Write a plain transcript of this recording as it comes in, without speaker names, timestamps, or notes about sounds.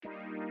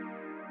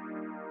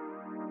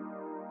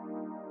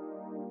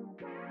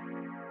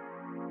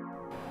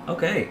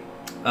Okay.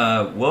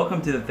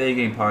 Welcome to the Theta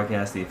Game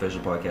Podcast, the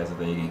official podcast of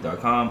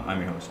ThetaGame.com.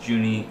 I'm your host,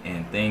 Junie,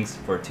 and thanks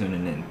for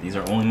tuning in. These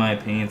are only my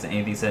opinions, and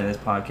anything said in this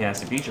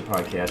podcast or future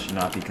podcast should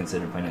not be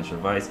considered financial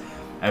advice.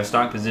 I have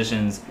stock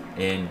positions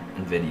in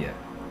NVIDIA.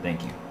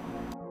 Thank you.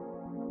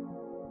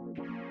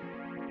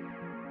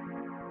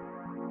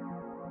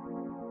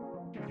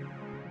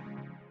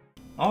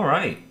 All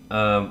right.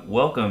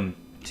 Welcome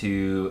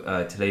to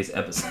today's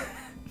episode.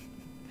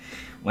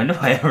 When do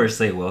I ever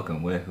say welcome?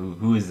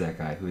 Who is that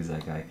guy? Who is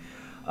that guy?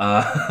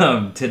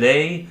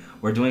 Today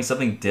we're doing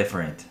something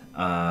different.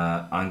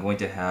 I'm going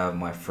to have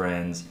my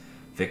friends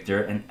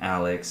Victor and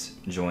Alex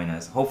join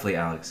us. Hopefully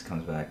Alex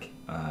comes back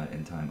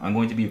in time. I'm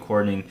going to be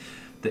recording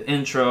the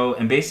intro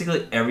and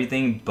basically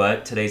everything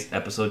but today's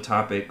episode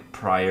topic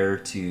prior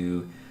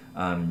to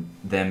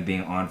them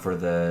being on for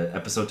the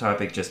episode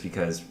topic, just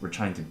because we're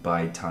trying to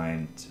buy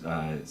time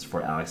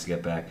for Alex to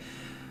get back.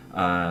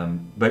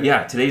 But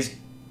yeah, today's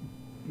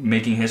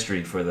making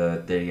history for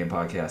the Theta Game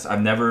Podcast.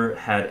 I've never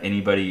had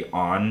anybody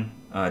on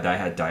that I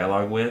had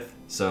dialogue with,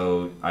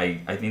 so I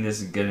think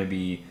this is going to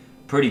be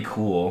pretty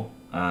cool.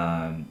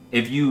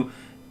 If you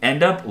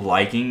end up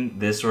liking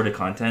this sort of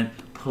content,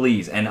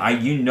 please, and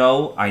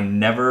I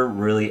never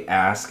really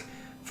ask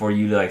for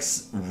you to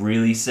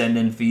really send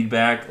in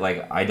feedback.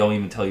 Like, I don't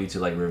even tell you to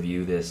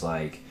review this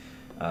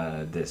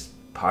this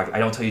podcast. I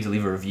don't tell you to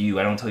leave a review.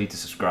 I don't tell you to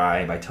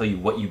subscribe. I tell you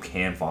what you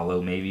can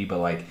follow maybe,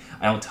 but I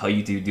don't tell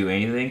you to do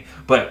anything.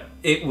 But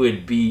it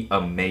would be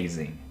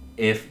amazing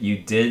if you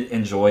did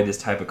enjoy this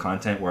type of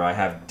content where I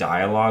have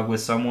dialogue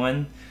with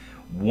someone.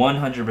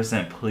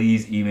 100%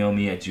 please email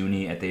me at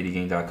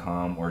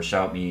junie@thetagang.com or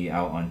shout me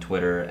out on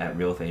Twitter at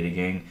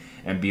realthetagang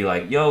and be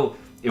like, yo,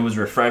 it was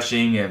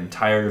refreshing. I'm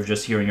tired of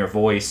just hearing your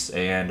voice,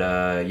 and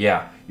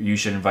yeah, you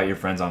should invite your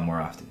friends on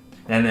more often.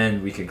 And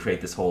then we can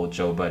create this whole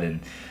Joe Budden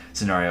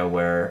scenario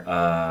where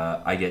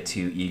I get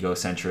too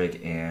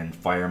egocentric and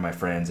fire my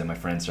friends, and my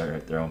friends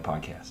start their own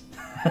podcast.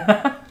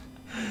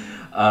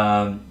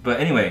 But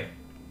anyway,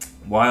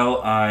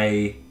 while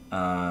I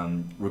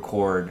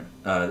record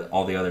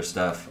all the other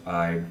stuff,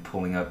 I'm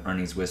pulling up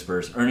earnings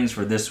whispers. Earnings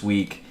for this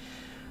week.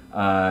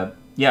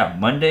 Yeah,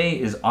 Monday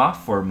is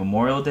off for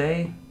Memorial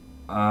Day.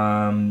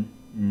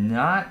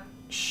 Not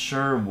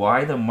sure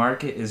why the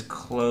market is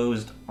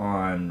closed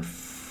on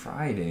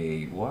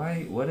Friday.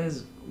 Why? What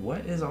is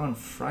on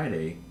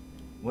Friday?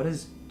 What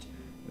is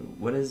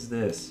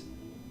this?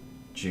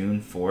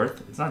 June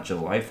 4th? It's not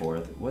July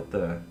 4th.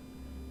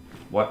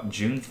 What?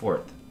 June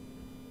 4th.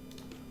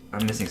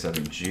 I'm missing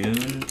something.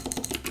 June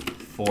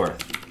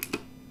 4th.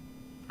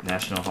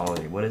 National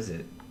holiday. What is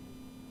it?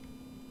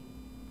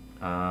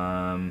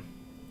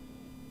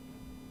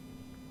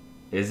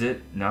 Is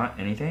it not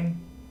anything?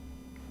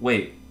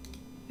 Wait.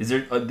 Is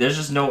there there's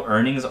just no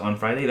earnings on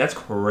Friday? That's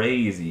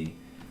crazy.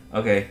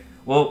 Okay.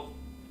 Well,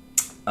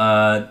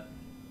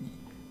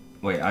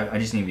 wait, I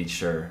just need to be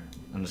sure.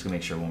 I'm just gonna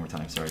make sure one more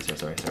time. Sorry.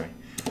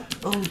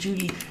 Oh,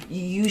 Judy,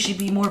 you should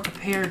be more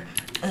prepared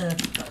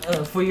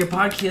for your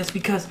podcast,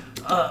 because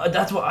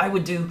that's what I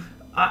would do.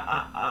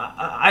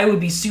 I would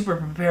be super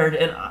prepared,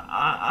 and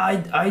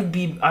I'd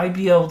be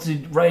able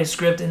to write a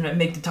script and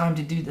make the time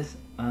to do this.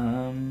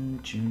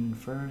 June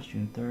 1st,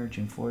 June 3rd,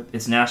 June 4th.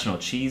 It's National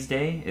Cheese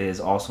Day. It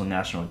is also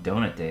National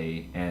Donut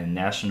Day and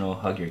National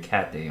Hug Your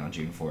Cat Day on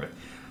June 4th.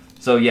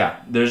 So yeah,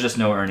 there's just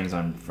no earnings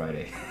on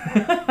Friday.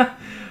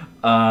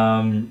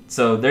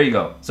 So there you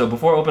go. So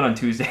before open on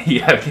Tuesday, you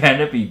have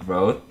Canopy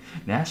Growth,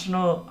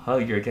 National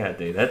Hug Your Cat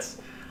Day. That's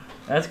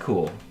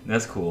cool.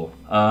 That's cool.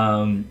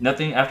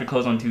 Nothing after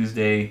close on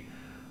Tuesday.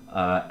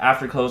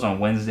 After close on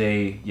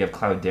Wednesday, you have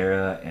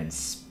Cloudera and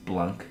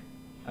Splunk.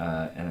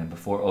 And then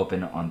before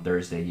open on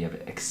Thursday, you have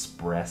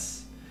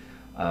Express.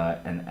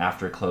 And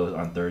after close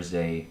on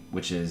Thursday,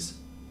 which is,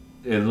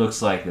 it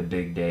looks like the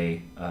big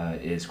day,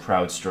 is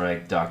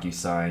CrowdStrike,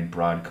 DocuSign,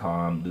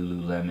 Broadcom,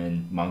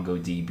 Lululemon,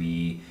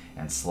 MongoDB,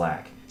 and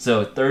Slack.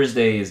 So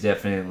Thursday is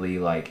definitely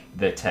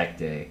the tech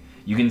day.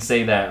 You can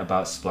say that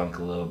about Splunk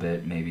a little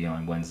bit maybe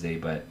on Wednesday,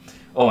 but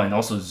and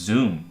also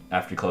Zoom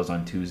after close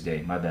on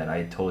Tuesday. My bad,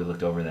 I totally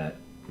looked over that.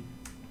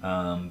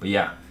 But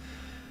yeah.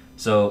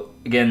 So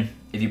again,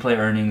 if you play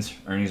earnings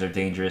are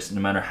dangerous.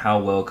 No matter how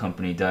well a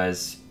company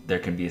does, there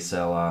can be a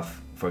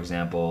sell-off. For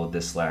example,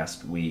 this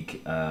last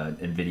week,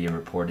 NVIDIA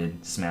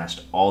reported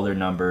smashed all their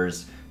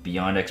numbers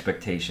beyond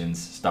expectations.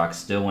 Stock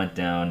still went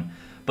down,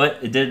 but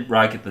it did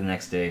rocket the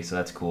next day, so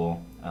that's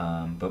cool.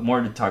 But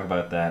more to talk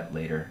about that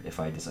later if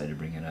I decide to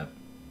bring it up.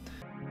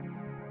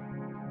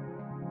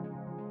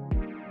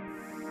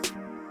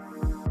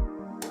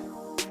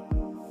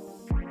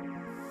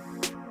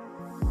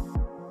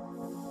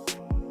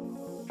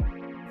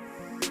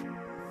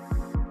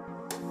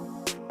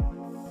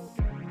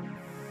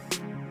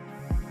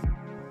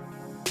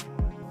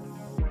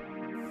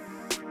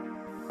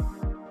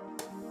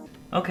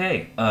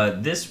 Okay,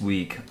 this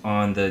week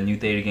on the new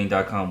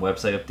ThetaGang.com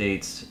website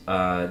updates,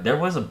 there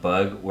was a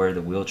bug where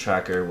the wheel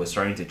tracker was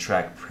starting to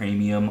track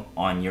premium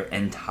on your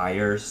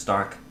entire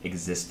stock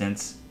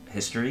existence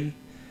history.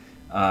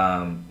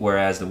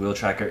 Whereas the wheel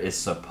tracker is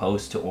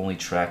supposed to only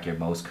track your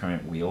most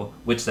current wheel,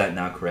 which that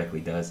now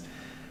correctly does.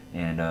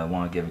 And I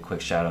want to give a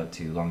quick shout out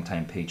to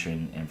longtime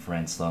patron and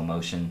friend Slow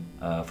Motion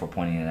for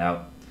pointing it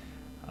out.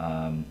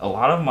 A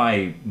lot of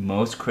my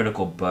most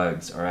critical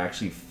bugs are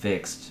actually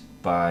fixed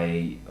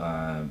by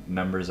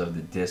members of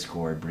the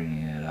Discord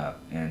bringing it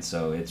up, and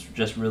so it's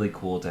just really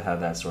cool to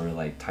have that sort of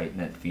like tight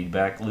knit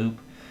feedback loop.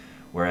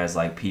 Whereas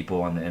like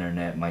people on the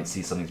internet might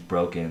see something's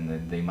broken,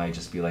 and they might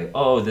just be like,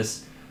 "Oh,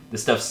 this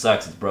stuff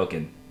sucks, it's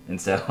broken,"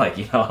 instead of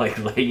like like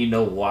letting you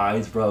know why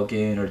it's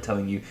broken or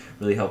telling you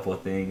really helpful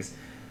things.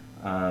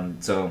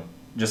 So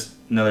just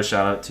another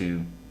shout out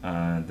to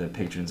the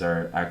patrons that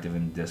are active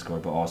in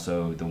Discord, but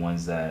also the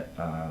ones that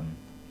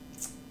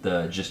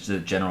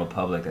the general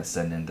public that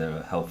send in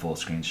the helpful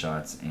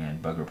screenshots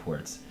and bug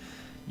reports.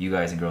 You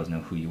guys and girls know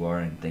who you are,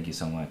 and thank you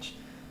so much.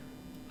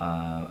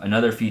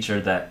 Another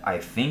feature that I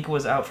think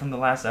was out from the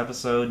last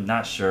episode,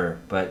 not sure,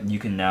 but you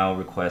can now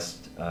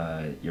request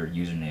your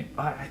username.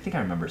 I think I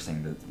remember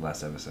saying the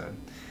last episode.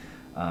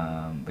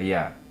 But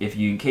yeah,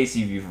 in case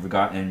you've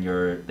forgotten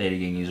your Theta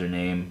Gang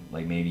username,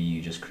 like maybe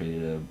you just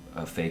created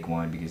a fake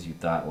one because you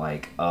thought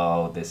like,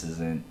 oh, this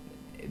isn't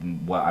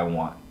what I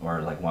want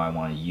or like what I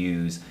want to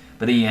use,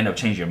 but then you end up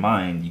changing your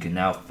mind, you can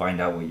now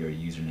find out what your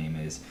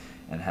username is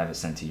and have it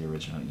sent to your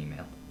original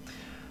email.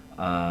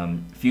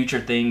 Future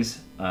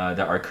things that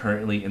are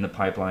currently in the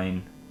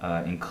pipeline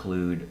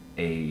include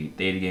a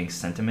Theta Gang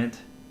sentiment.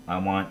 I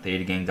want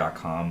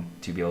thetagang.com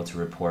to be able to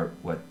report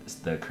what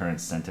the current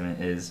sentiment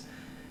is.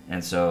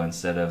 And so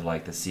instead of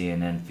like the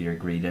CNN Fear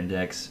Greed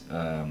Index,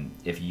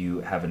 if you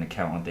have an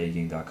account on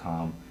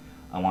thetagang.com,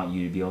 I want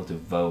you to be able to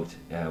vote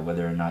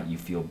whether or not you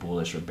feel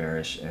bullish or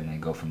bearish, and then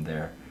go from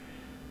there.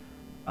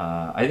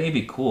 I think it'd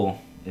be cool.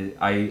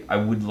 I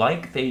would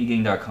like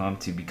thetagang.com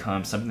to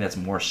become something that's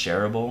more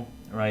shareable,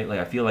 right? Like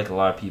I feel like a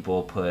lot of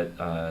people put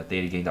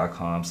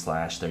thetagang.com /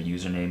 their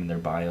username in their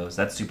bios.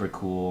 That's super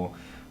cool.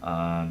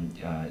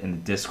 In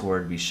the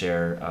Discord, we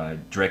share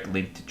direct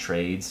link to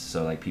trades,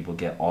 so like people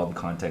get all the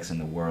context in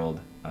the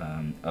world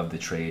of the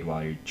trade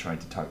while you're trying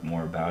to talk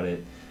more about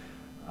it.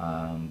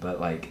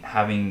 But like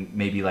having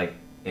maybe like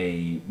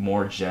a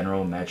more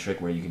general metric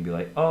where you can be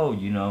like, oh,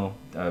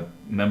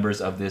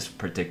 members of this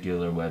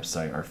particular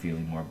website are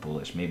feeling more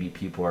bullish. Maybe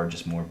people are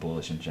just more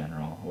bullish in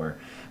general, or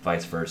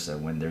vice versa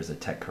when there's a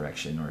tech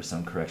correction or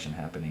some correction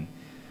happening.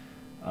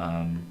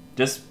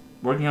 Just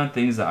working on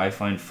things that I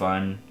find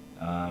fun.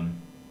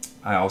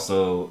 I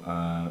also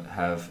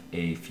have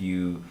a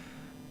few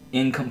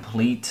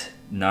incomplete,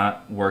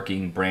 not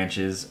working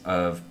branches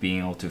of being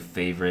able to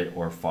favorite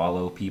or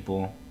follow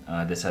people.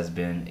 This has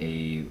been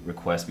a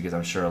request because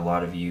I'm sure a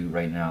lot of you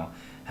right now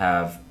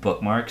have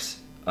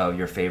bookmarks of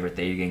your favorite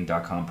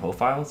thetagang.com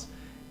profiles,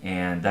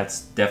 and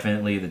that's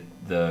definitely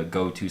the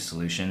go-to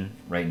solution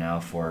right now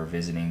for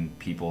visiting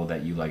people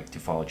that you like to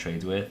follow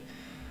trades with.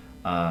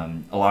 A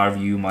lot of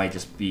you might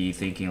just be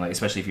thinking, like,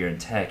 especially if you're in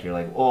tech, you're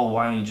like, oh,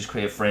 why don't you just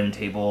create a friend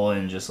table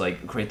and just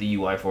like create the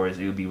UI for it?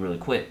 It would be really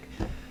quick.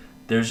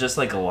 There's just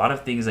like a lot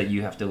of things that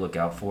you have to look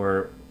out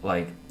for.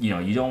 Like,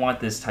 you don't want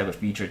this type of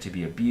feature to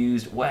be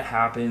abused. What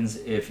happens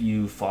if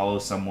you follow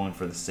someone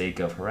for the sake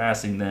of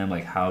harassing them?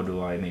 Like, how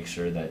do I make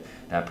sure that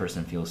that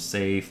person feels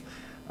safe?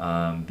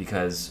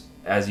 Because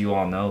as you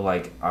all know,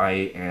 like, I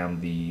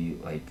am the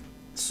like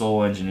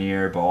sole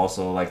engineer, but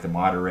also like the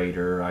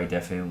moderator. I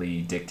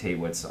definitely dictate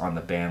what's on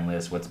the ban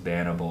list, what's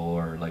bannable,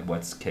 or like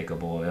what's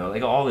kickable,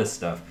 like all this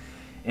stuff.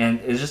 And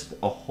it's just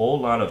a whole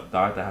lot of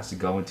thought that has to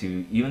go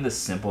into even the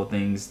simple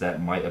things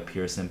that might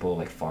appear simple,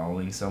 like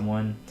following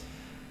someone.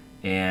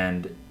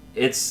 And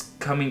it's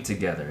coming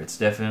together. It's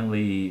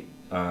definitely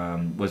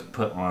was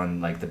put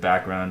on like the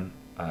background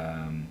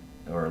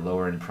or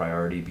lower in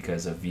priority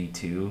because of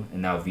V2,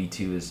 and now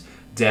V2 is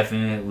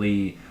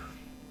definitely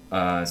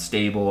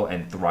stable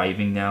and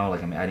thriving now.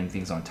 Like I'm adding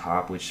things on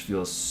top, which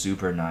feels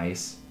super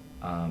nice.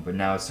 But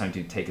now it's time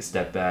to take a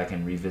step back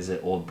and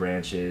revisit old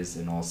branches,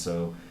 and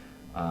also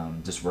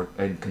just work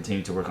and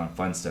continue to work on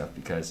fun stuff,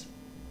 because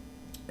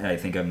I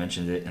think I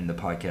mentioned it in the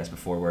podcast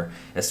before, where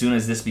as soon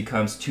as this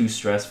becomes too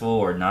stressful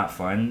or not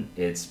fun,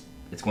 it's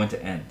going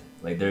to end.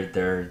 Like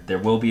there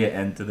will be an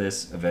end to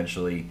this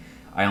eventually.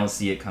 I don't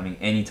see it coming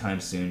anytime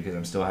soon because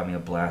I'm still having a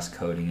blast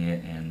coding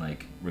it and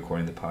like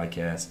recording the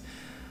podcast,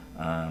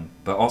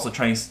 but also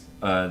trying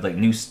like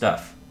new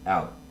stuff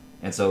out.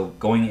 And so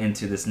going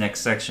into this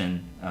next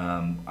section,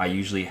 I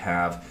usually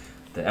have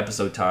the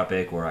episode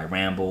topic where I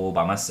ramble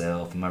by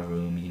myself in my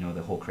room,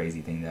 the whole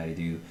crazy thing that I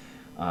do.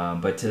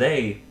 But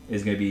today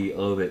is going to be a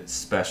little bit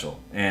special,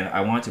 and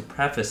I want to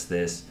preface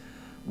this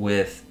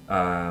with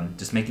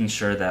just making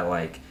sure that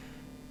like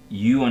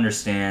you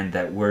understand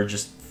that we're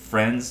just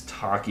friends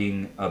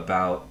talking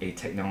about a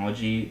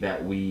technology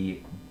that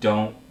we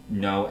don't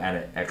know at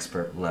an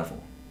expert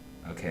level.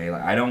 Okay,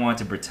 like I don't want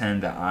to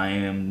pretend that I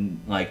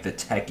am like the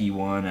techie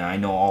one and I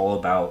know all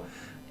about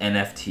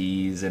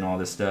NFTs and all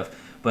this stuff.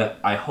 But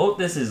I hope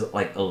this is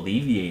like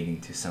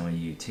alleviating to some of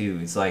you too.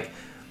 It's like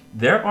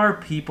there are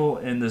people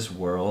in this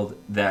world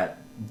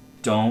that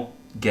don't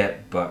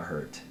get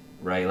butthurt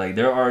right? Like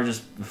there are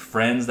just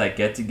friends that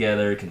get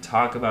together, can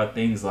talk about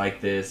things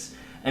like this.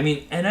 I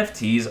mean,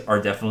 NFTs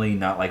are definitely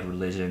not like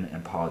religion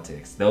and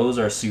politics. Those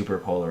are super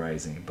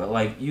polarizing. But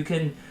like you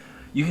can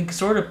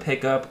sort of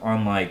pick up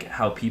on like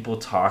how people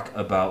talk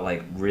about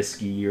like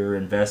riskier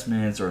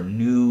investments or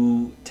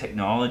new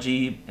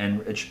technology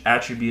and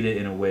attribute it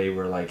in a way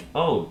where like,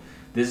 oh,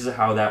 this is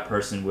how that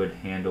person would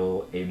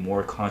handle a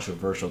more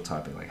controversial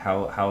topic. Like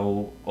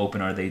how open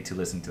are they to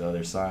listen to the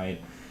other side?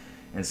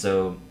 And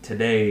so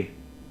today,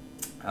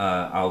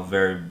 I'll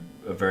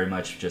very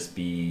much just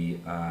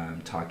be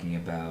talking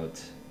about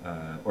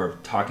or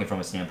talking from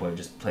a standpoint of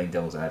just playing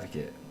devil's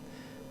advocate.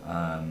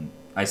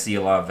 I see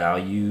a lot of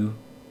value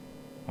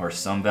or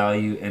some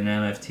value in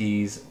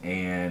NFTs,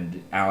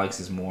 and Alex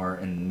is more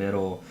in the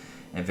middle,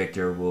 and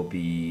Victor will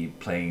be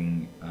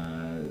playing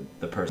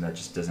the person that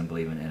just doesn't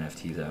believe in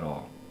NFTs at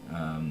all.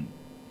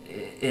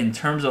 In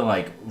terms of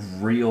like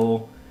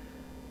real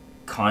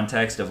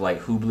context of like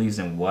who believes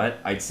in what,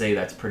 I'd say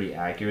that's pretty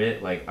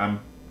accurate. Like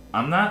I'm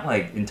not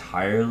like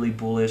entirely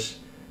bullish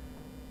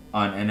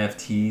on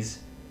NFTs,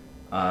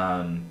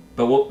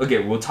 but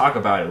we'll talk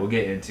about it. We'll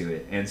get into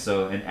it. And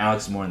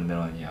Alex is more in the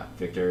middle, and yeah,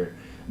 Victor.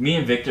 Me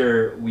and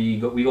Victor, we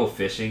go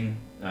fishing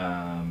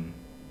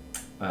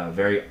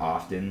very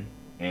often,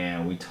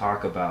 and we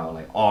talk about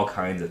like all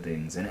kinds of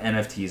things. And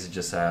NFTs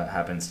just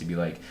happens to be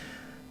like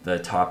the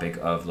topic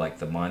of like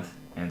the month.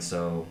 And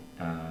so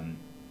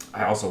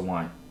I also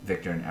want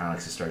Victor and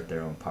Alex to start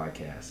their own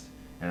podcast,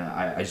 and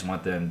I just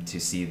want them to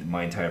see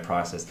my entire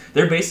process.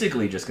 They're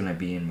basically just gonna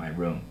be in my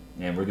room,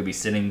 and we're gonna be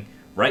sitting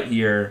right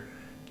here,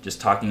 just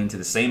talking into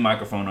the same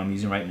microphone I'm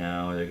using right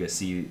now. They're gonna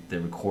see the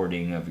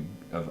recording of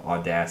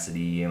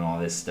Audacity and all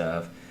this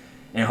stuff,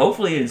 and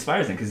hopefully it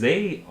inspires them because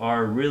they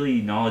are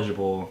really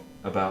knowledgeable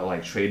about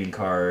like trading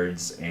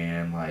cards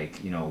and like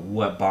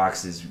what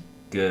box is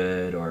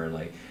good or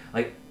like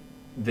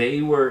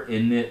they were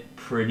in it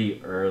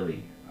pretty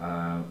early.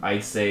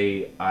 I'd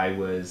say I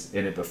was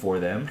in it before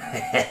them,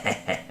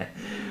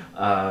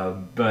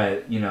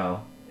 but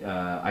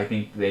I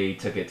think they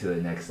took it to the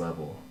next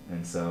level,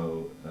 and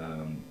so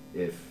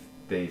if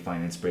they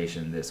find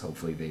inspiration in this,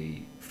 hopefully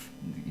they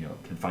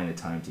can find the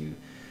time to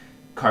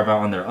carve out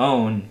on their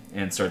own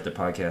and start the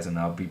podcast, and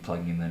I'll be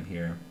plugging them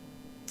here.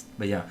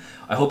 But yeah,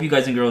 I hope you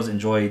guys and girls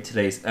enjoyed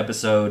today's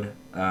episode.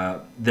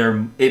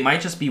 It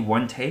might just be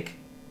one take.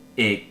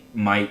 It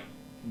might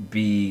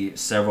be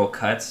several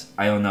cuts.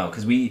 I don't know,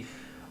 because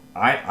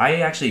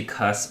I actually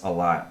cuss a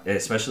lot,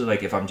 especially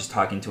like if I'm just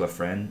talking to a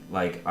friend.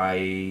 Like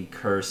I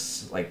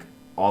curse like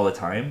all the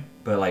time,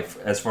 but like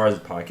as far as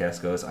the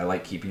podcast goes, I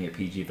like keeping it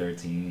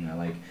PG-13. I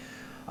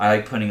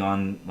like putting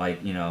on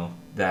like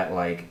that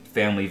like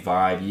family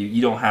vibe.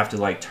 You don't have to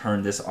like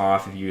turn this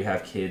off if you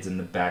have kids in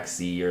the back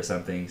seat or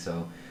something.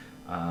 So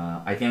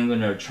I think I'm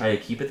gonna try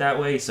to keep it that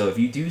way. So if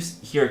you do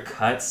hear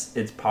cuts,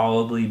 it's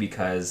probably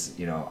because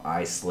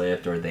I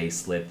slipped or they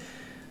slipped.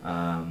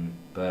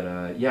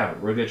 But yeah,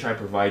 we're gonna try to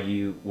provide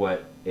you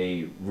what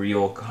a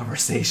real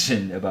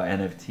conversation about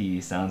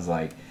NFT sounds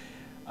like.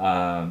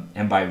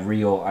 And by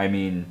real, I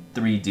mean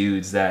 3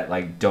 dudes that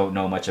like don't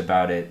know much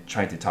about it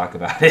trying to talk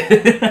about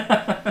it.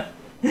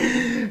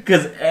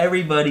 Because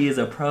everybody is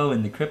a pro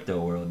in the crypto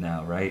world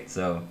now, right?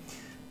 So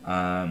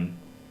I'm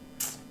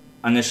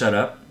gonna shut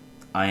up.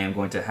 I am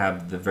going to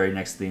have the very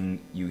next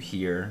thing you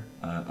hear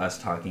us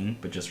talking,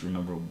 but just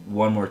remember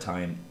one more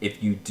time,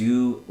 if you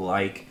do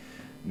like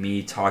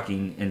me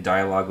talking in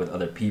dialogue with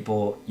other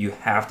people, you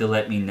have to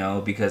let me know,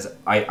 because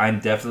I'm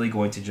definitely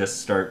going to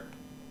just start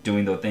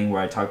doing the thing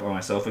where I talk about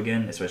myself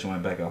again, especially when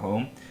I'm back at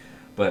home.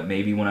 But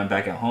maybe when I'm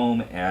back at home,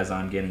 as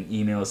I'm getting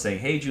emails saying,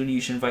 hey Junie, you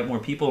should invite more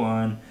people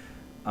on,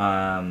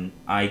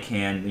 I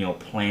can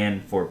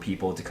plan for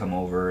people to come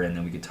over, and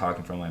then we could talk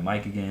in front of my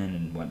mic again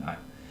and whatnot.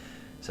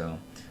 So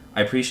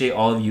I appreciate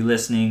all of you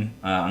listening.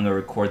 I'm going to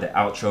record the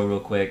outro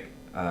real quick,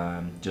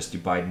 just to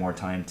bide more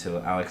time till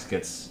Alex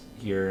gets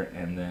here.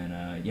 And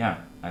then, yeah,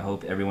 I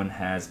hope everyone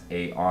has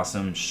a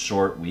awesome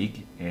short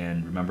week.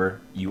 And remember,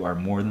 you are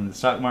more than the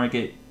stock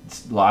market.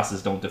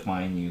 Losses don't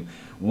define you.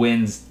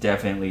 Wins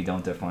definitely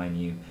don't define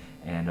you.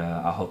 And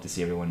I hope to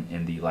see everyone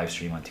in the live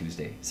stream on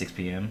Tuesday, 6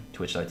 p.m.,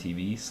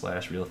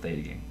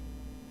 twitch.tv/RealThetaGang.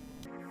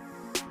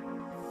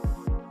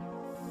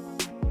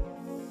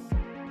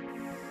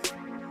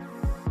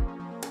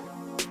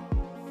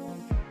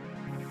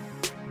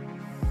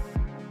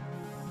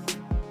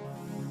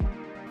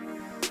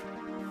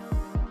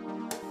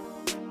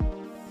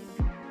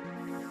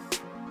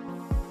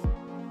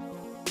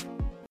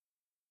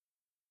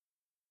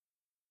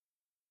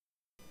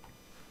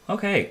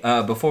 Okay,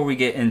 before we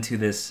get into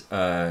this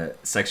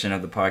section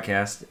of the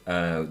podcast,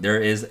 there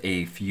is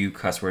a few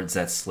cuss words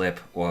that slip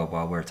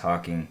while we're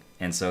talking.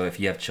 And so if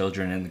you have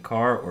children in the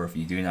car, or if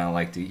you do not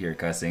like to hear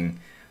cussing,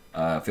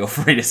 feel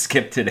free to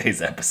skip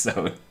today's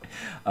episode.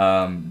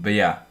 But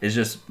yeah, it's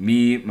just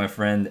me, my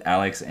friend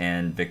Alex,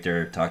 and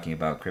Victor talking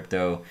about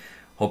crypto.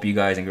 Hope you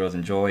guys and girls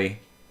enjoy,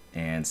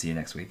 and see you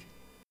next week.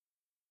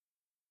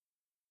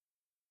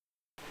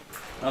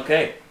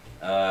 Okay.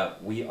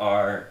 We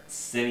are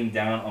sitting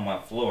down on my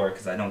floor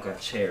because I don't got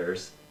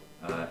chairs,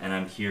 and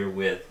I'm here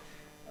with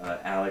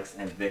Alex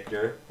and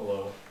Victor.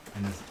 Hello.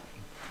 And this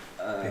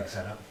big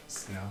setup,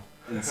 you know.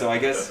 And so I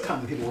guess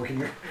Tons of people working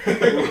here.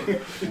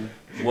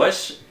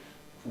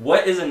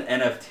 what is an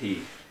NFT?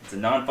 It's a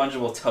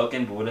non-fungible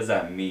token, but what does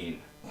that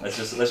mean? Let's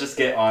just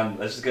get on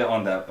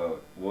that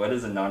boat. What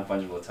is a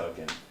non-fungible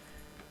token?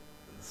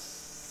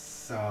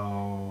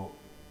 So,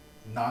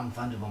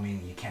 non-fungible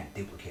meaning you can't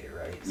duplicate it,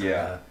 right? So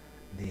Yeah.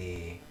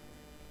 The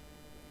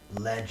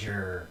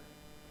ledger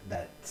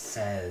that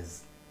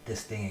says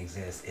this thing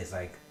exists is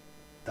like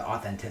the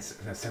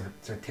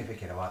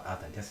certificate of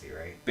authenticity,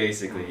 right?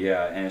 Basically,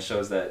 yeah, and it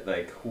shows that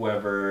like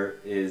whoever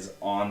is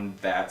on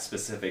that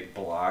specific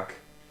block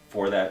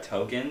for that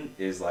token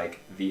is like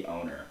the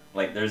owner.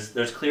 Like there's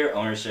clear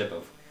ownership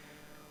of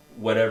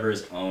whatever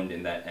is owned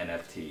in that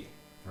NFT.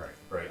 Right.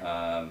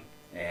 Right.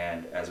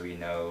 And as we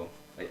know,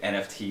 like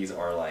NFTs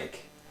are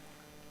like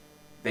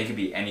they could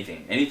be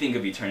anything. Anything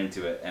could be turned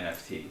into an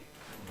NFT.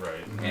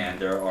 Right. Mhm. And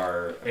there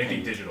are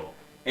Anything digital.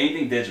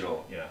 Anything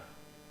digital. Yeah.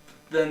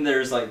 Then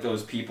there's like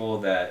those people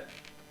that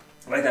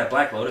like that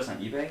Black Lotus on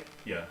eBay.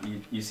 Yeah.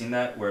 You seen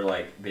that where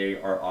like they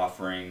are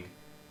offering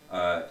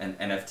an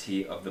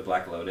NFT of the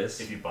Black Lotus.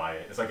 If you buy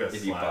it, it's like a If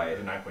you slab. buy it.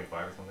 It's a 9.5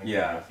 or something.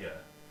 Yeah. Yeah.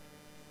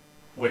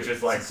 Which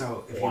is like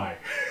So if why?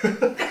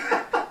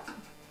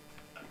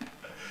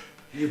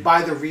 You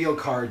buy the real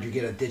card, you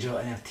get a digital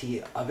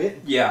NFT of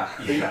it, Yeah.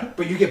 Yeah.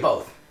 but you get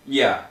both.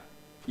 Yeah.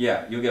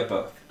 Yeah, you'll get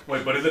both.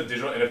 Wait, but is it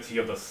digital NFT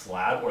of the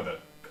slab or the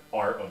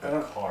art of I the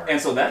don't- card?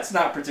 And so that's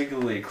not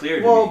particularly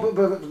clear to Well, me.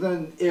 but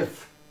then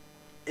if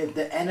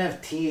the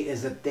NFT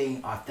is the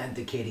thing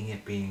authenticating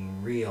it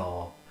being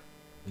real,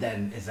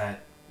 then is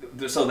that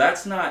So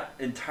that's not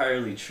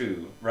entirely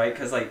true, right?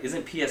 Because like,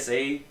 isn't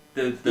PSA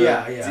the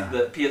Yeah.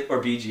 the PS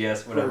or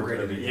BGS whatever?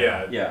 Prorated,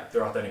 yeah. Yeah.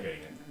 They're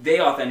authenticating it. They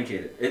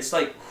authenticate it. It's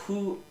like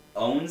who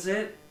owns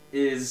it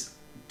is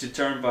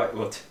determined by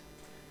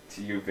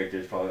to you, Victor,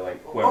 it's probably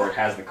like whoever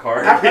has the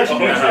card.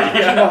 Actually, owns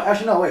it.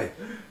 actually, no, wait.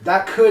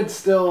 That could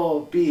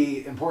still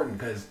be important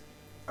because,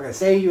 okay,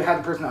 say you have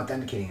the person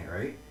authenticating it,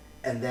 right?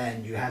 And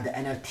then you have the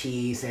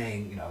NFT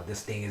saying, you know,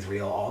 this thing is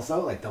real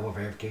also, like double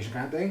verification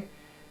kind of thing.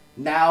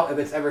 Now, if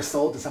it's ever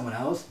sold to someone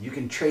else, you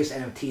can trace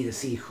NFT to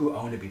see who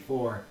owned it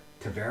before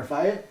to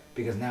verify it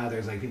because now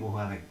there's like people who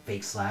have like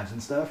fake slabs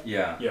and stuff.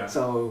 Yeah. Yeah.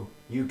 So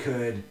you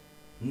could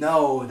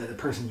know that the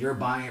person you're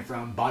buying it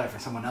from bought it from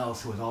someone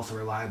else who was also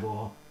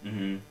reliable,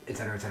 Mm-hmm. et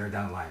cetera,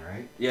 down the line,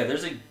 right? Yeah,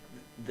 there's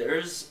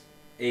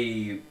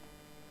a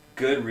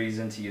good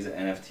reason to use an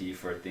NFT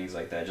for things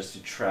like that, just to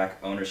track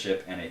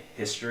ownership and a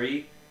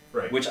history,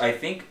 Right. which I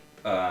think,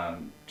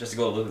 just to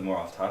go a little bit more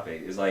off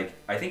topic, is like,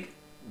 I think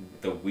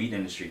the weed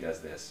industry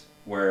does this,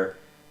 where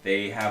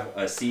they have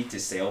a seed to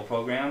sale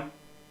program,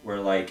 where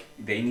like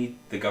the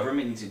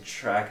government needs to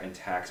track and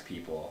tax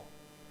people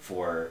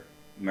for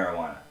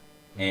marijuana,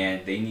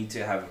 and they need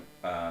to have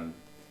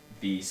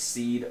the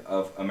seed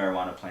of a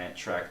marijuana plant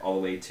tracked all the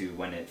way to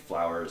when it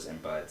flowers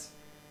and buds,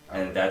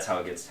 and that's how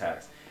it gets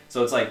taxed.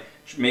 So it's like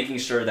making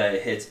sure that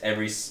it hits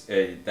every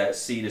that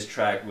seed is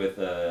tracked with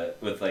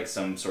like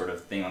some sort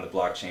of thing on the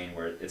blockchain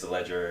where it's a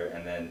ledger,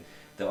 and then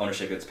the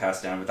ownership gets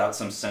passed down without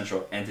some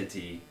central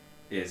entity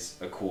is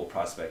a cool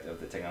prospect of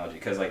the technology.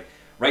 Because like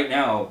right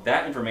now,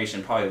 that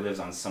information probably lives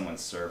on someone's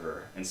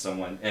server, and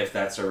if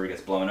that server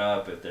gets blown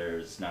up, if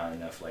there's not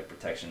enough like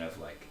protection of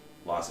like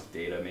loss of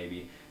data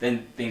maybe,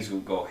 then things will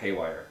go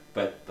haywire.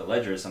 But the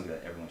ledger is something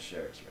that everyone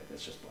shares, right?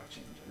 That's just blockchain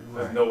in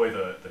general. There's no way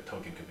the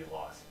token could be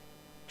lost.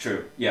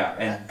 True. Yeah,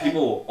 and And-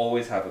 people will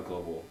always have a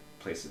global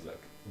place to look.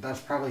 That's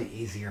probably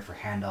easier for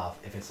handoff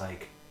if it's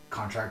like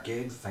contract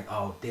gigs. It's like,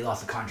 oh, they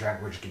lost the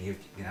contract, we're just gonna give,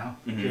 you know,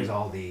 Mhm. here's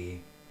all the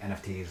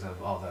NFTs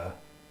of all the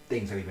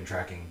things that we've been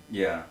tracking.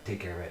 Yeah. Take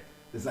care of it.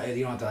 It's like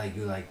you don't have to like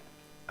do like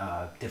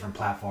different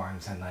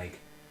platforms and like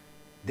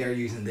they're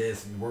using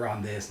this, we're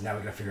on this. Now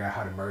we gotta figure out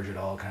how to merge it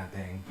all, kind of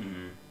thing.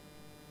 Mm-hmm.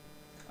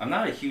 I'm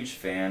not a huge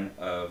fan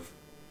of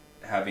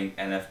having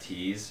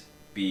NFTs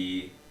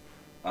be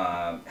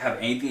have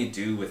anything to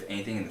do with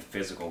anything in the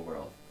physical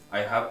world. I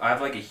have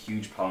like a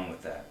huge problem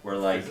with that. Where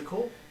like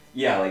Physical?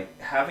 yeah,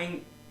 like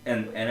having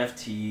an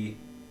NFT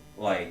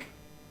like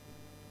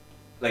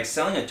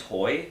selling a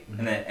toy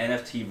and then an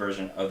NFT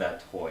version of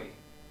that toy.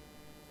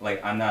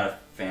 Like I'm not a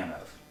fan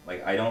of.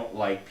 Like I don't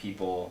like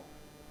people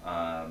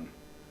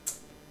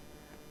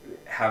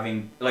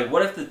having like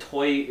what if the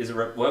toy is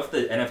what if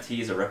the NFT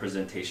is a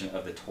representation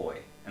of the toy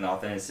and the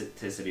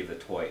authenticity of the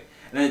toy,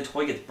 and then the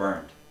toy gets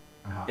burned.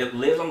 Uh-huh. It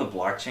lives on the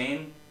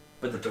blockchain,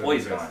 but the It doesn't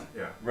toy's exist. gone.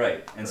 Yeah. Right.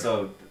 And Right.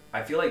 so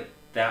I feel like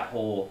that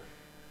whole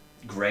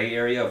gray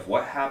area of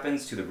what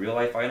happens to the real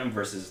life item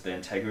versus the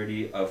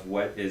integrity of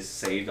what is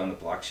saved on the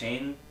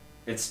blockchain,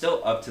 it's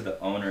still up to the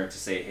owner to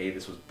say, hey,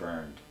 this was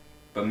burned.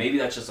 But maybe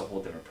that's just a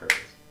whole different purpose.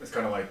 It's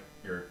kind of like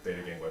your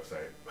data game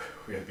website.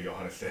 We have to be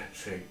honest and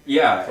say,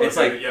 Yeah, For it's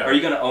like, yeah. are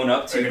you going to own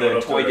up Are to you gonna own the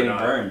up to toy it or getting not?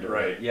 burned?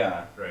 Right.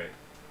 Yeah. right.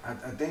 I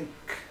think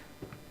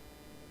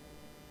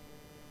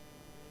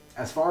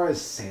as far as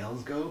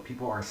sales go,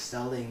 people are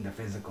selling the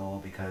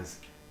physical because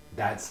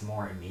that's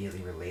more immediately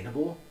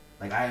relatable.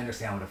 Like I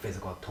understand what a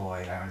physical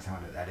toy, I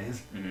understand what that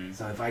is. Mm-hmm.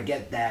 So if I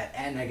get that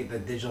and I get the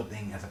digital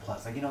thing as a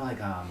plus, like like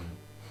how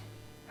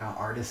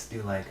artists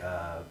do like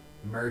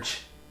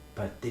merch,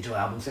 but digital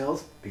album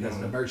sales because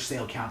the merch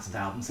sale counts as the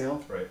album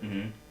sale. Right.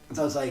 Mm-hmm.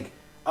 So it's like,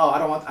 oh,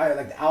 I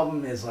like the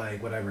album is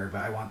like whatever,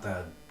 but I want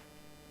the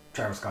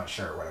Travis Scott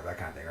shirt, whatever, that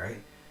kind of thing, right?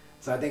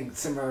 So I think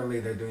similarly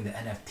they're doing the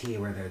NFT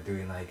where they're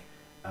doing like,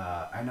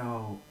 I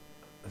know,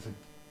 is it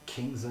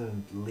Kings of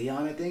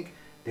Leon? I think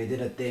they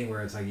did a thing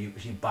where it's like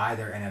if you buy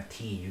their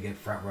NFT, you get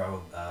front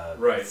row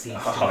Right. seats.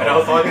 And I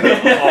was talking to,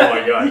 oh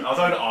my god, I was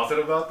talking to Austin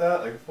about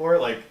that, like before,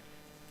 like,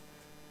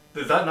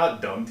 is that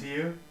not dumb to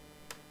you?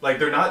 Like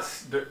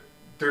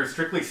they're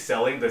strictly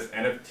selling this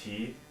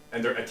NFT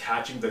and they're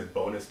attaching this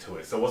bonus to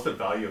it. So what's the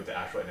value of the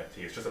actual NFT?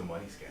 It's just a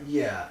money scam.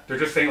 Yeah. They're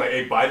just saying like,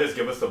 hey, buy this,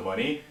 give us the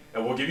money,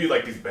 and we'll give you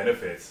like these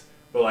benefits.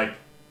 But like,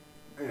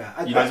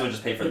 Yeah. You might as well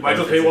just pay for you the might as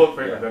well benefits. pay well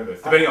for Yeah. the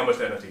benefits, depending on how much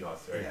the NFT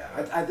costs, right?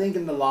 Yeah. I think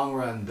in the long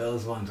run,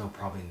 those ones will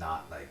probably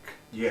not like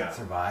Yeah.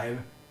 survive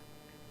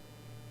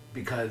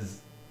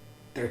because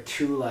they're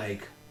too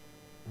like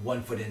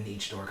 1 foot in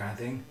each door kind of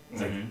thing.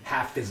 It's Mhm. like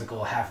half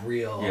physical, half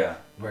real. Yeah.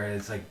 Where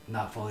it's like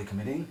not fully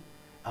committing.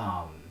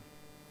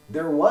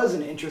 There was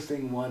an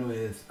interesting one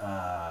with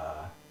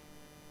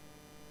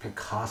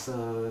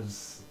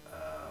Picasso's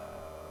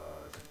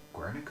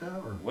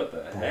Guernica or What the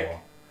Bull.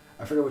 heck?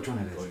 I forget which one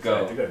it is.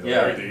 Go. I think I know Yeah.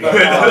 everything.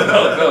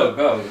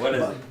 Go. What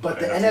is it? But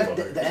the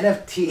NFT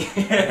NFT,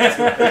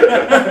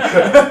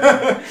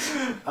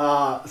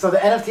 so the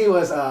NFT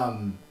was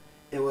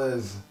it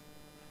was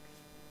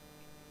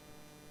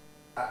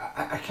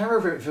I can't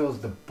remember if it was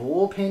the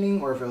bull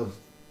painting or if it was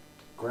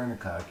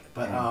Guernica,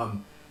 but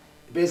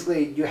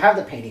basically you have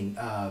the painting,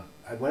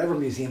 whatever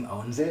museum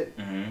owns it,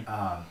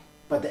 Mm-hmm.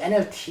 but the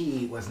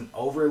NFT was an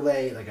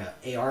overlay, like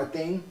a AR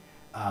thing,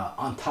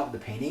 on top of the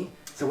painting.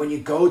 So when you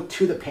go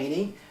to the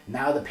painting,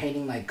 now the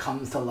painting like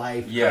comes to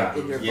life. Yeah, like,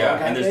 in your phone yeah,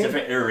 kind and of there's thing.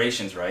 different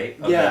iterations, right?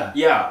 Of Yeah, that.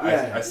 Yeah,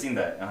 yeah. I've seen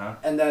that.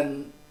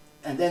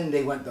 And then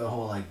they went the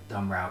whole like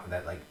dumb route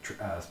that like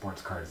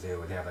sports cars do,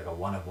 where they have like a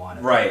 1 of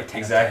 1. Right, 10 of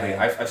exactly. 10.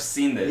 I've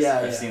seen this. Yeah,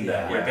 I've yeah, seen yeah.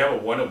 that. Wait, Yeah. they have a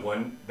 1 of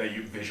 1 that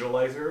you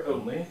visualizer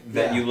only,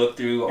 That Yeah. you look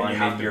through And on you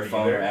have maybe to your be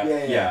phone or there. app.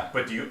 Yeah, yeah.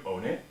 but do you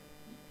own it?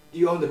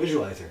 You own the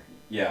visualizer.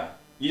 Yeah.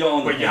 You don't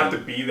own the But you have to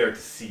painting. be there to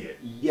see it.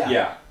 Yeah.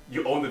 Yeah.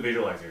 You own the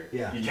visualizer.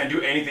 Yeah. You can't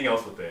do anything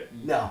else with it.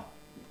 No.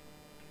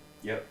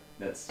 Yep.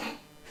 That's.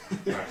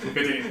 Alright,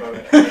 continue.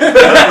 Okay.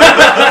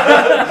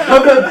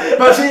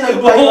 but see,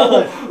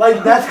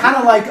 like that's kind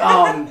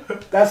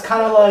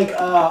of like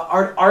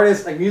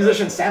artist like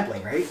musician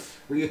sampling, right?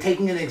 Where you're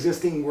taking an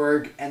existing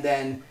work and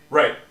then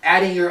Right.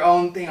 adding your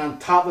own thing on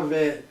top of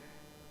it,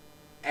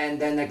 and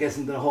then that gets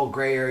into the whole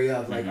gray area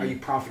of like, Mhm. are you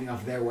profiting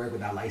off their work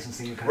without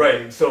licensing it? Kind of Right.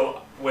 thing?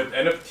 So with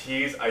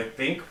NFTs, I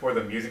think for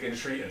the music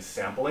industry and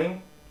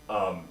sampling,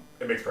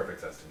 it makes perfect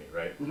sense to me,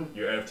 right? Mhm.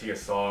 You NFT a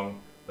song.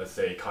 Let's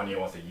say Kanye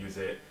wants to use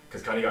it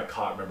because Kanye got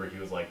caught. Remember, he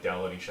was like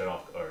downloading shit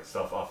off or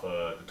stuff off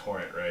the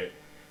torrent, right?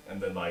 And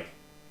then like,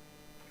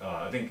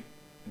 I think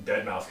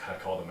Deadmau5 had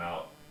called him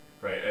out,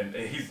 right? And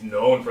he's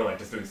known for like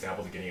just doing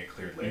samples and getting it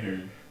cleared later,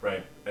 Mhm.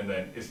 right? And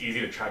then it's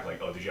easy to track like,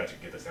 oh, did you actually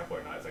get the sample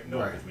or not? It's like no,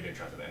 Right. because we didn't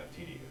transfer the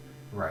NFT to you,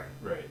 Right.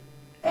 right?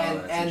 And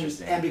that's and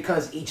interesting. and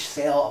because each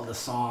sale of the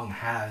song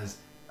has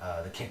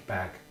the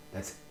kickback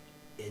that's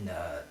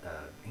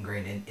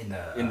ingrained in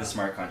the In the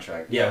smart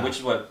contract. Yeah, yeah. which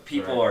is what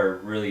people Right. are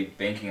really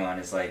banking on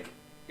is like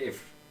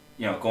if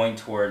going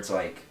towards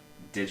like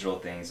digital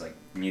things like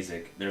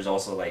music, there's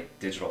also like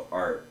digital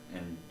art,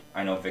 and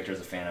I know Victor's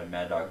a fan of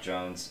Mad Dog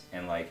Jones,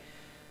 and like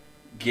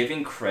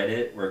giving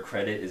credit where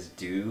credit is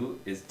due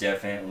is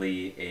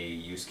definitely a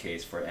use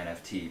case for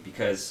NFT,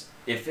 because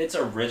if it's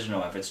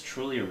original, if it's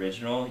truly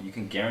original, you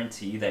can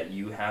guarantee that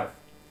you have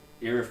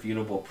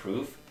irrefutable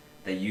proof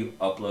that you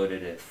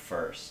uploaded it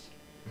first.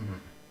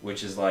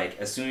 Which is like,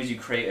 as soon as you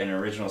create an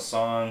original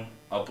song,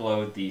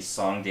 upload the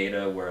song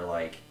data where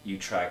like you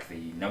track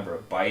the number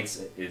of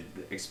bytes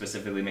it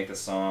specifically make the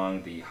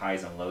song, the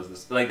highs and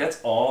lows, like those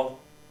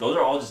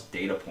are all just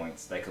data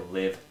points that could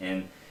live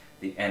in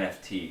the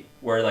NFT,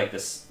 where like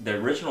the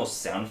original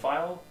sound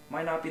file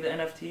might not be the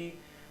NFT,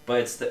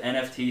 but it's the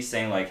NFT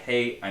saying like,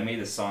 hey, I made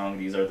this song,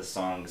 these are the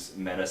song's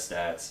meta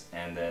stats,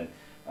 and then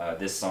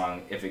this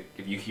song, if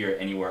you hear it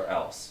anywhere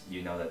else,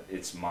 you know that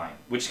it's mine,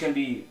 which can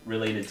be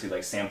related to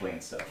like sampling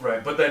and stuff.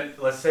 Right, but then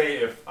let's say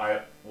if I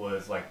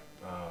was like,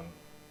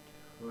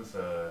 who's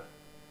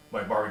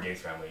my Marvin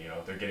Gaye's family,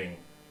 they're getting,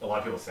 a lot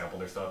of people sample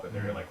their stuff and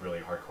they're like really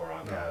hardcore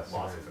on Yeah,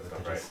 lawsuits super and stuff,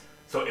 right? litigious.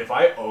 So if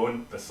I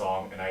own the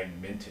song and I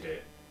minted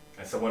it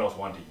and someone else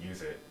wanted to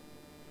use it,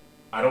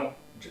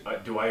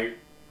 do I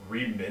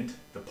remint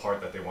the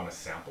part that they want to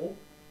sample?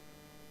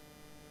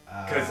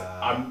 Because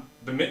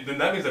then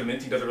that means the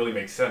minting doesn't really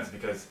make sense,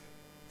 because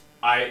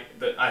I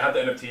have the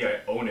NFT, I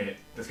own it,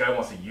 this guy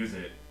wants to use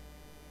it,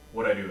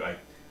 what do? I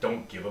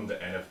don't give him the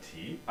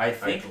NFT. I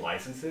think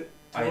license it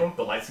to him,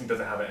 but licensing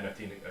doesn't have an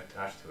NFT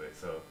attached to it,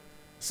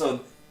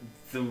 so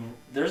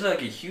there's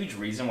like a huge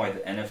reason why the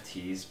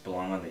NFTs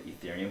belong on the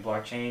Ethereum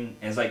blockchain,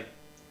 and it's like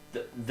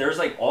there's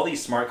like all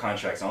these smart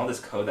contracts and all this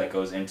code that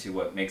goes into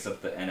what makes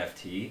up the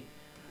NFT.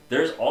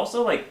 There's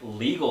also like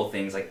legal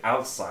things like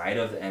outside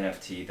of the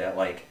NFT that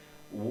like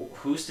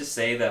who's to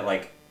say that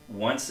like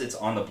once it's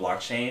on the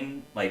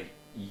blockchain, like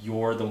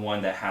you're the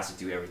one that has to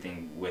do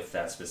everything with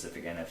that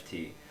specific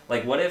NFT.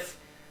 Like what if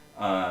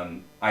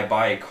I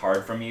buy a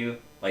card from you,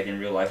 like in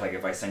real life, like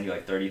if I send you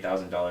like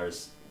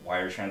 $30,000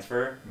 wire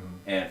transfer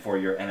and for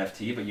your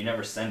NFT, but you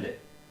never send it,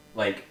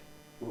 like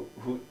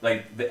who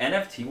like the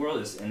NFT world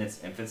is in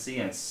its infancy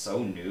and it's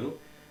so new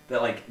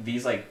that like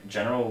these like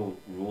general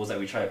rules that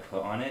we try to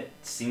put on it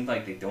seem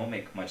like they don't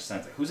make much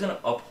sense. Like who's gonna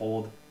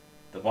uphold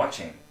the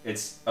blockchain?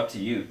 It's up to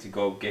you to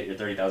go get your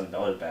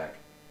 $30,000 back.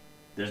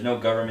 There's no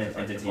government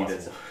entity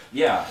that's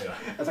yeah.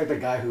 That's like the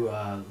guy who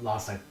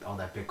lost like all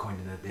that Bitcoin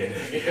in the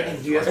Yeah.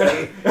 in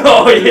USB.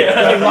 Oh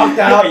yeah. He locked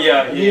out.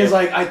 Yeah. And he was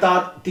like, I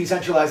thought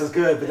decentralized was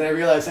good, but then I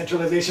realized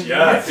centralization.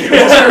 Yeah, dude,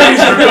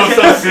 it's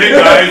so sick,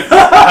 guys.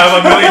 I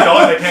have $1 million,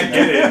 I can't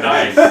get it.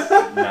 Nice.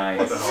 Nice.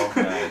 What the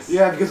hell? Nice.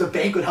 Yeah, because a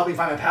bank would help me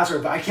find my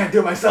password, but I can't do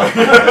it myself.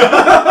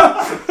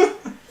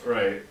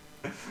 Right.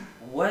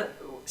 What?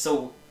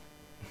 So,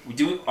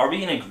 are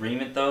we in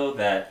agreement though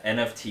that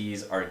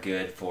NFTs are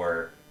good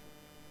for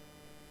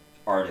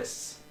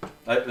artists?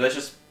 Let's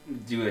just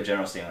do a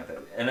general statement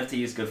like that.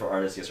 NFT is good for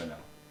artists, yes or no?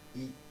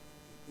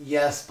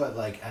 Yes, but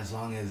like as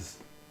long as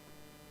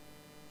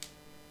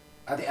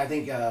I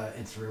think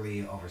it's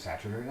really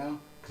oversaturated right now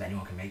because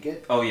anyone can make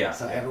it. Oh yeah.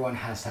 So yeah. everyone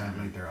has to have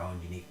like their own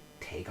unique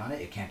take on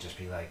it. It can't just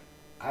be like,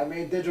 I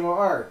made digital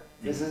art.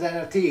 This is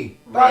NFT.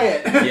 Buy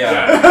it.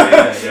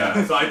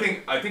 Yeah. So I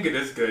think it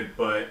is good,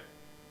 but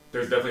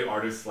there's definitely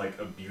artists like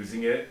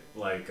abusing it,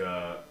 like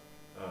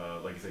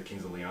you said,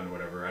 Kings of Leon or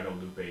whatever. I know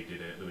Lupe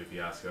did it, Louis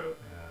Fiasco,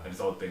 and it's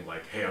all the thing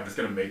like, hey, I'm just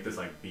gonna make this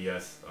like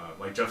BS,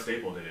 like Jeff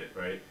Staple did it,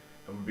 right?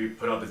 And we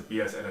put out this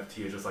BS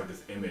NFT, it's just like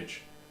this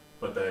image,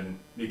 but then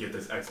you get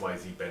this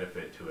XYZ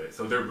benefit to it.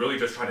 So they're really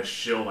just trying to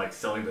shill like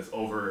selling this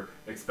over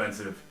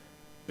expensive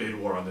bid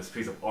war on this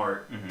piece of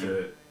art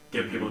to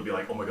get people to be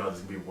like, oh my god, this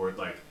is gonna be worth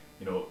like,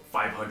 you know,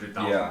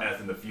 500,000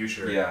 ETH in the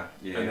future. Yeah.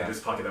 And they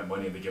just pocket that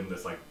money and they give them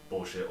this like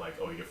bullshit like,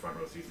 oh, you get front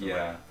row seats for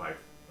like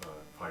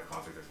five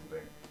concerts or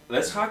something.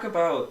 Let's talk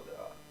about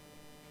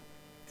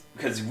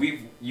because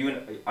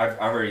I've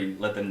already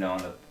let them know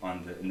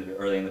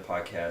early in the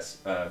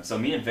podcast. So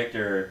me and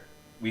Victor,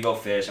 we go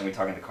fish and we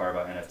talk in the car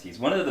about NFTs.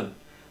 One of the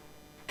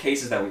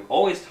cases that we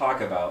always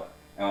talk about,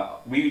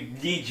 we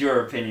need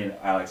your opinion,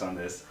 Alex, on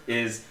this,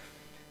 is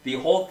the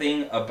whole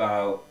thing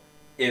about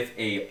if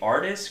a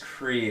artist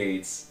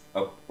creates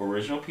an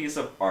original piece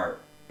of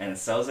art and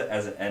sells it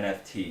as an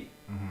NFT.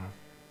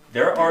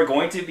 There are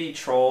going to be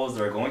trolls,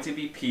 there are going to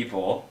be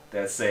people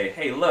that say,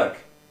 hey, look,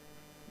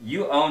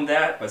 you own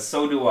that, but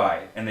so do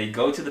I. And they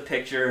go to the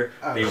picture,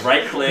 they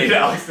right-click,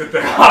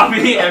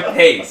 copy and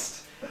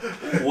paste.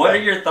 What are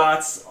your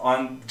thoughts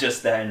on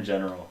just that in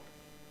general?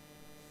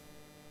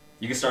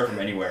 You can start from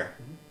anywhere.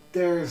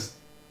 There's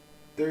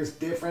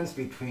difference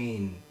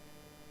between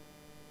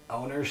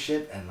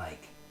ownership and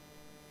like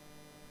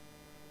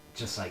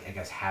just like I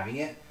guess having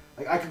it.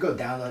 Like I could go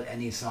download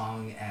any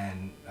song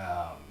and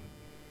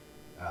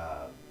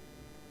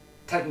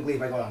technically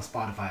if I go on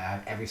Spotify I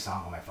have every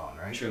song on my phone,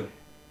 right? True.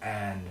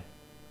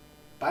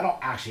 But I don't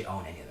actually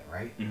own any of them,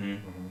 right?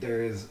 Mm-hmm.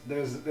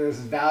 There's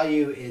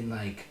value in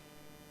like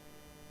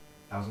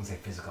I was gonna say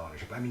physical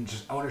ownership, but I mean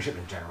just ownership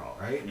in general,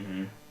 right?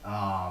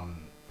 Mm-hmm.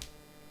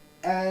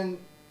 And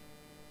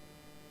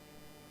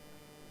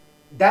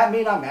that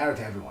may not matter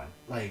to everyone.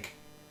 Like,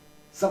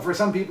 so for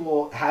some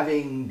people,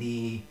 having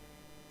the,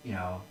 you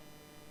know,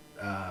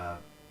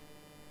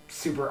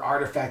 super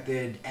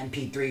artifacted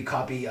MP3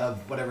 copy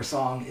of whatever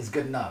song is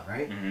good enough,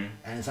 right? Mm-hmm.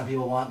 And some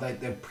people want like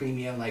the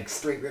premium, like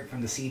straight rip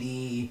from the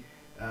CD,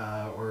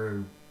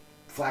 or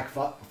flat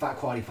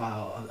quality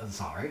file of the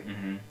song, right?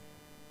 Mm-hmm.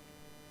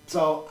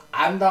 So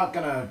I'm not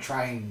gonna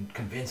try and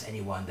convince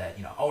anyone that,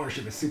 you know,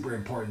 ownership is super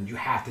important. You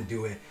have to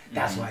do it.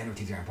 That's why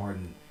NFTs are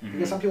important.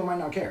 Because some people might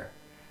not care.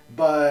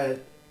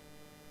 But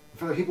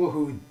for the people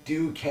who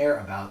do care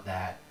about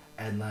that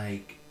and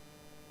like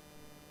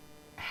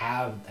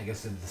have, I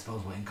guess, the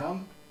disposable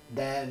income,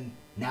 then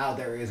now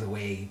there is a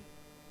way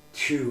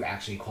to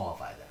actually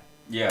qualify that.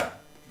 Yeah.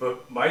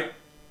 But my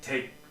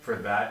take for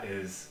that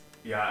is,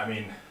 I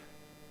mean,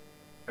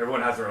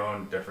 everyone has their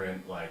own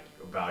different like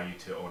value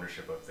to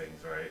ownership of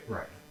things, right?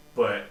 Right.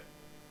 But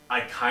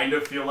I kind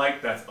of feel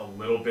like that's a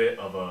little bit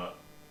of a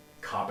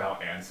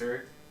cop-out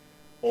answer,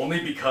 only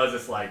because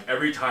it's like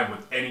every time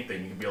with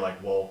anything you can be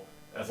like, well,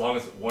 as long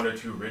as one or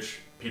two rich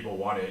people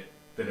want it,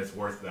 then it's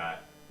worth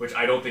that, which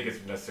I don't think is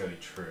necessarily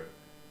true.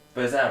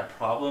 But is that a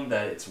problem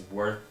that it's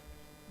worth?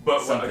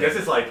 But something? I guess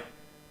it's like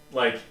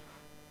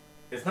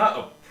it's not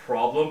a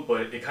problem,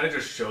 but it kind of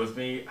just shows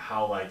me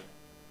how like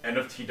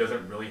NFT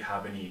doesn't really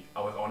have any,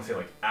 I want to say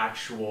like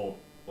actual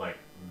like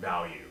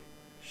value.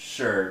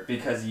 Sure,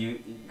 because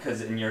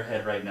in your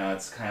head right now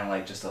it's kind of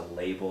like just a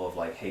label of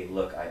like, hey,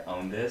 look, I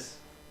own this,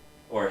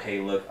 or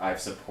hey, look, I've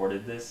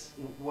supported this?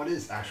 What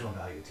is actual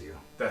value to you?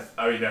 That's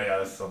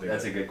something.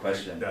 That's a good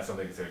question. That's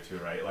something to consider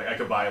too, right? Like I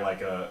could buy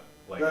like a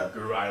But-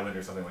 Guru Island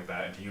or something like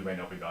that, and to you it might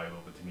not be valuable,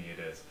 but to me it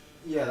is.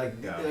 Yeah,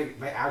 Yeah. like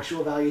by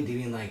actual value, do you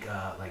mean like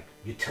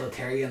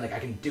utilitarian? Like I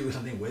can do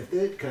something with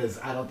it? Because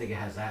I don't think it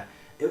has that.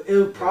 It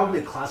would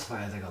probably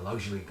classify as like a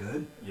luxury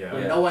good. Yeah.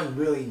 But Yeah. no one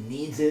really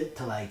needs it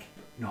to like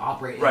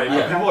operate. Right, in yeah.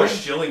 life People that are way.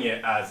 shilling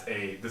it as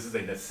this is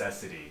a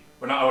necessity.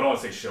 Or not, I don't want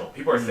to say shill.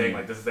 People are saying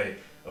like this is a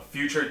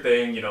future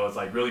thing, it's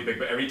like really big,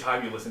 but every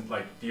time you listen,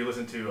 like, do you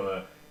listen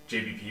to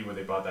JBP where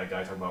they brought that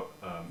guy talking about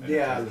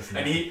Yeah, I NFTs? listened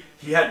And to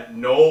he had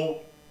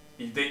no,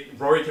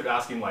 Rory kept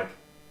asking like,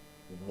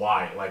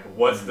 why? Like,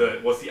 what's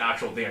the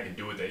actual thing I can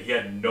do with it? He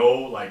had no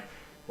like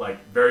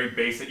very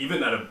basic,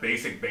 even at a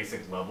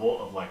basic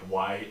level of like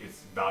why it's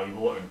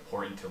valuable and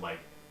important to like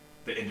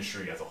the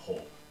industry as a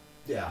whole.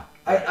 Yeah,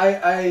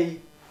 Right.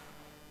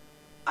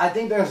 I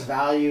think there's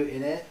value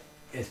in it.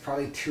 It's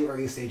probably too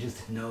early stages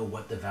to know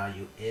what the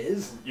value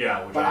is.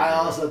 Yeah, which But I agree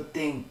with. also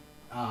think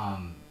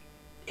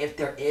if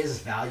there is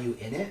value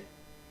in it,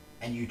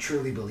 and you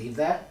truly believe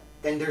that,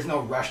 then there's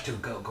no rush to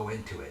go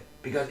into it.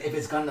 Because if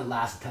it's gonna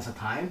last the test of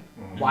time,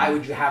 why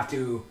would you have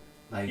to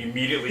like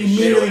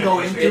Immediately go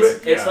into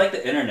It's it? like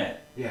the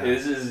internet. Yeah.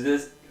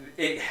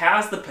 It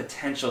has the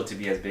potential to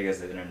be as big as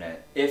the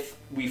internet. If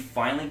we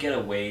finally get a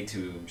way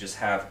to just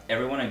have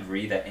everyone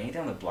agree that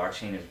anything on the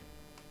blockchain is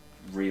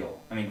real.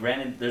 I mean,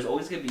 granted, there's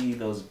always gonna be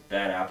those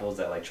bad apples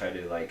that like try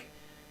to like,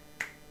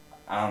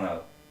 I don't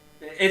know.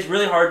 It's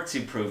really hard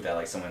to prove that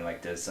like someone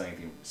like does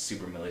something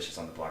super malicious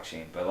on the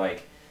blockchain, but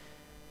like,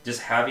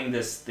 just having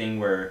this thing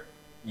where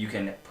you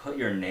can put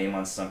your name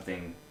on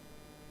something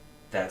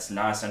that's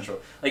not essential.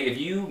 Like if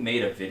you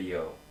made a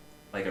video,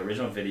 like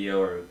original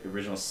video or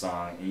original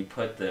song, and you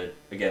put the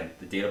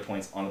data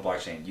points on the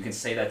blockchain, you can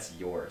say that's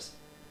yours.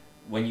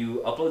 When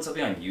you upload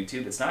something on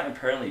YouTube, it's not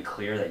apparently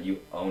clear that you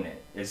own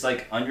it. It's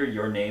like under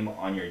your name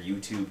on your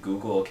YouTube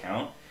Google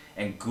account,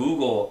 and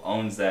Google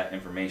owns that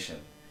information.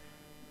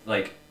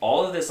 Like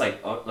all of this,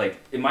 like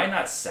it might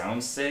not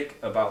sound sick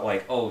about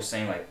like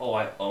saying like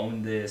I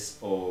own this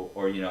or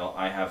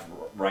I have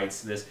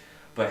rights to this,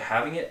 but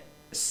having it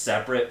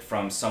separate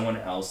from someone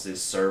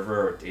else's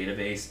server or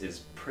database is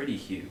pretty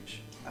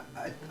huge.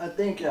 I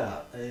think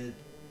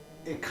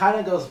it kind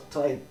of goes to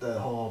like the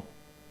whole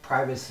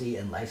privacy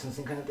and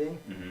licensing kind of thing.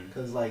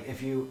 Because like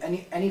if you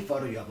any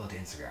photo you upload to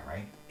Instagram,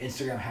 right?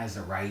 Instagram has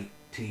the right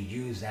to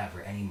use that for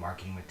any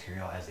marketing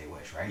material as they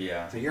wish, right?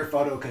 Yeah. So your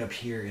photo could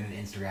appear in an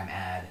Instagram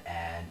ad,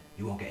 and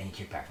you won't get any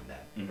kickback from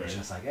that. It's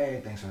just like,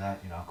 hey, thanks for that,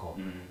 cool.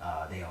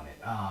 They own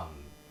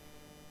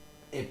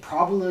it. It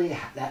probably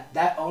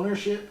that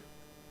ownership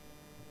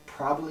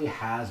probably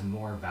has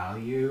more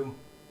value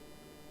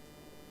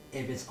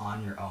if it's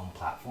on your own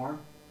platform.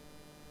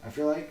 I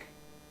feel like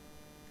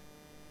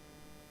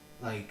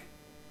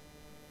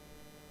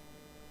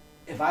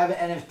if I have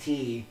an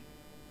NFT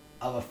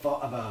of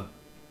a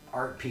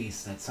art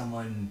piece that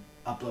someone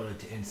uploaded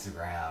to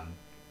Instagram,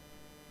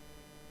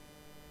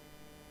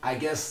 I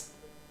guess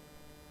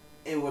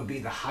it would be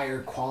the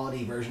higher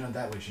quality version of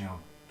that, which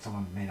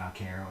someone may not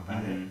care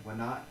about it,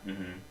 whatnot.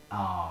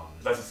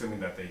 That's assuming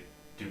that they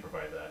do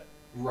provide that.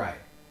 Right.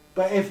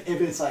 But if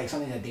it's like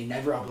something that they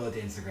never upload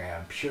to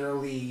Instagram,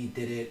 purely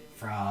did it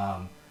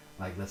from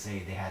like, let's say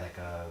they had like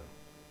a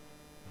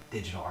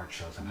digital art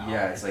show somehow.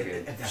 Yeah, it's like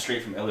If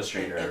straight from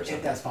Illustrator or something.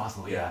 If that's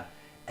possible, yeah.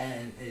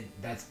 And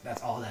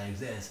that's all that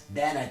exists.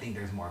 Then I think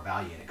there's more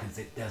value in it because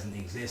it doesn't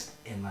exist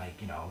in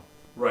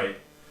Right.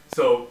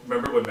 So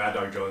remember when Mad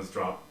Dog Jones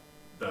dropped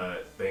the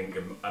thing,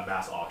 a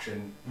mass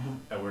auction,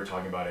 and we were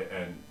talking about it,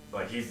 and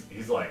like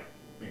he's like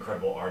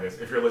incredible artist.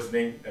 If you're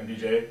listening,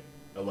 MDJ,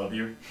 I love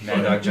you.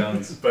 Mad Dog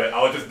Jones. But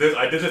I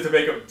did this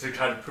to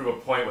kind of prove a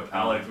point with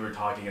Alex. We were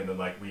talking, and then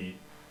like we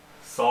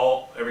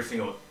saw every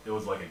single. It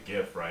was like a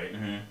GIF, right?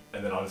 And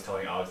then I was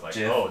telling Alex like,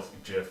 GIF.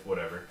 it's GIF,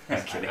 whatever.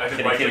 Kidding, I just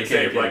kidding, right kidding, click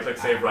save, kidding, right click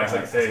save, right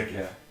click save,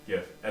 Yeah.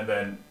 GIF, and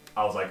then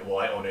I was like, well,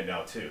 I own it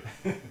now too.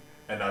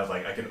 And I was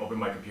like, I can open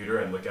my computer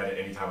and look at it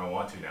anytime I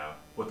want to now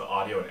with the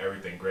audio and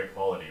everything, great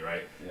quality,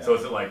 right? Yeah. So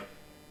is it like,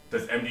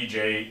 does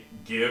MDJ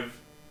give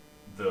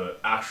the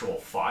actual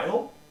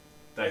file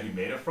that he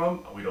made it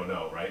from? We don't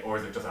know, right? Or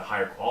is it just a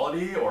higher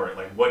quality, or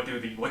like what do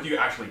you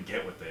actually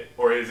get with it,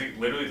 or is it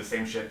literally the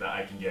same shit that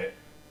I can get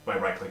by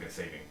right click and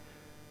saving?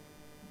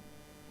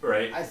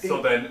 Right. I think-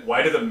 So then,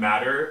 why does it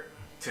matter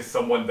to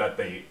someone that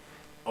they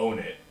own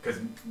it? Because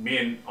me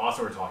and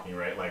Austin were talking,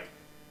 right? Like,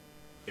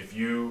 if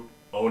you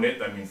own it,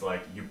 that means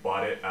like you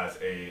bought it as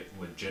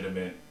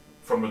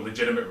from a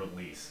legitimate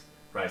release,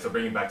 right? So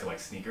bringing back to like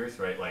sneakers,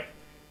 right? Like,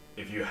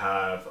 if you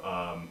have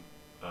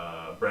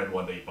a bread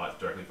one that you bought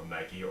directly from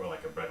Nike, or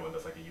like a bread one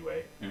that's like a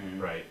UA,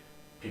 right?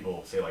 People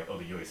will say like, oh,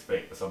 the UA is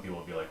fake, but some people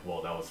will be like,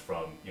 well, that was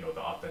from the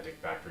authentic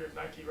factory of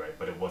Nike, right?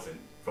 But it wasn't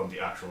from the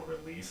actual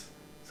release,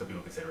 so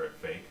people consider it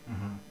fake.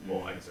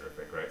 Well, I consider it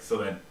fake, right? So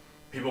then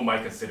people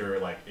might consider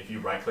like, if you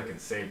right click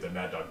and save the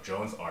Mad Dog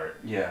Jones art,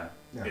 Yeah.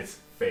 it's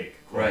fake,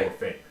 Right. or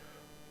fake.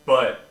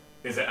 But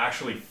is it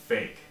actually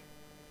fake?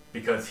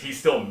 Because he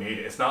still made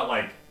it. It's not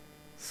like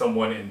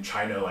someone in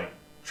China like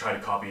tried to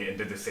copy it and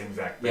did the same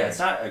exact thing. Yeah, it's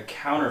not a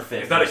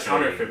counterfeit. It's not a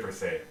counterfeit per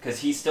se. Because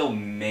he still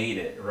made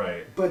it.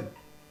 Right. But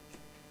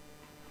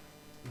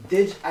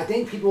I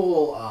think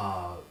people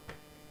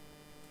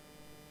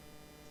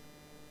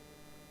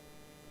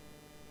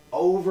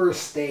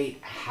overstate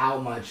how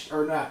much,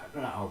 or not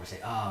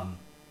overstate,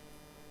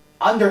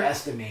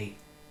 underestimate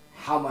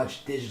how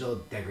much digital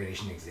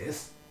degradation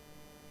exists.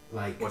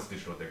 Like What's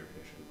digital degradation?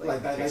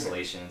 Like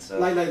pixelation and stuff.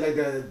 Like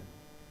the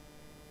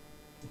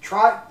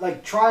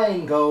try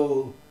and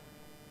go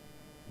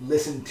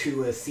listen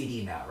to a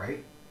CD now,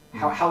 right?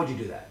 How would you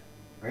do that,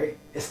 right?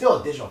 It's still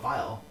a digital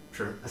file.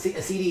 True. A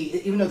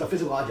CD, even though it's a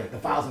physical object, the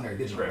files in there are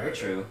digital, right?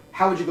 True.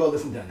 How would you go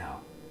listen to it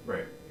now?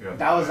 Right. Yeah.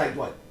 That was like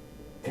what,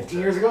 15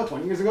 years ago,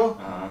 20 years ago?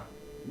 Uh-huh.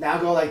 Now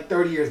go like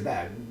 30 years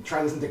back.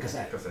 Try listening to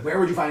cassette. Where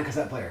would you find a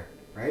cassette player,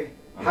 right?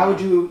 Uh-huh. How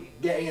would you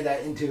get any of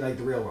that into like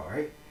the real world,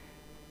 right?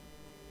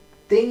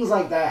 Things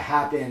like that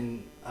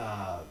happen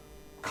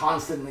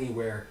constantly,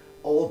 where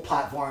old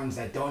platforms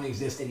that don't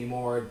exist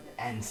anymore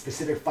and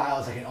specific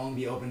files that can only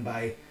be opened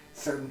by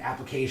certain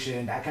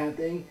application, that kind of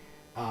thing,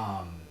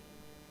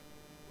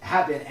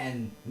 happen,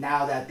 and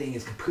now that thing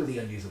is completely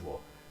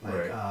unusable. Like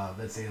Right.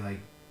 let's say like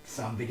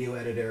some video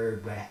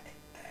editor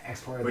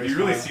exported. But this you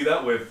really file. see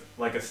that with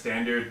like a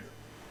standard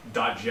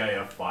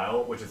 .gif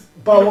file, which is.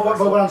 But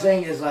universal. what I'm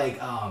saying is like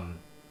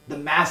the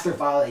master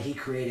file that he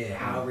created,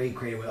 however he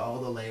created with all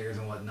the layers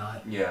and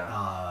whatnot.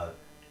 Yeah.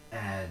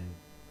 And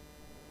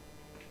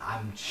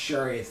I'm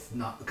sure it's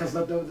not, because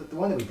the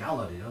one that we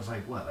downloaded, it was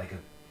like what, like a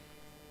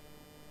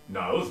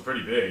No, it was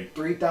pretty big.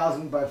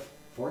 3,000 by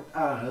 4. I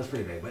don't know. It was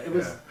pretty big, but it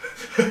was.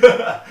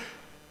 Yeah.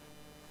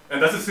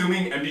 And that's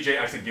assuming MDJ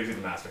actually gives you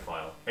the master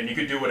file, and you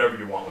could do whatever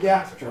you want with the Yeah,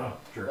 master file.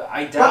 true.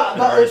 I doubt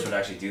But an artist would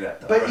actually do that,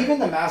 though. But Right. even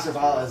the master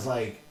file is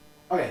like,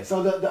 okay.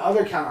 So the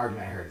other counter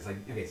argument I heard is like,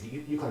 okay, so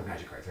you collect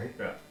magic cards, right?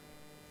 Yeah.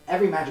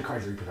 Every magic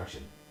card is a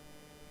reproduction.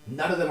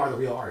 None of them are the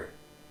real art.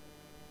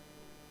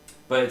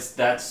 But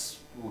that's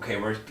okay.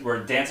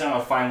 We're dancing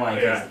on a fine line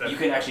because Yeah, you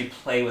can actually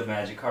play with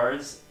magic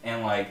cards,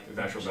 and like There's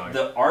actual value.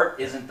 the art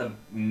isn't the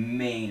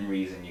main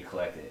reason you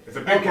collect it. It's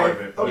a big part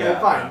of it. But Okay, Yeah,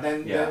 fine. yeah.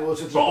 Then Yeah. we'll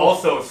just. But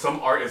also, some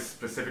art is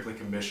specifically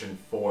commissioned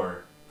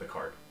for the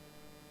card.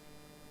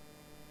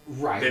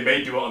 right. They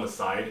may do it on the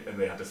side, and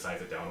they have to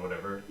size it down or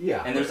whatever.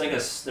 Yeah. And there's like a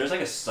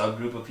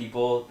subgroup of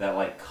people that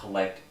like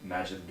collect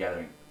Magic the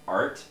Gathering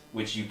art,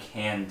 which you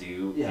can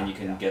do, Yeah, and you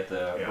can yeah. get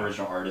the Yeah.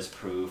 original artist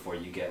proof, or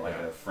you get like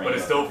Yeah. a frame. But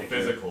it's of still the picture.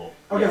 physical.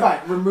 Okay, Yeah. fine.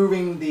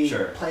 Removing the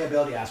Sure.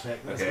 playability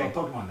aspect. Let's Okay.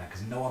 go Pokemon then,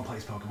 because no one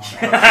plays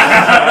Pokemon. What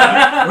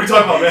are you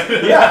talking about,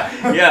 man?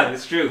 yeah. Yeah,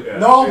 it's true. Yeah.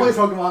 No one plays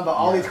Pokemon, but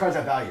all Yeah. these cards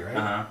have value, right?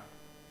 Uh huh.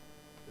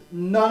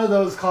 None of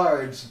those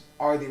cards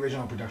are the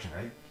original production,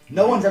 right?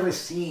 No one's ever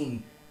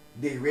seen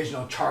the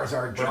original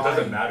Charizard But drawing. it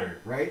doesn't matter.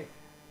 Right?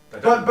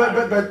 That But doesn't matter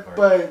with the card.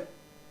 but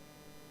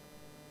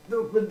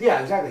yeah,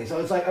 exactly. So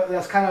it's like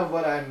that's kind of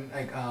what I'm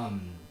like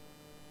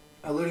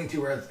alluding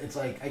to, where it's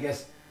like, I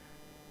guess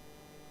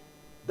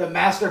the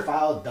master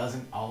file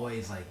doesn't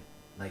always like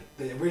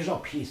the original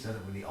piece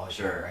doesn't really always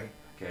Sure. matter, right?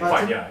 Okay. But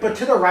Fine, to, yeah, but yeah.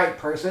 to the right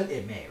person,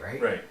 it may, right?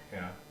 Right.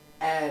 Yeah.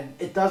 And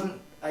it doesn't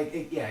like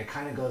it. Yeah, it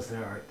kind of goes to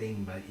the art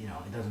thing, but you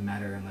know, it doesn't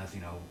matter unless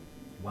it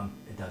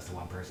does to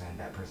one person.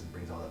 That person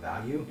brings all the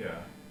value. Yeah.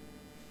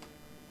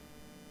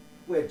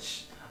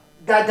 Which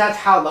that's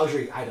how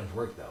luxury items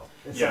work, though.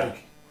 It's Yeah.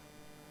 like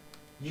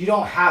you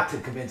don't have to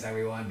convince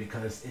everyone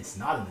because it's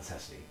not a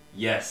necessity.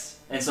 Yes,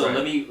 and so Right.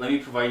 let me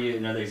provide you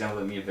another example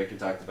that me and Victor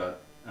talked about.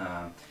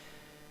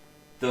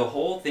 The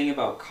whole thing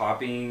about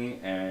copying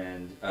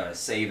and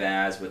save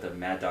as with a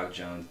Mad Dog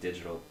Jones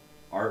digital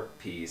art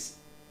piece,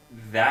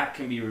 that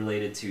can be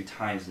related to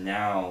times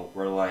now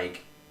where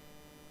like,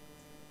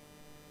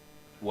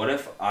 what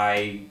if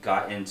I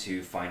got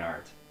into fine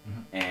art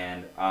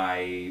and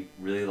I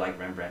really like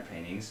Rembrandt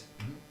paintings,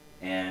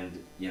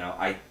 and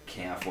I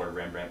can't afford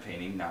Rembrandt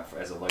painting, not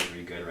as a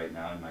luxury good right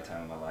now in my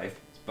time of my life,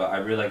 but I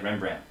really like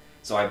Rembrandt.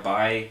 So I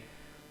buy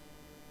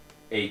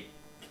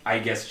I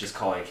guess just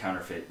call it a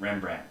counterfeit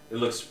Rembrandt. It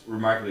looks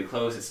remarkably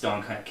close. It's still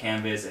on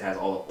canvas. It has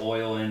all the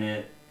oil in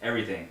it,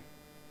 everything.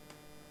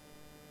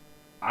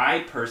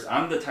 I'm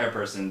the type of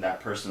person that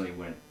personally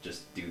wouldn't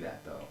just do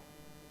that though.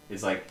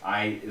 It's like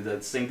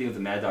the same thing with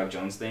the Mad Dog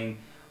Jones thing.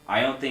 I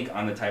don't think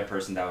I'm the type of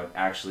person that would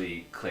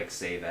actually click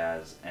save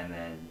as and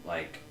then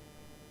like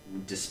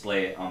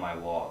display it on my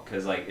wall.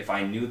 Because like if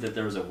I knew that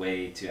there was a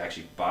way to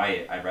actually buy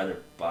it, I'd rather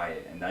buy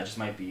it, and that just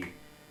might be.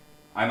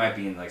 I might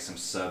be in like some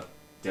sub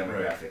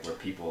demographic where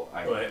people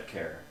But-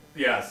 care.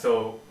 Yeah.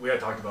 So we had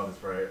talked about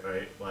this,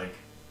 right? Like,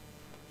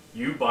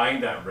 you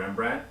buying that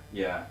Rembrandt.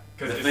 Yeah.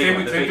 Because The the fake same,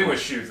 one, the same fake thing one.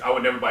 with shoes. I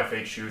would never buy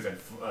fake shoes and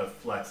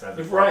flex as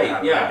a Right,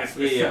 hat, yeah, It's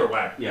yeah, super yeah.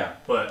 whack. Yeah.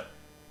 But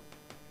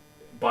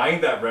buying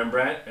that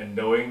Rembrandt and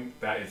knowing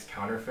that it's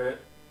counterfeit,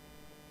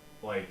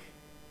 like,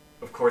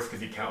 of course,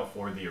 because you can't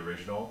afford the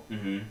original.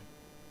 Mm-hmm.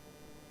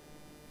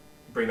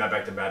 Bring that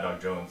back to Mad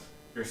Dog Jones.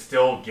 You're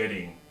still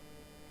getting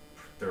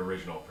the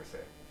original per se.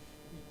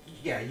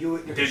 Yeah, you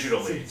would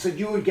Digitally. So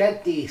you would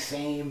get the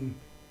same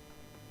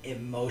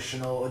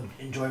emotional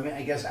enjoyment,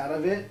 I guess, out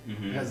of it.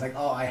 Because like,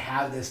 oh, I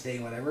have this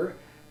thing, whatever.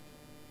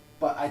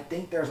 But I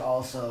think there's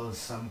also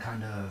some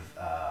kind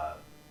of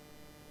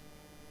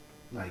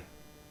like,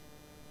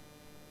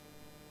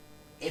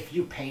 if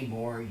you pay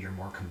more, you're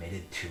more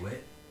committed to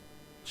it.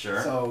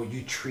 Sure. So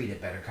you treat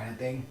it better, kind of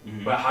thing.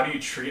 But how do you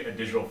treat a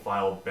digital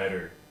file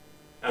better?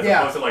 As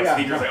Yeah, opposed to like yeah,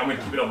 sneakers, no. like I'm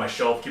gonna keep it on my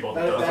shelf, keep all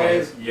the That- dust that on it.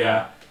 is-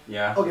 Yeah.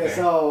 Yeah. Okay,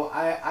 so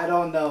I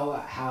don't know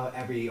how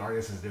every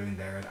artist is doing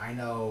theirs. I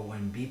know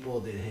when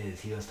Beeple did his,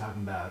 he was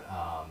talking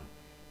about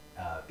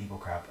Beeple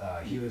crap.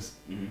 He was,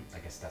 I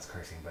guess that's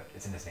cursing, but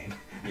it's in his name.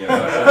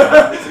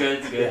 Yeah. It's good.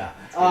 It's good. Yeah.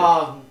 It's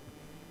good.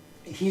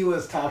 He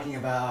was talking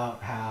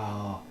about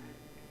how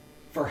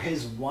for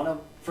his one of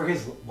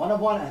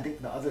one, and I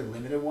think the other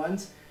limited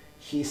ones,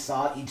 he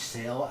saw each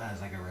sale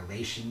as like a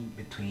relation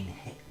between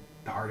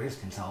the artist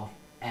himself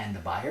and the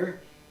buyer.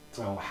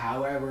 So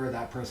however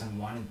that person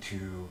wanted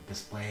to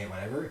display it,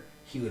 whatever,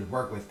 he would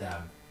work with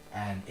them,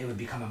 and it would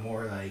become a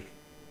more like,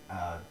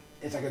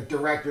 it's like a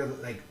direct,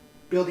 like,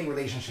 building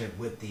relationship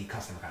with the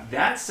customer kind of thing.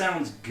 That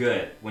sounds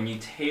good when you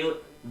tailor.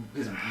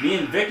 Because me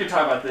and Victor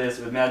talk about this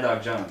with Mad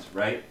Dog Jones,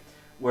 right?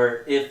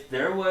 Where if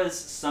there was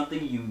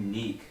something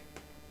unique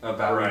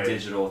about Right. a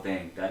digital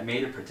thing that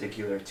made it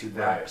particular to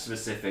that Right.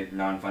 specific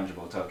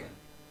non-fungible token,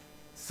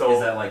 So is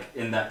that like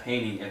in that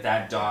painting, if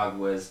that dog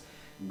was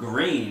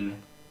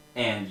green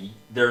and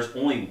there's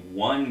only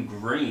one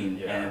green,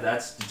 Yeah. and if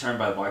that's determined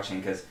by the blockchain,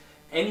 because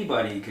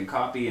anybody can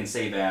copy and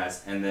save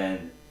as and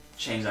then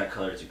change that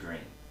color to green.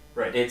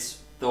 right. It's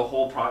the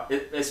whole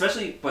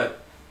especially, but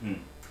Mad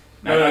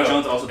No, Dog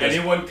Jones also does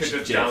anyone could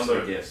just GIFs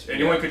or download. GIFs.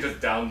 Anyone Yeah. could just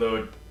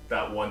download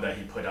that one that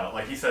he put out.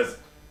 Like he says,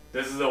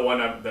 this is the one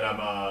that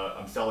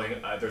I'm selling.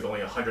 There's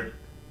only 100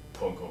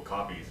 quote unquote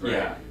copies, right?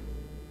 Yeah.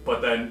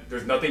 But then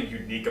there's nothing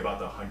unique about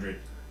the 100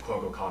 quote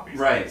unquote copies.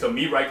 Right. So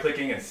me right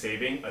clicking and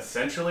saving,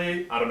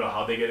 essentially, I don't know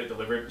how they get it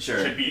delivered. Sure.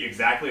 Should be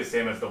exactly the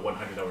same as the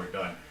 100 that were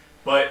done.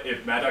 But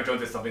if Mad Dog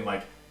Jones did something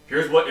like,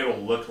 here's what it'll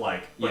look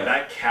like, but Yeah.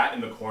 that cat in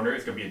the corner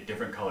is gonna be a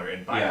different color,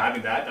 and by Yeah.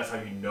 having that, that's how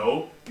you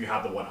know you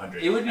have the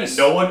 100. It would be and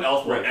no one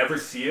else will right. ever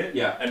see it.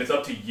 Yeah. And it's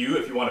up to you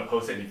if you want to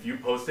post it. And if you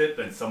post it,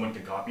 then someone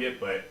can copy it.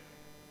 But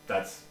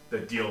that's the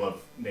deal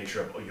of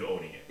nature of you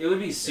owning it. It would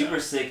be super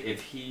sick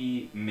if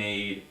he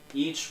made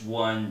each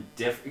one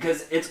different,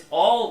 because it's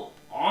all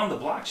on the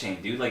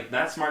blockchain, dude. Like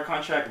that smart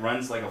contract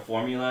runs like a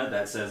formula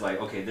that says like,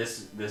 okay,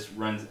 this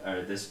runs,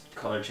 or this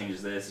color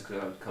changes this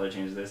color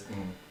changes this.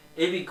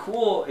 It'd be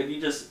cool if you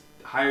just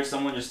hire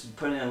someone just to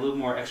put in a little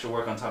more extra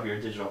work on top of your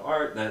digital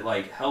art that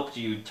like helped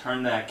you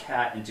turn that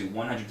cat into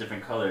 100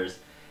 different colors.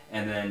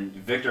 And then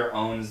Victor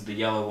owns the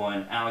yellow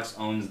one, Alex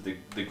owns the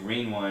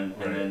green one,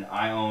 Right. and then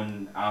I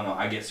don't know,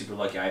 I get super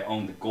lucky, I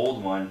own the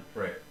gold one.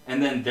 Right.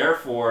 And then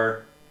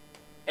therefore,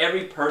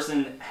 every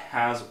person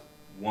has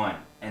one.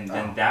 And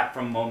then that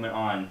from moment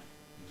on,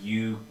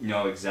 you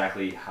know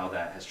exactly how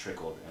that has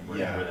trickled and where,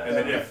 Yeah. where that's And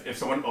then going. if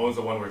someone owns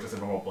the one where it's just a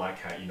normal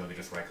black cat, you know they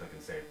just right click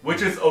and save,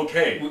 which is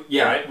okay.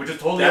 Yeah. Right? Which is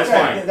totally That's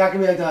fine. fine. That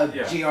could be like the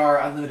Yeah. GR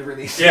unlimited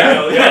release.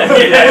 Yeah,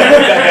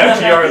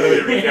 GR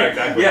limited. Yeah,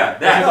 exactly. Yeah,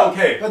 that- Which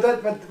is okay.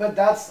 But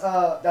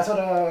that's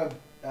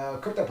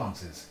what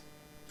CryptoPunks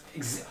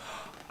is.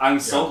 I'm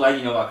so glad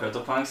you know about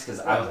CryptoPunks, because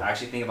I was Yeah.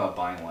 actually thinking about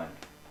buying one.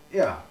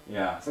 Yeah.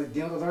 Yeah. So do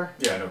you know what those are?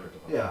 Yeah, I know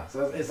CryptoPunks. Yeah.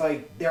 So it's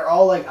like they're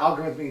all like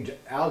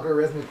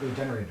algorithmically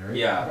generated, right?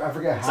 Yeah. I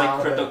forget It's how.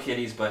 like but-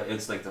 CryptoKitties, but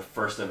it's like the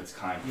first of its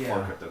kind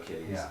Yeah. for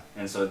CryptoKitties. Yeah.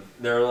 And so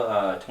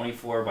they're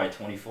 24 by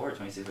 24,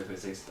 26 by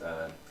 26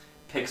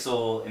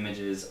 pixel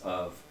images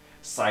of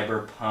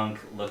cyberpunk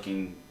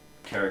looking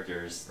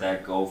characters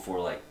that go for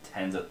like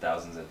tens of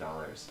thousands of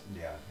dollars.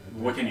 Yeah.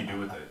 What can you do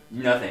with it?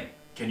 Nothing.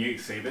 Can you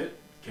save it?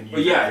 Can you?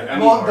 Well, yeah, use it as I an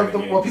mean- Well,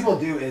 avatar in what games? people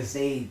do is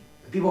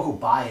people who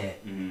buy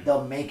it, Mhm.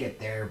 they'll make it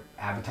their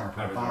avatar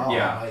profile.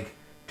 Yeah.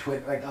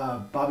 on,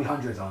 like Bobby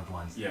Hundreds owns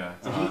ones. Yeah.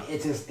 So Uh-huh.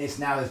 it's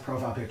now his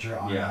profile picture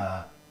on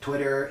Yeah.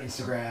 Twitter,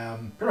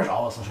 Instagram, pretty much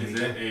all of social Is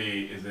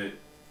media.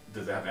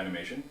 does it have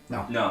animation?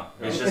 No. No,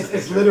 it's just a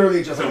it's picture.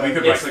 literally just So like we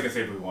could Yes. right click and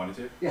save if we wanted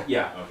to.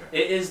 Yeah. Okay.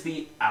 It is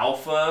the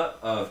alpha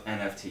of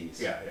NFTs.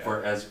 Yeah, yeah.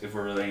 For as if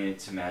we're relating it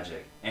to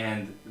Magic.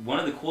 And one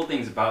of the cool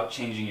things about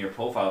changing your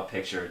profile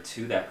picture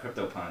to that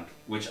CryptoPunk,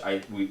 which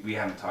we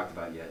haven't talked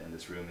about yet in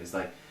this room, is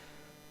like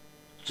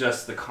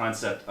just the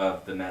concept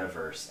of the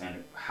metaverse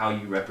and how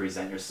you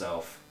represent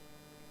yourself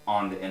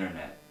on the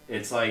internet.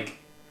 It's like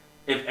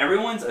if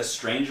everyone's a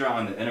stranger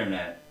on the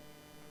internet,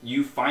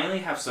 you finally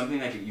have something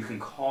that you can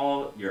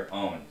call your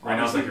own. Right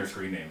now it's like Obviously- your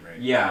screen name, right?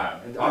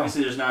 yeah, and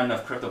obviously there's not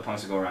enough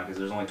CryptoPunks to go around because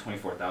there's only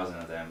 24,000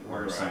 of them,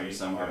 or Right,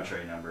 some yeah.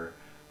 arbitrary number.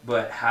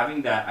 But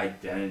having that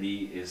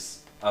identity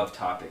is of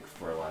topic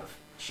for a lot of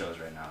shows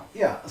right now.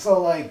 Yeah,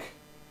 so like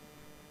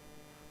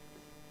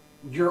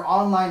your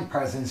online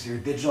presence, your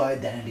digital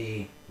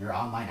identity, your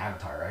online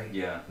avatar, right?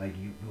 Yeah, Like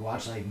you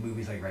watch like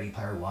movies like Ready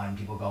Player One,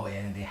 people go in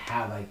and they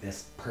have like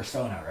this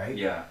persona, right?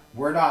 yeah.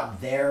 We're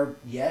not there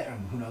yet,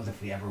 and who knows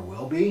if we ever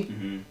will be.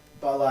 Hmm.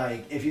 But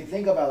like if you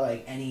think about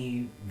like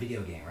any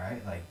video game,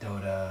 right? Like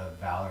Dota,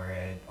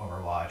 Valorant,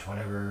 Overwatch,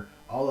 whatever,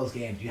 all those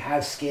games, you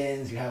have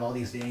skins, you have all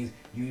these things,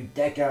 you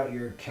deck out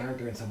your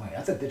character in some way.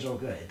 That's a digital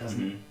good. It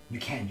doesn't. You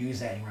can't use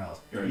that anywhere else.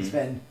 You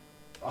spend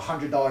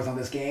 $100 on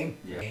this game.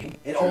 Yeah.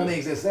 It only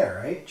exists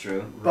there, right?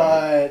 True.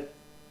 But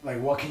like,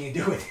 what can you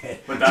do with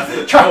it? But that's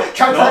the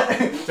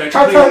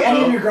try telling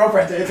any of your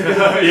girlfriends. It's a good.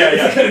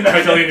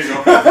 Try telling your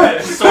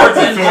girlfriend. Swords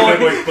and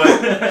boys.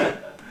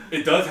 But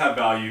it does have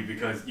value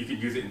because you can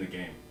use it in the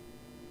game.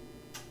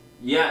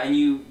 Yeah, and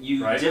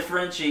you Right?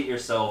 differentiate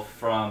yourself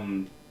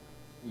from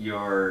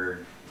your,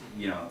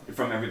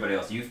 from everybody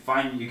else. You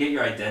get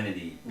your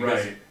identity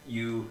because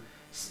Right.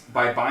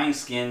 by buying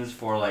skins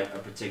for like a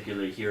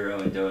particular hero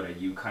in Dota,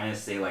 you kind of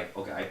say like,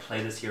 okay, I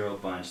play this hero a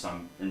bunch, so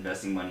I'm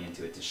investing money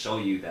into it to show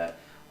you that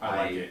I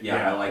like it.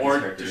 I like or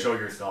this character. to show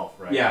yourself,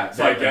 right? Yeah,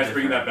 So I that- guess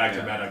bringing that different, back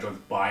to Mad Dog Jones,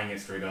 buying it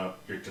straight up,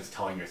 you're just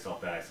telling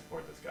yourself that I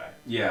support this guy.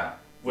 Yeah.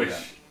 Which,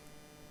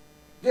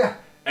 Yeah.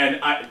 and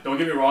I don't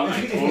get me wrong, I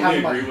If you have totally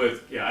agree money.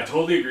 with I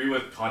totally agree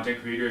with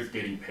content creators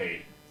getting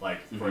paid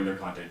for Mhm. their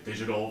content,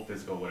 digital,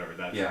 physical, whatever.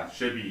 That Yeah.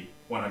 should be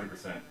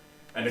 100%.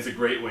 And it's a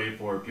great way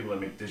for people that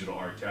make digital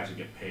art to actually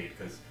get paid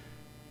because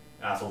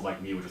assholes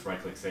like me would just right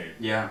click save.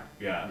 Yeah.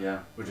 Yeah. Yeah.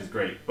 Which is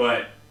great.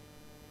 But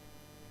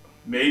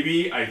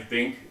maybe I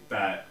think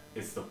that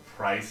it's the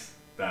price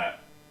that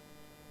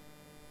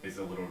is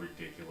a little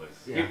ridiculous.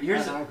 Yeah.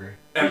 Here's I agree.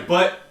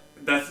 But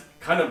that's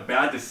kind of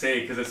bad to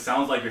say because it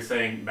sounds like you're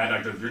saying, Mad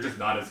Dog Jones, you're just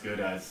not as good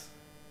as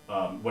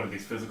one of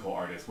these physical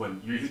artists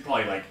when he's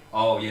probably like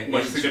Oh yeah.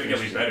 much Interesting,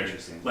 significantly interesting, better.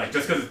 interesting. Like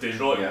just because it's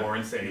digital, Yeah. it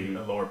warrants a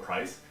lower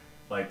price.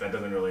 Like that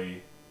doesn't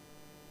really.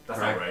 That's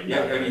Correct. not right.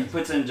 Yeah, I mean, he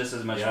puts in just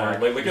as much Yeah,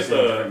 work. like look at just in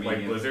a the different like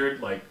medium.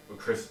 Blizzard. Like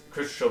Chris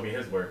showed me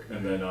his work,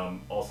 and then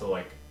also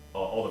like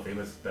all the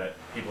famous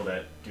people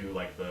that do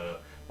like the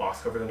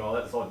box covers and all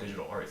that. It's all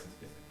digital art. It's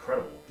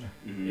incredible.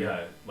 Mhm.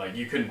 Yeah, like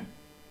you can.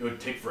 It would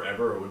take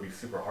forever. It would be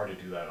super hard to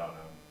do that on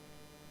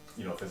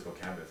physical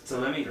canvas. So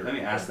let me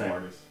ask that.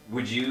 that.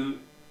 Would you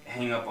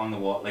hang up on the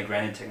wall? Like,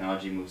 granted,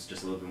 technology moves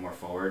just a little bit more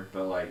forward,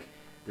 but like,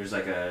 there's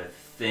like a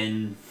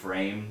thin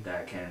frame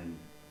that can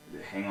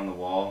hang on the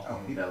wall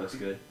that looks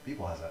good.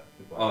 People has that.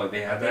 Oh,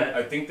 they have that?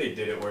 I think they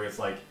did it where it's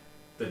like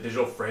the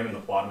digital frame in the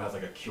bottom has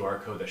like a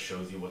QR code that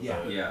shows you what Yeah.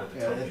 the Yeah. what the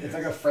Yeah, token it's is.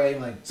 like a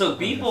frame, like. So what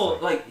people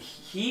is like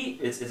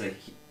it's a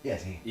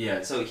Yes, he.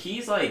 yeah. So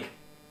he's like.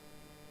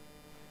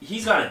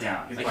 He's got it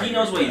down. He's Like right he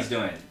knows here, what yeah. he's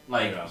doing.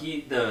 Like Yeah.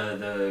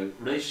 the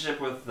relationship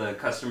with the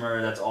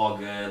customer, that's all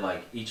good.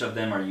 Like each of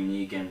them are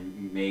unique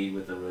and made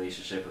with the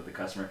relationship with the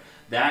customer.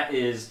 That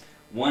is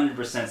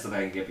 100% something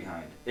I can get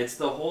behind. It's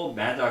the whole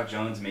Mad Dog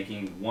Jones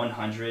making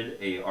 100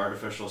 a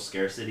artificial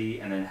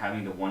scarcity and then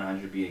having the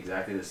 100 be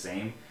exactly the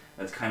same.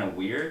 That's kind of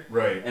weird.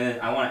 Right. And then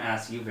I want to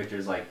ask you, Victor,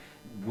 is like,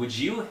 would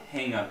you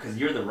hang up, because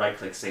you're the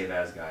right-click save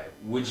as guy,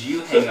 would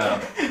you hang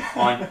up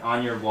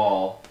on your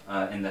wall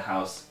in the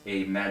house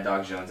a Mad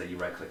Dog Jones that you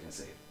right-click and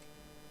save?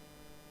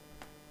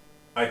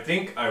 I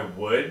think I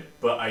would,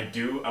 but I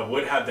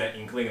would have that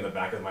inkling in the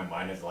back of my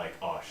mind is like,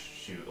 oh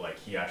shoot, like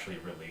he actually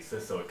released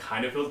this, so it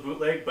kind of feels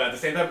bootleg, but at the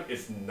same time,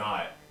 it's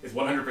not. It's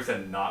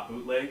 100% not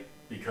bootleg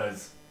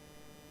because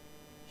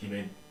he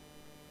made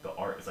the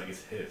art. It's like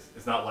it's his.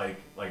 It's not like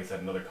I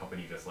said, another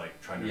company just like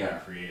trying to Yeah.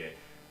 recreate it.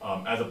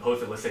 As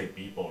opposed to, let's say,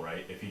 Beeple,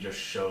 right? If he just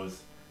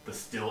shows the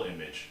still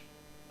image.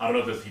 I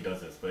don't know if he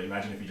does this, but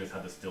imagine if he just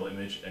had the still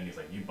image and he's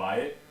like, you buy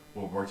it,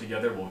 we'll work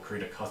together, we'll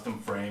create a custom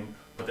frame,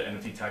 put the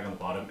NFT tag on the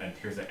bottom, and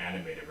here's the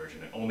animated version,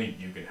 and only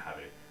you can have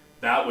it.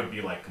 That would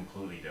be like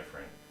completely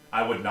different.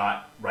 I would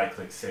not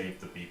right-click save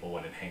the Beeple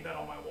one and hang that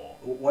on my wall.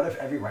 What if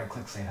every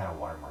right-click save had a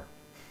watermark?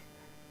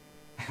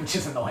 Which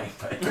is annoying,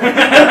 but. Like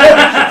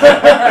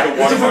a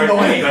Which is watermark,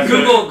 annoying. that's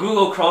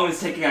Google Chrome is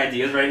taking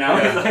ideas right now.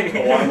 It's a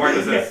like, watermark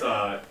that says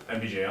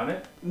MBJ on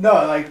it. No,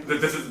 like.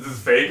 This is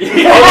fake. Like,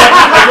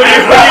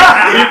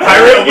 when you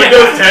pirate a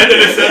Windows 10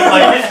 and it says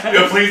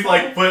like, please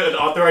like put an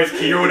authorized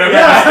key or whatever, it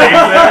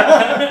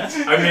just saves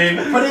it. I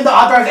mean, Put in the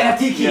authorized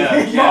NFT key. Yeah,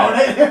 You own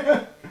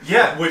it.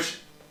 yeah, which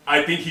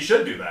I think he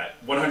should do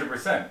that,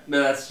 100%. but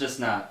that's just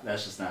not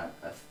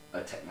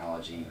a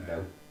technology that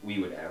we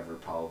would ever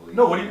probably.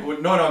 No,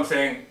 no, I'm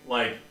saying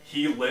like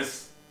he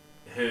lists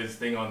his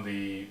thing on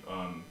the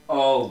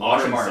Oh,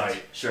 auction watermark.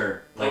 site.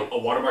 Sure. like Like a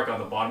watermark on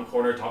the bottom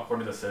corner, top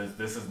corner that says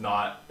this is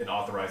not an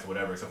authorized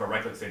whatever. So if I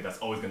right-click save, that's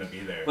always going to be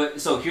there. But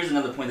so here's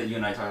another point that you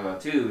and I talked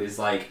about too, is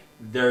like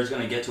there's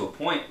gonna get to a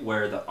point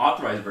where the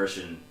authorized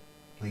version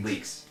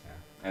leaks.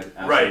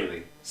 Absolutely.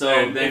 Right. So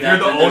and then if you're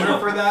the then there's owner no-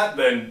 for that,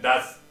 then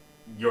that's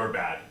your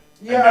bad.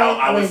 Yeah, And now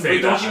I I would mean, say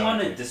But don't that you I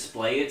want would to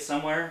display it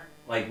somewhere?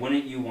 Like,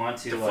 wouldn't you want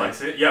to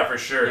flex it? Yeah, for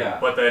sure. Yeah.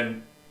 But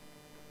then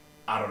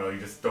I don't know. You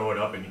just throw it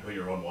up and you put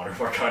your own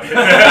watermark on it.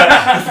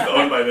 It's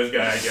owned by this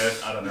guy, I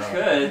guess. I don't know.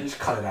 Could. Just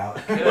cut it out.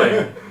 Could.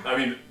 Like, I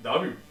mean, that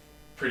would be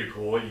pretty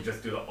cool. You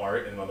just do the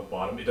art, and on the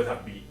bottom, it doesn't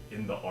have to be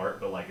in the art,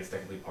 but like it's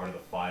technically part of the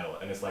file,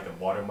 and it's like a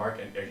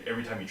watermark. And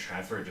every time you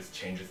transfer, it just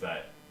changes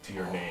that to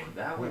your name.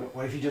 That would.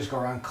 What if you just go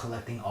around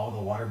collecting all the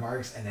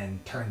watermarks and then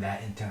turn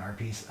that into an art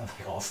piece of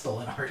like all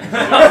stolen art?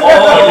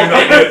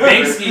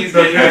 Banksy's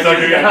getting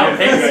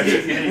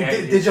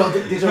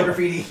Digital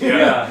graffiti.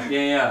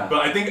 Yeah.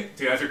 But I think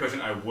to answer your question,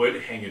 I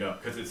would hang it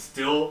up because it's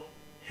still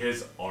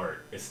his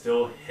art. It's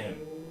still him.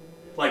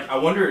 Like I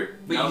wonder.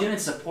 But you didn't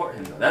support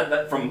him though.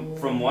 That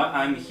from what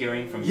I'm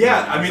hearing from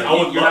yeah, you, I mean, like, I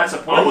would you're not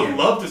supporting him.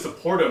 love to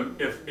support him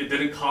if it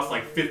didn't cost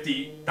like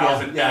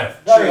 50,000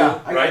 F. Oh,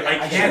 yeah. Right?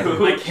 I can't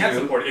True.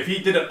 support it. If he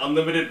did an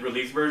unlimited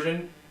release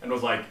version and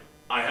was like,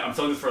 I'm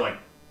selling this for like,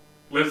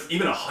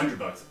 even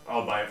 $100,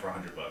 I'll buy it for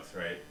 $100,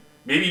 right?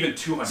 Maybe even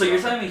 200. So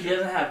you're telling me he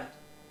doesn't have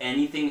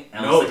anything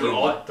else? No, that they're you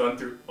all like? done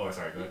through. Oh,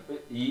 sorry. Go ahead.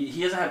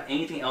 He doesn't have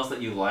anything else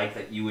that you like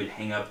that you would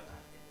hang up,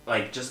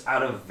 like just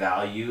out of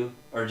value,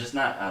 or just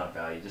not out of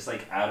value, just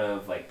like out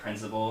of like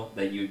principle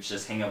that you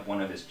just hang up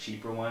one of his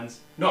cheaper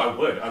ones. No, I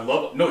would. I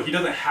love. No, he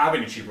doesn't have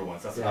any cheaper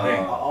ones. That's the Yeah,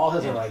 thing. all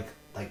his are like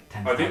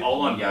 10. Are they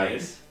all on bid?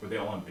 Yikes. Were they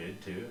all on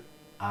bid too?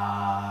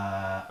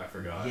 I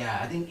forgot. Yeah,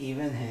 I think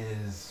even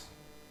his.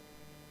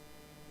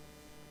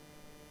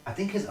 I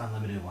think his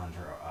unlimited ones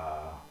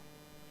are.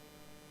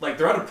 Like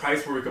they're at a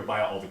price where we could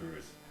buy all the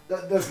grooves. The,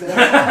 You know what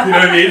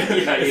I mean?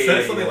 It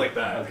says something yeah. like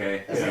that.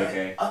 Okay. It's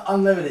Okay.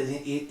 Unlimited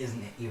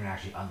isn't even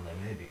actually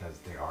unlimited because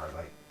they are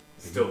like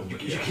Still, you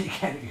yeah.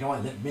 can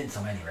only mint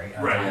so many, right?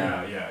 At a Right.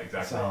 time. Yeah.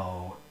 Exactly.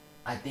 So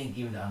I think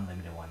even the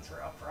unlimited ones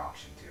are up for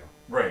auction too.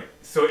 Right.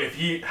 So if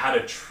he had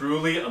a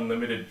truly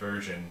unlimited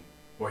version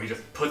where he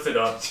just puts it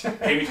up,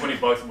 pay me $20,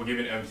 we'll give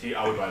you an NFT,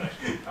 I would buy that.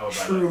 I would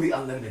buy Truly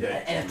unlimited. Yeah.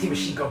 An NFT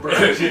machine go burn.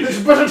 That's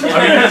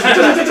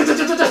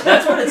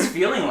what it's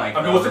feeling like. that.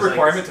 I mean, though. what's the It's like-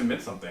 requirement to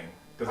mint something?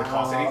 Does it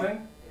cost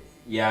anything?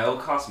 Yeah, it'll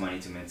cost money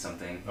to mint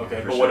something.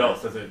 Okay, for but sure. what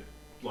else? Does it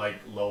like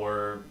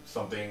lower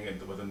something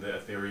within the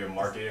Ethereum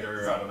market,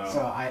 or I don't know?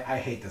 So I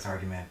hate this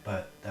argument,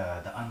 but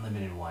the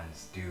unlimited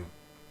ones do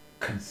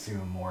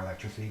consume more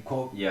electricity.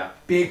 Quote Yeah,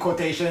 big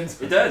quotations.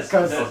 it does.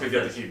 Because- It does. Because you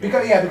have to keep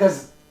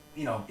Because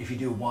you know if you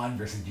do one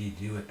versus you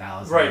do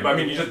 1,000. Right, but I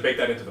mean, you just bake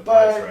that into the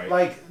price, But right?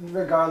 like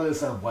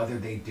regardless of whether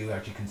they do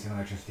actually consume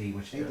electricity,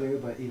 which they Yeah. do,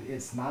 but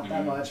it's not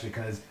that Mhm. much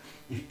because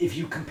if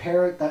you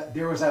compare it, that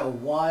there was that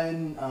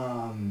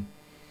one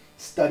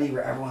study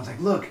where everyone's like,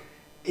 look,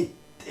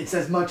 it's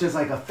as much as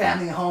like a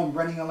family home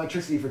running on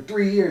electricity for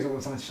 3 years or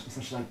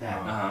something like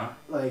that. Uh-huh.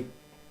 Like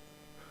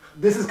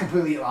this is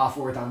completely off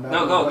what we're talking about.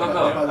 No, go.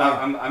 But, like,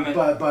 I'm but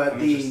I'm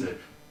the interested.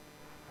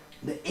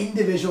 the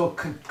individual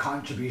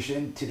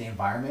contribution to the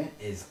environment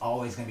is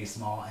always going to be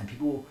small, and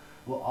people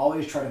will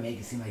always try to make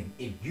it seem like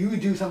if you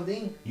do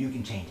something, you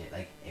can change it.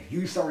 Like if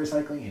you start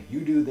recycling, if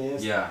you do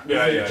this, Yeah. you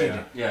can change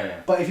it. Yeah.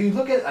 But if you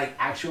look at like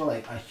actual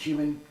like a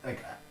human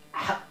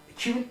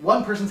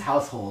one person's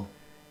household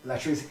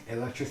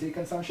electricity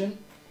consumption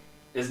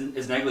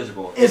Is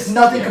negligible. is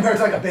nothing yeah. compared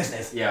to like a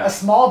business. Yeah. A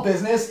small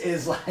business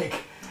is like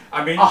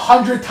I mean,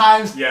 100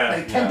 times, Yeah,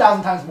 like yeah.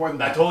 10,000 times more than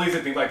I that. totally used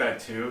to think like that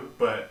too,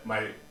 but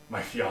my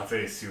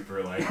fiance is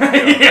super like,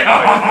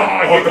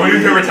 Yeah. oh, don't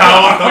use paper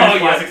towels, don't Oh, use yeah.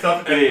 plastic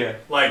stuff. And Yeah.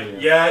 Like, Yeah.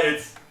 yeah,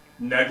 it's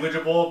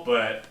negligible,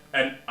 but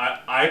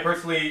I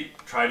personally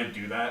try to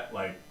do that,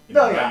 like, you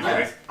know, No, yeah,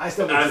 that choice I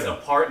still do as too. a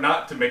part,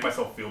 not to make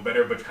myself feel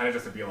better, but kind of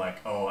just to be like,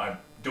 oh, I'm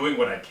doing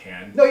what I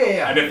can. No,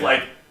 yeah. And if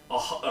like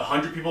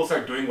 100 people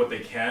start doing what they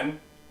can,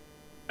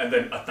 and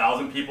then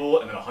 1,000 people,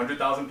 and then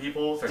 100,000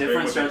 people start doing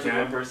Different what starts they with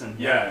can. one person.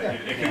 Yeah, Yeah.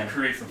 it Yeah. can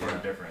create some sort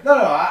of difference. No,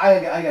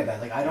 I get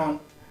that. Like I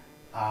don't.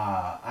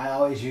 I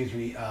always use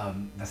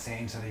the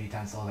same set of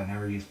utensils. I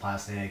never use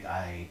plastic.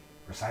 I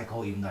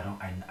recycle, even though I don't.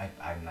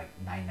 I'm like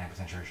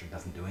 99% sure it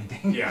doesn't do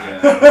anything. Yeah.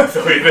 Yeah.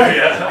 So even, Like,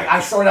 yeah. like, I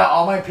sort out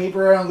all my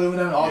paper and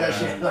aluminum and all that Yeah.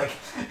 shit. Like,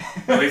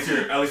 At least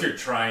you're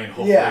trying.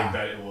 Hopefully Yeah.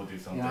 that it will do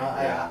something. you know,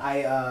 Yeah.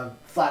 I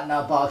flatten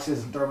out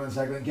boxes and throw them in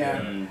the recycling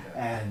can, Mm.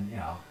 and you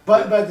know,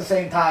 but at the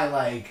same time,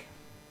 like,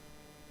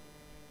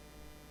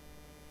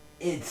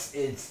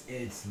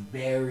 it's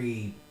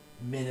very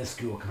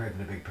minuscule compared to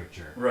the big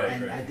picture. Right,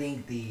 And right. I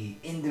think the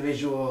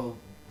individual,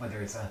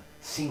 whether it's a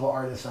single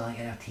artist selling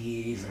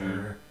NFTs Mm-hmm.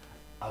 or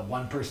a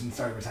one person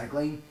started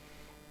recycling,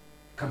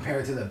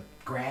 compared to the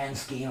grand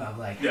scheme of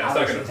like Yeah, how it's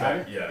not these gonna things affect-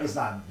 happen, yeah. it's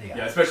not.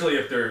 Yeah, especially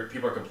if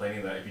people are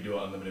complaining that if you do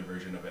an unlimited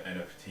version of an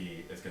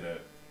NFT, it's gonna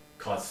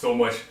cause so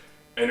much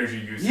energy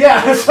use.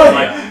 Yeah, But, so-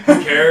 like,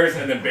 who cares?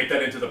 And then bake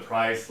that into the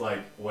price, like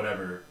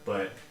whatever.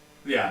 But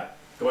yeah,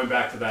 going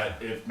back to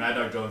that, if Mad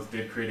Dog Jones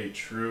did create a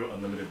true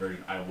unlimited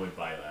version, I would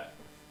buy that.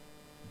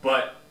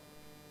 But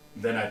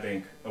then I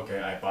think,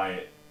 okay, I buy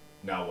it.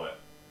 Now what?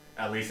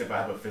 At least if I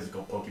have a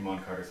physical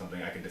Pokemon card or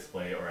something, I can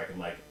display it, or I can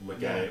like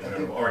look Yeah, at it, that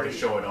whatever, could- or I can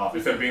show it off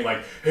instead of being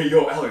like, "Hey,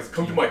 yo, Alex,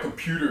 come to my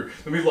computer.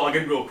 Let me log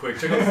in real quick.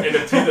 Check out this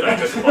NFT that I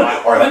just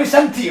bought." Or let me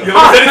send it to you. You know,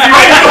 send it to you. I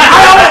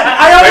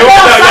already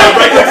Yeah, know.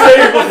 right click,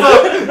 say, what's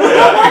up?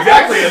 Yeah,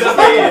 exactly. And that's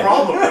not the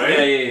problem,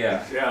 right?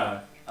 Yeah. Yeah.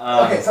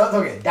 Okay, so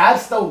okay,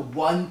 that's the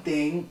one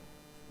thing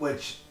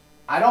which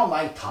I don't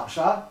like Top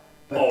Shot,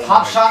 but Oh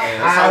Top my Shot Hey,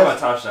 let's talk about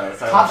has Top Shot. Let's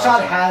talk Top about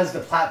Shot has the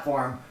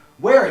platform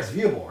where it's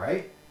viewable,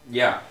 right?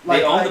 Yeah,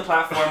 Like- they own like- the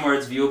platform where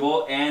it's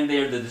viewable, and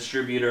they're the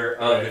distributor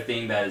of Right. the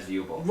thing that is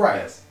viewable.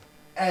 Right. Yes.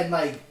 And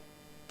like,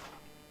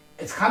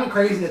 it's kind of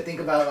crazy to think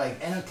about like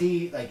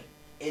NFT like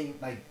in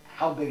like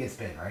how big it's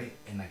been, right?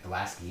 In like the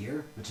last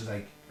year, which is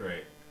like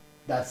Right.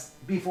 that's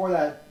before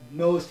that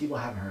most people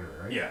haven't heard of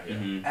it, right? Yeah. Yeah.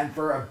 Mhm. And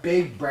for a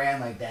big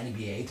brand like the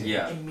NBA to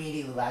Yeah.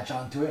 immediately latch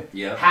onto it,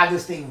 Yep. have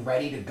this thing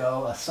ready to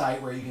go, a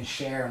site where you can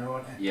share and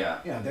Yeah.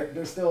 you know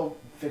they're still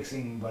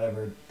fixing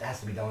whatever has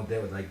to be done with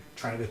it, with like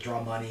trying to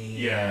withdraw money.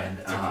 Yeah. And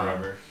It took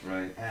forever.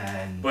 Right.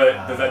 and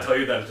But does that tell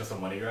you that it's just a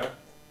money grab?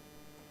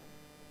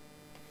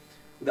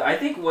 I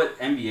think what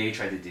NBA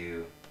tried to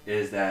do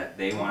is that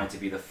they wanted to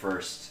be the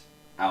first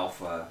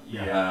alpha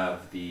Yeah.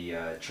 of the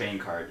trading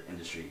card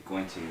industry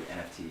going to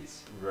NFTs.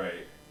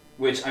 Right.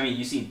 Which, I mean,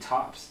 you see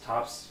Tops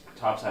has an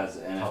Top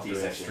NFT three,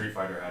 section. Street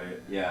Fighter had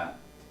it. Yeah,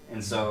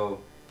 and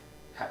so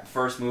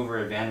first mover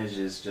advantage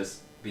is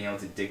just being able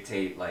to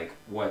dictate like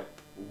what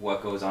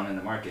goes on in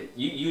the market.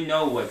 You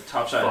know what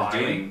Top Shot is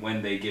Fine. doing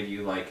when they give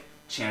you like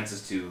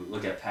chances to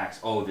look at packs.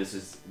 Oh, this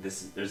is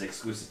there's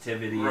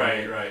exclusivity.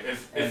 Right. Right.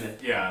 And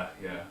Yeah.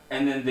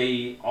 And then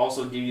they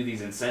also give you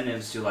these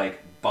incentives to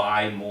like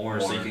buy more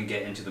so you More. can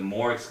get into the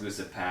more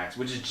exclusive packs,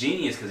 which is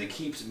genius because it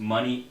keeps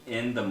money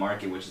in the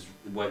market, which is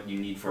what you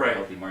need for Right. a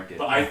healthy market.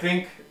 But I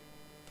think,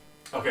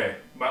 okay,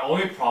 my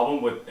only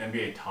problem with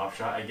NBA Top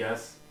Shot, I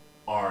guess,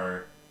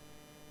 are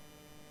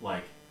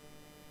like,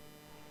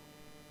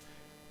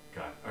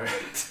 God, alright.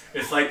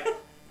 It's like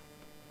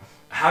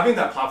having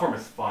that platform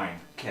is fine,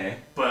 Okay.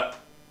 but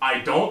I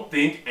don't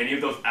think any of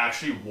those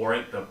actually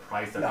warrant the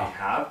price that No. they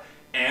have,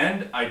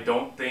 and I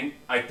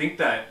think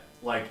that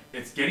like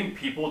it's getting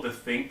people to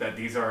think that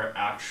these are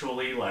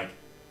actually like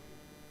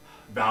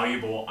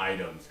valuable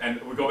items,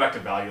 and we go back to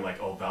value, like,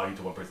 oh, value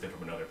to one person is different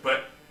from another,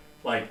 but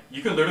like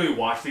you can literally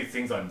watch these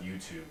things on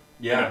YouTube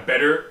in Yeah. a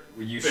better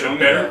You in showed a me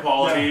better that.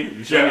 quality. Yeah,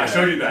 you showed me I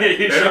showed you that.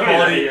 You showed Better me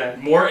quality, that,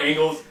 yeah. more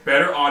angles,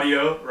 better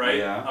audio, right?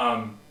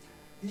 Yeah.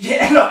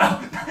 yeah, no,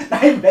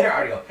 not even better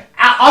audio.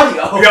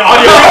 Audio. Yeah,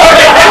 audio.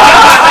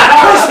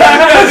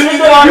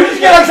 You just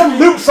get like some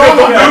loop song.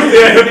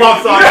 Yeah, hip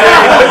hop song.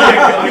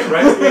 Yeah,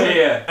 right?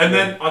 Yeah. And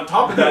then on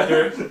top of that,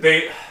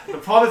 the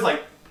problem is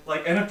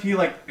like NFT,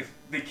 like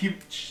they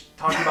keep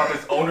talking about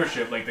this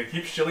ownership, like they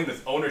keep shilling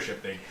this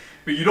ownership thing,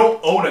 but you don't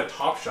own a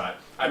Top Shot.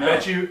 I No.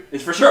 bet you.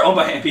 It's for sure owned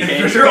by NBA.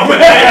 It's for sure owned by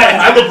NBA.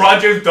 I have LeBron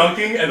James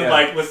dunking, and then Yeah.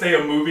 like let's say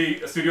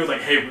a studio's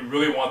like, hey, we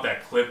really want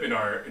that clip in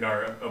our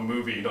a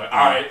movie. And they're like,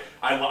 all right,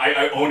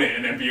 I own it,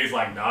 and NBA's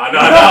like, nah. You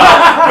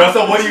know,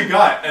 so what do you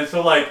got? And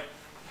so like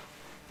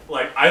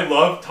I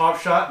love Top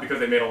Shot because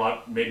they made a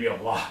lot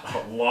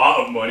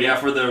of money. Yeah,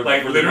 for the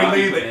like for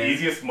literally the the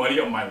easiest money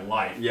of my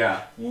life.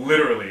 Yeah.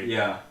 Literally.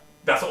 Yeah.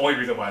 That's the only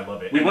reason why I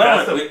love it. We And went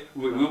that's on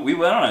the- we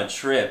went on a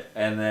trip,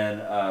 and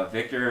then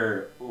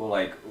Victor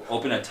like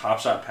opened a Top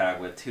Shot pack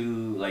with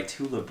two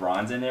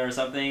LeBrons in there or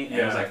something, and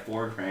it was Yeah. like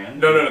 $4,000.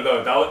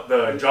 No. That was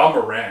the John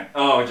Morant.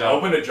 Oh, I John.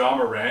 opened a John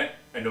Morant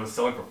and it was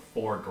selling for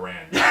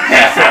 $4,000. So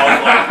I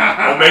was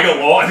like,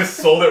 Omega Law, I just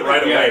sold it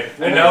right Yeah. away.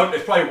 And now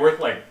it's probably worth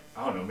like,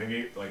 I don't know,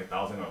 maybe like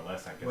 1,000 or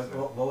less, I guess.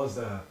 What was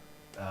the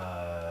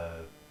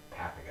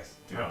pack? I guess.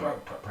 Dude, Or I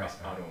don't- price.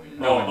 I don't even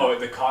No. know. Oh,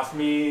 it cost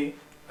me,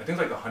 I think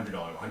it's like the $100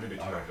 to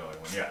 $200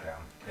 one. Yeah.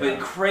 But Yeah.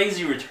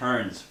 crazy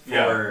returns for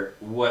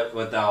Yeah. what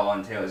that all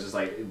entails. It's just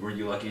like, were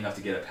you lucky enough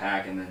to get a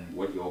pack, and then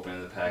what you open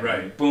in the pack, Right.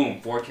 and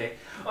boom, 4K.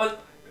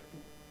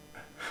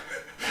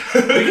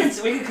 We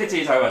can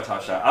continue talking about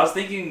Top Shot. I was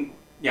thinking,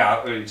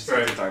 yeah, just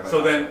Right. continue talking about So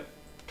Top then, Shot.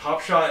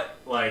 Top Shot,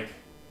 like,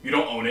 you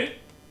don't own it.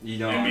 You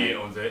know, NBA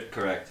owns it.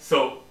 correct.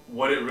 So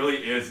what it really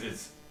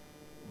is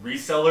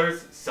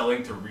resellers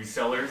selling to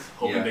resellers,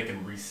 hoping Yeah. they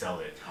can resell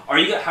it. Are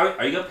you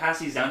gonna pass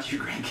these down to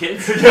your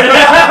grandkids?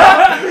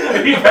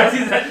 Are you pass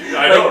these down?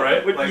 I know,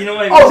 right? what- Like- you know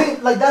what I mean? Oh, see,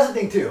 like that's the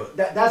thing too.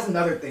 That's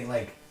another thing.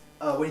 Like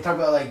when you talk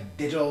about like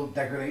digital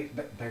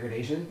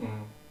degradation,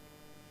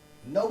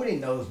 nobody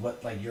knows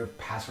what like your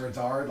passwords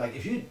are. Like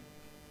if you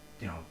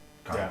know,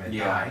 God forbid,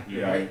 Yeah. die,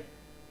 Yeah. right?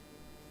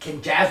 Can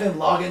Jasmine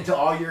log into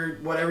all your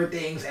whatever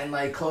things and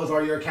like close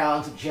all your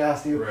accounts if she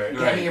has to? Right.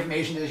 Get any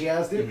information that she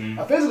has to? Mhm.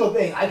 A physical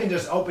thing, I can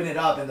just open it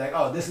up and like,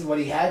 oh, this is what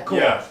he had. Cool.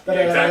 Yeah,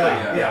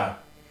 exactly. Yeah.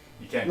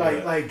 You can't do Like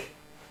that. like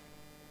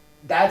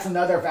that's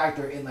another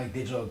factor in like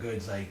digital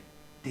goods like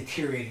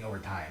deteriorating over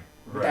time.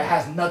 Right. That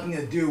has nothing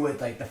to do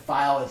with like the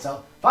file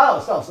itself. File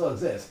itself still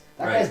exists.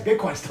 That Right. guy's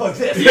Bitcoin still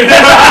exists.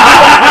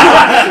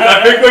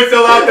 That Bitcoin's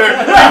still out there.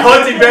 Keep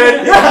hunting,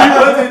 man. Keep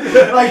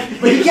hunting. like,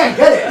 but he can't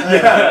get it.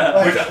 Yeah.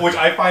 Like, Which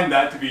I find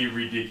that to be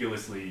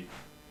ridiculously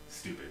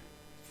stupid.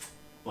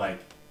 Like,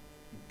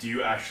 do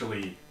you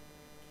actually?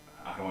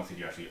 I don't want to say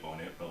do you actually own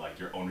it, but like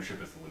your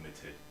ownership is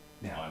limited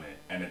Yeah. on it,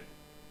 and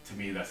to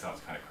me that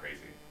sounds kind of crazy.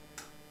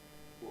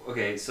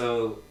 Okay,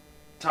 so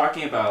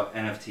talking about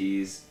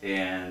NFTs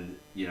and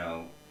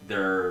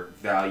their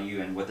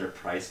value and what they're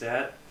priced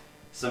at,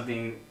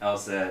 something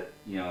else that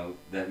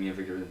that me and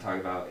Victor have been talking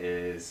about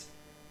is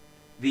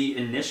the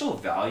initial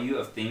value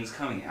of things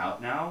coming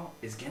out now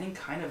is getting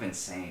kind of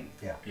insane.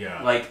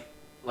 Yeah. Like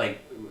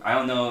I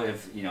don't know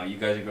if you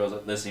guys and girls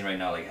listening right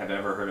now have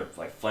ever heard of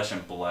like Flesh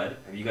and Blood.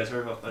 Have you guys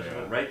heard about Flesh and Yeah.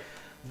 Blood? Right.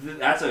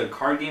 That's a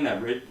card game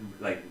that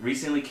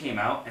recently came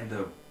out, and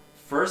the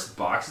first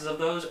boxes of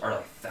those are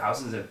like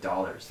thousands of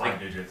dollars. 5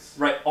 digits.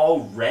 Right,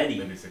 already.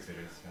 Maybe 6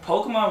 digits. Yeah.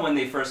 Pokemon, when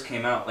they first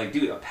came out, like,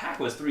 dude, a pack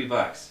was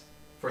 $3.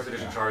 First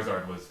edition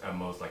Charizard was at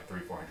most like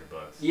 $300-400.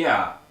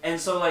 Yeah, and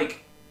so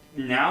like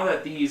now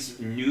that these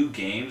new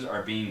games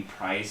are being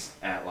priced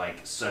at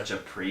like such a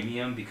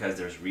premium because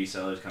there's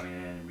resellers coming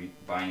in and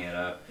buying it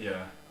up,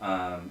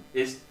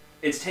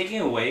 it's taking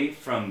away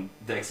from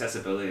the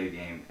accessibility of the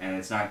game, and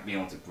it's not being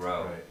able to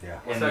grow. Right. Yeah.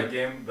 What's And that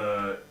game?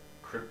 The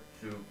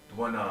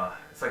one.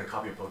 It's like a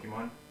copy of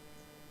Pokemon.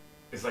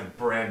 It's like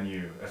brand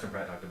new. That's when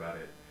Brad talked about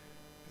it.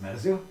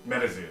 Metazoo?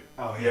 Metazoo.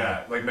 Oh, yeah.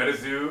 Yeah, like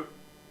Metazoo,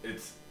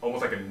 it's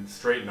almost like a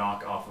straight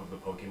knock off of the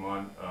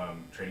Pokemon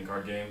trading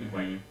card game, Mhm.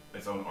 like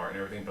its own art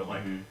and everything, but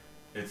like Mhm.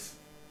 its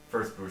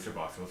first booster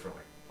box was for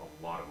like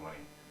a lot of money.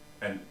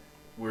 And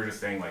we were just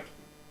saying like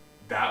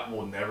that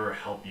will never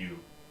help you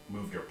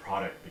move your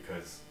product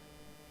because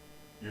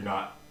you're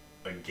not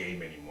a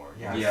game anymore.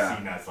 Yeah. You're Yeah.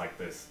 seen as like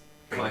this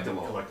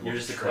Collectible. You're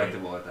just a trade.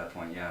 collectible at that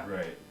point, yeah.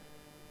 Right.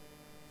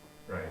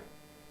 Right.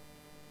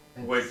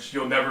 It's- Which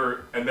you'll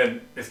never, and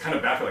then it's kind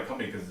of bad for that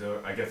company because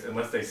I guess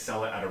unless they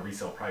sell it at a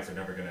resale price, they're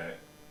never gonna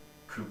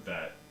coop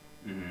that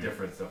Mhm.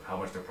 difference of how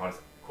much their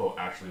product's quote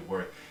actually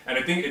worth. And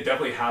I think it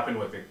definitely happened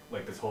with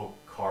like this whole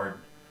card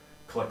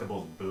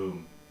collectibles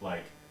boom,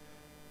 like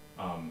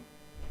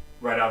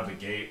right out of the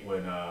gate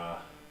when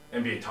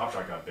NBA Top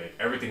Shot got big,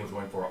 everything was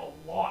going for a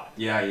lot.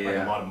 Yeah, Like,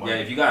 a lot of money. Yeah,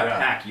 if you got a Yeah.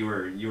 pack, you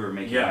were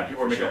making Yeah, money.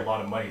 people are for making sure. a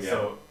lot of money. Yeah.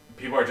 So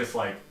people are just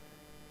like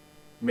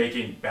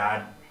making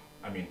bad.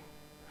 I mean,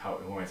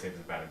 who am I say this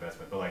is a bad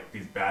investment? But like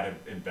these bad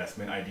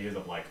investment ideas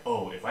of like,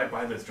 oh, if I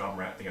buy this John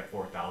Morant thing at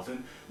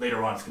 4,000,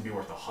 later on it's gonna be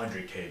worth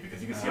 100K because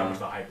you can see how much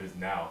the hype is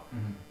now.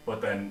 Mhm. But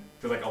then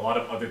there's like a lot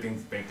of other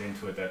things baked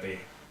into it that they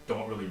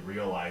don't really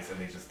realize, and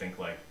they just think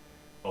like,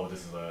 oh,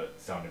 this is a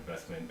sound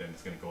investment and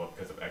it's gonna go up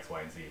because of X,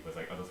 Y, and Z. But it's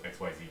like, are those X,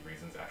 Y, Z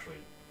reasons actually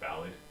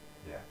valid?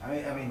 Yeah.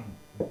 I mean,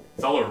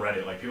 It's all over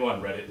Reddit. Like people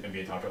on Reddit,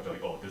 NBA Top Shot, they're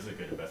like, oh, this is a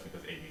good investment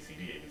because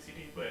ABCD,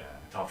 ABCD. But Yeah.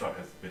 Top Shot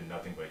has been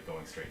nothing but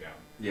going straight down.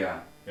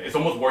 Yeah. It's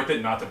almost worth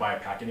it not to buy a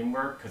pack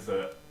anymore because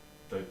the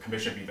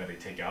commission fee that they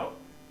take out,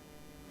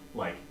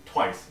 like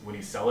twice when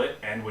you sell it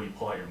and when you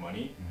pull out your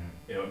money,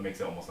 it makes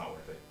it almost not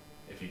worth it.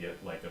 If you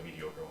get like a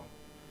mediocre one,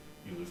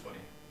 you lose money.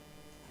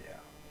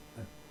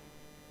 yeah.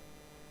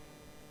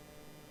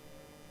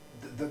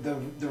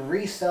 The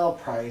resale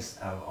price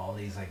of all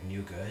these like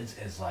new goods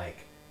is like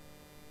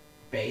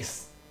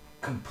based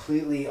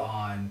completely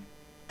on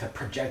the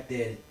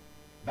projected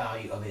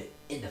value of it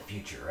in the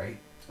future, right?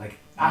 Like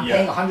I'm Yeah.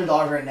 paying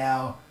 $100 right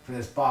now for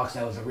this box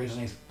that was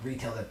originally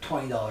retailed at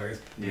 $20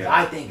 because Yeah.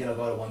 I think it'll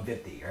go to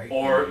 150, right?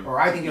 Or Or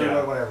I think it'll Yeah.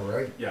 go to whatever,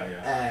 right? yeah.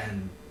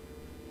 And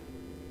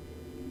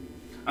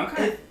I'm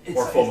kind of it's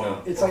Or like,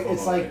 FOMO. it's Or like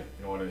it's FOMO, like right?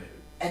 You don't want to.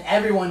 and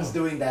everyone's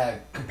doing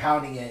that,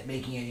 compounding it,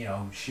 making it,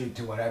 shoot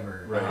to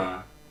whatever.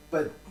 Right.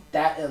 But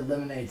that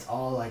eliminates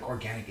all like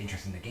organic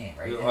interest in the game,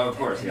 right? Yeah, of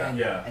course, yeah. then-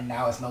 Yeah. And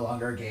now it's no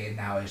longer a game.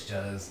 Now it's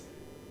just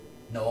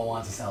no one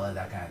wants to sell it,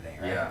 that kind of thing,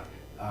 right?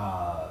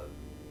 Yeah.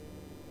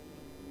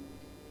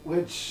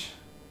 Which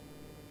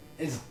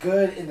is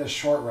good in the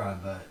short run,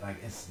 but like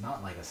it's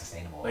not like a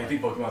sustainable. Like, you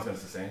think Pokemon's gonna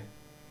sustain?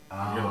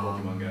 You're the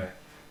Pokemon um, guy.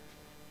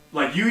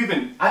 Like you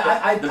even.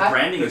 The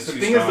branding is the too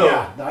thing is strong. though,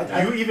 Yeah, no,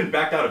 I- you even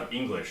backed out of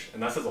English,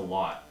 and that says a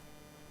lot.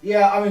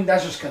 Yeah, I mean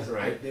that's just because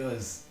Right. it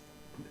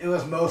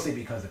was mostly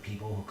because of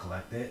people who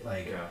collect it.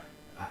 Like Yeah.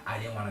 I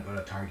didn't want to go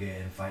to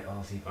Target and fight all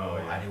those people. Oh,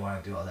 yeah. I didn't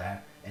want to do all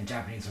that. And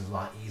Japanese was a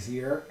lot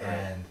easier, Right.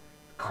 and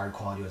card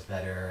quality was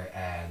better,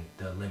 and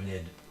the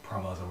limited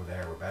promos over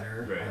there were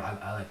better. Right.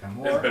 I like them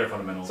There's more. better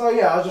fundamentals. So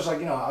yeah, I was just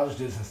like, I'll just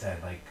do this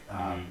instead. Like,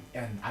 Mhm.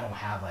 and I don't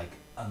have like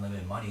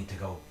unlimited money to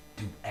go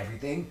do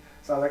everything.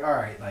 So I was like, all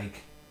right, like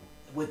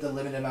with the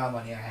limited amount of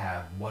money I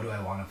have, what do I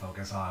want to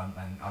focus on?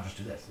 And I'll just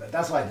do this.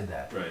 That's why I did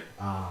that. Right.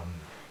 Um,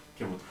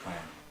 Get with the plan.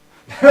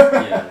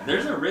 Yeah,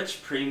 there's a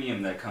rich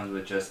premium that comes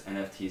with just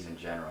NFTs in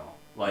general.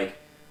 Like,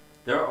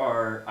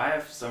 I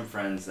have some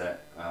friends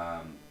that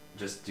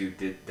just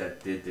did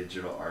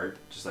digital art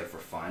just like for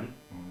fun,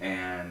 Mhm.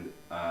 and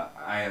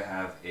I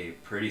have a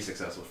pretty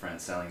successful friend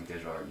selling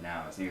digital art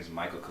now. His name is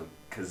Michael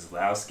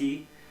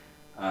Kozlowski,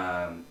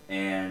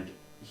 and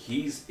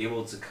he's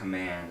able to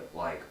command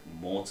like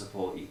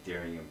multiple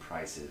Ethereum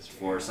prices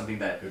for something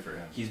that Good for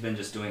him. he's been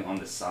just doing on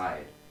the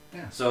side.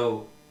 Yeah.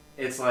 So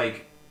it's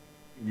like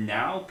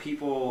now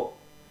people,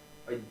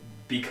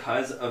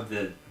 because of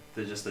the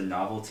just the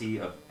novelty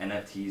of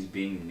NFTs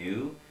being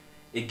new,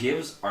 it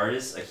gives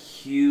artists a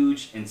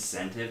huge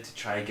incentive to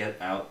try to get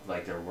out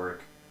like their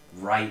work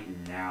right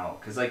now.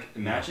 Cause like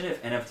imagine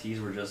if NFTs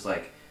were just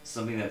like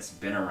something that's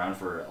been around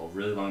for a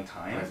really long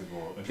time, Prices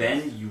will then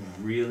adjust. you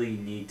really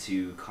need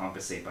to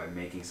compensate by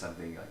making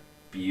something like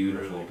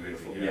beautiful, Really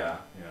beautiful. crazy, Yeah.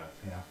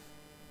 Yeah.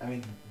 I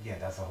mean, yeah,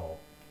 that's the whole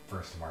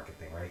first to market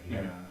thing, right? You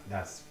have- Yeah.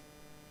 That's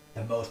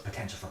the most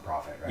potential for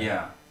profit, right?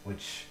 Yeah.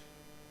 Which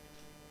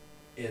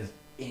is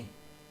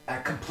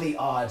at complete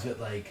odds with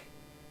like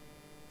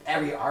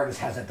every artist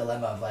has that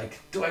dilemma of like,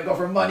 do I go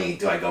for money?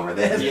 Do I go for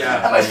this?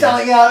 Yeah. Am I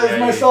selling out? Is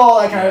my soul?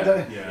 I kind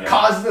of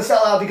causes the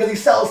sellout because he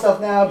sells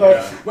stuff now,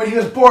 but when he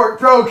was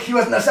broke, he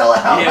wasn't a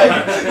sellout.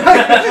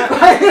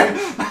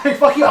 Like,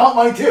 fuck you, I want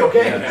money too,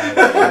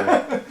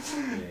 okay?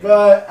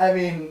 But I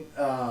mean,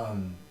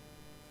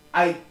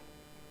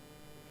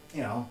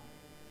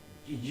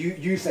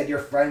 you said your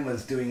friend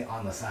was doing it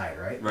on the side,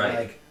 right? Right.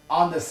 Like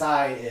on the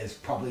side is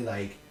probably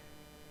like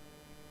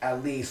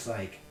at least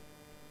like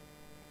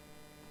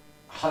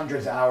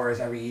hundreds of hours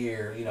every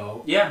year,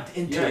 into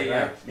it,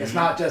 right? It's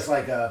not just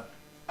like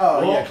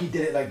he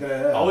did it like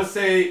the. I would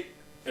say,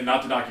 and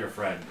not to knock your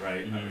friend,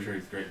 right? I'm sure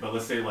he's great, but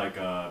let's say like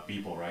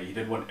Beeple, right? He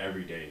did one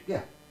every day.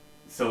 Yeah.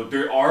 So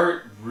there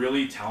are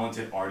really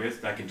talented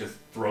artists that can just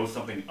throw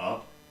something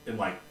up in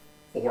like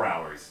 4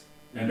 hours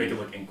and make it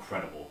look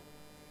incredible.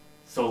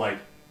 So like,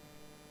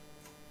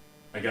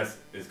 I guess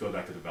it goes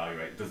back to the value,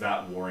 right? Does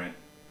that warrant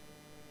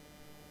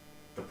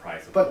the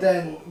price of But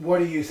then, what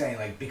are you saying?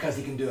 Like, because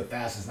he can do it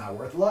fast, it's not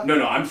worth a lot?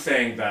 No, I'm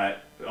saying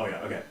that. Oh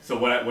yeah, okay. So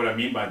what I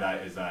mean by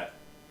that is that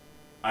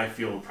I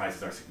feel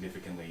prices are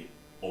significantly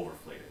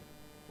overinflated.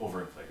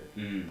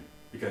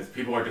 Because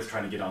people are just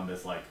trying to get on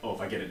this like, oh,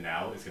 if I get it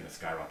now, it's gonna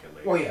skyrocket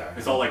later. Well, yeah.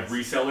 It's all like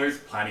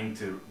resellers planning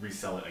to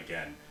resell it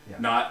again,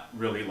 not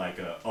really like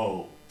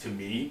to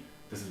me,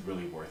 this is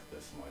really worth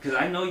this much. Because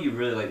I know you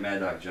really like Mad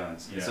Dog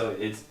Jones, so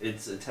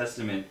it's a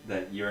testament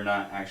that you're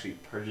not actually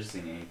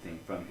purchasing anything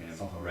from him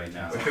right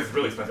now. It's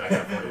really expensive. I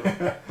can't afford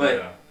it.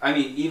 But I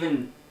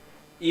mean,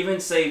 even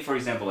say for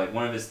example, like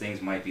one of his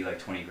things might be like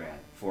 20 grand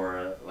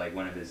for like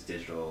one of his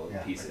digital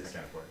pieces. I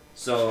can't afford it.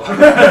 So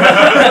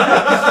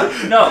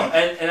no,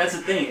 and that's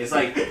the thing. It's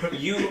like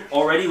you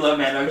already love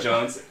Mad Dog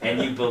Jones and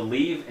you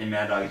believe in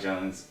Mad Dog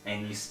Jones,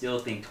 and you still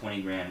think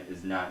 20 grand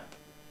is not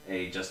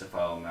a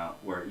justifiable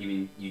amount, where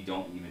even you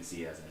don't even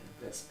see it as an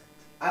investment.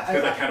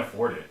 Because I can't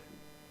afford it.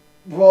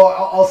 Well,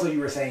 also you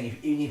were saying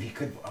even if he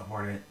could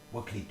afford it,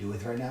 what could he do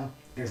with it right now?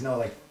 There's no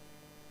like,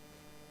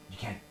 you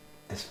can't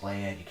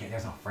display it. You can't.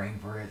 There's no frame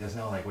for it. There's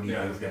no like, what do you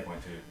do that's a with good it?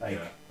 point too. Like,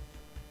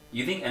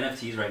 you think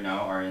NFTs right now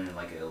are in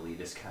like an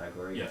elitist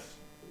category? Yes.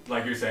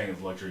 Like you're saying,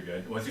 it's luxury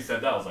good. Once you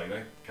said that, I was like,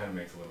 that kind of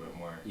makes a little bit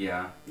more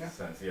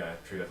sense. Yeah,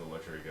 treat it as a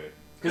luxury good.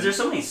 Because there's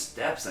so many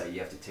steps that you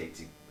have to take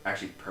to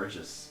actually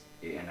purchase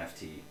a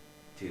NFT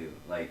too.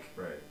 Like,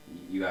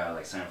 you gotta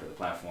like sign up for the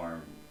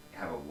platform,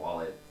 have a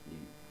wallet,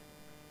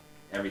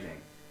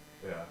 everything.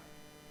 Yeah.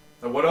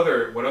 So what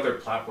other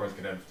platforms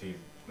can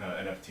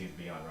NFTs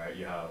be on? Right.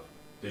 You have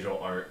digital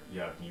art. You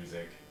have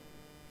music.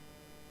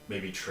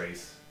 Maybe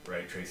tracing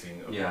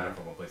a product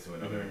from one place to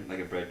another. Like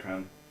a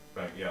breadcrumb.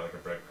 Right, yeah, like a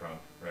breadcrumb,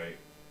 right?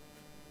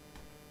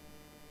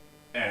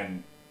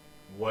 And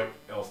what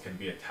else can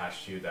be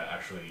attached to you that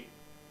actually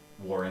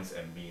warrants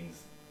and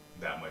means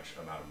that much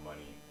amount of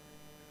money,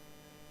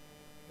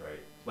 right?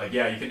 Like,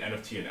 yeah, you can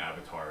NFT an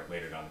avatar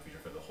later down in the future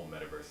for the whole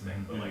metaverse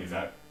thing, but like,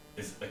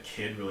 is a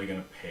kid really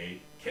gonna pay?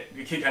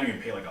 A kid can't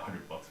even pay like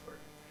 $100 for it.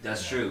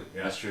 That's true.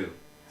 Yeah. That's true.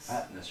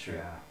 That's true.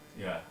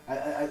 Yeah.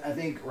 I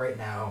think right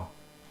now,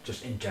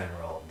 just in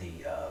general, the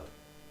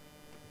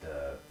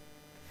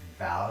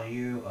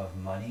value of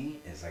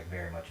money is like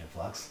very much in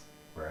flux,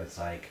 where it's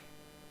like,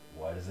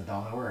 what is a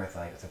dollar worth?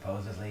 Like,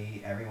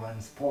 supposedly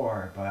everyone's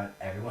poor, but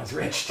everyone's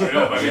rich too. I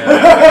know, but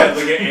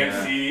look at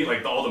AMC,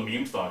 like all the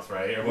meme stocks,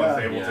 right? Everyone's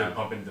able to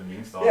pump into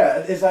meme stocks. Yeah,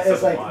 it's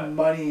like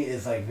money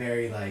is like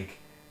very like.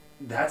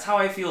 That's how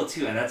I feel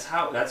too, and that's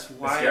why.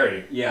 It's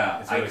scary. Yeah,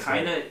 it's really I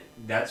kind of.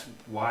 That's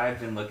why I've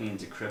been looking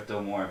into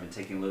crypto more. I've been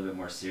taking a little bit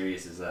more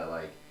serious. Is that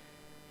like,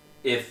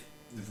 if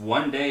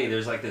one day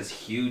there's like this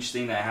huge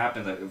thing that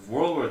happens, like if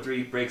World War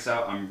III breaks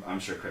out, I'm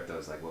sure crypto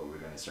is like what we're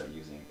going to start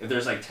using. If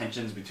there's like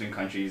tensions between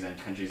countries and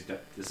countries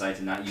decide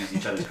to not use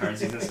each other's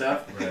currencies and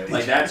stuff,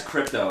 like that's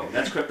crypto.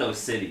 That's crypto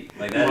city.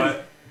 Like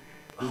that.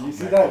 Did you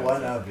see that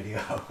one video?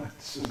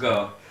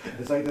 Go.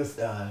 It's like this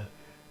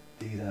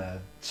these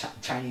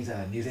Chinese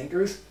news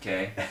anchors.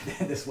 Okay. And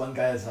then this one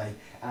guy is like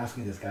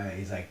asking this guy.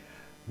 He's like,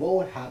 what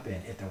would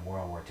happen if the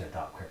world were to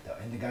adopt crypto?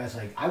 And the guy's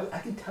like, I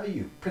can tell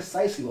you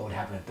precisely what would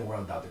happen if the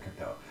world adopted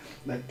crypto.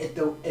 Like,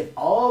 if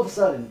all of a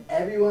sudden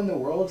everyone in the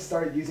world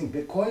started using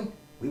Bitcoin,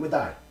 we would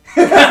die.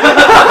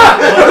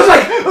 I was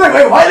like,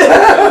 wait, what?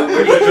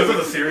 This is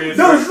a serious.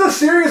 No, this is a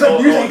serious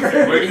news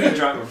anchor. Where did he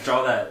draw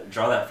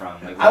that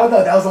from? Like, I don't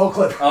know. That was the whole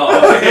clip. Oh,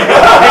 okay.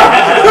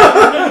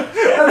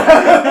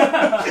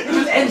 It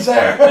just ends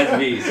there. That's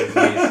bees.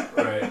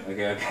 Right.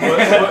 Okay.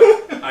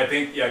 But I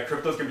think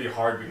crypto's gonna be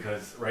hard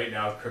because right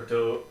now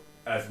crypto,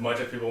 as much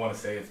as people want to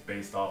say it's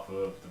based off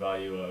of the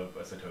value of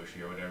a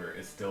Satoshi or whatever,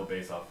 it's still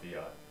based off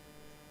fiat.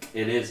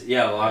 It is.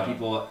 Yeah, a lot of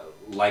people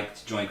like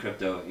to join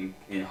crypto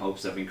in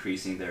hopes of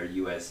increasing their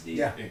USD.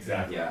 Yeah,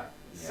 exactly. Yeah.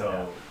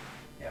 So,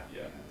 there's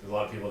a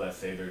lot of people that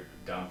say they're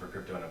down for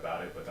crypto and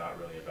about it, but not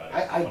really about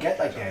it. I get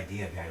like the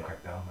idea behind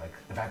crypto, like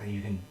the fact that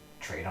you can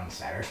trade on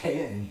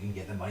Saturday and you can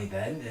get the money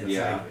then. It's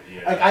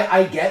like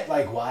I get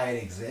like why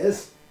it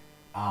exists.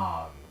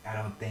 I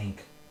don't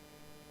think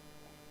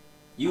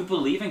You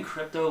believe in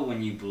crypto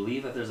when you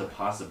believe that there's a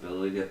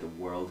possibility that the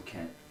world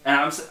can.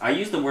 And I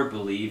use the word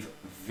believe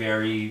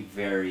very,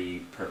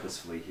 very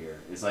purposefully here.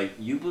 It's like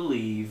you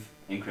believe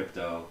in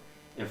crypto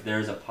if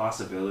there's a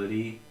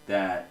possibility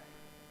that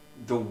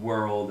the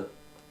world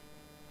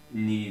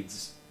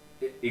needs.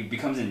 It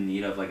becomes in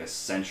need of like a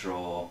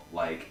central,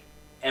 like,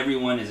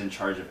 everyone is in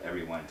charge of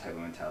everyone type of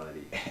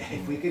mentality.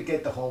 If we could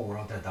get the whole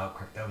world to adopt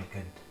crypto, we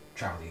could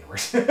travel the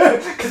universe.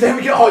 Because then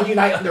we can all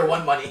unite under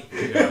one money.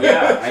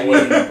 Yeah, I mean,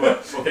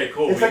 okay,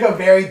 cool. It's like a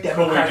very cool.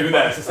 democratic We do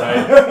that.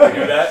 society. We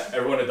do that.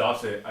 Everyone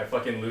adopts it. I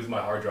fucking lose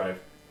my hard drive.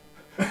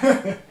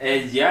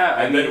 and yeah,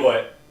 I And mean, then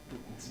what?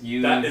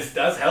 you.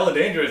 That's hella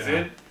dangerous,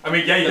 dude. I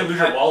mean, yeah, you can lose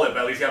your wallet,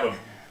 but at least you have a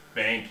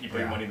bank. You put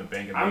your money in the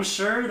bank. And I'm then-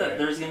 sure that right?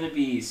 there's gonna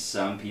be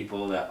some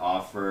people that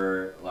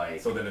offer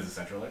like. So then is it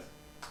centralized?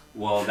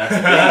 Well, that's the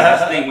thing.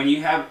 That's the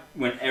thing.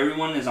 When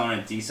everyone is on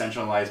a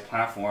decentralized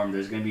platform,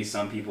 there's going to be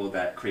some people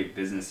that create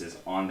businesses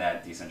on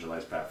that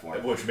decentralized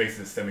platform. Which makes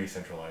it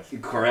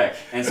semi-centralized. Correct.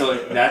 And so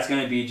that's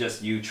going to be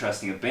just you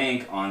trusting a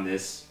bank on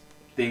this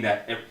thing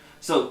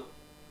so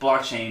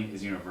blockchain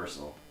is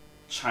universal.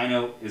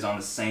 China is on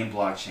the same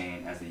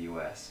blockchain as the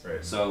US.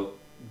 Right. So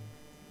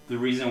the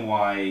reason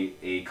why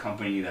a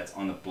company that's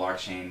on the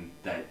blockchain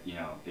that,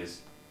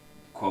 is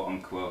quote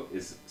unquote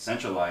is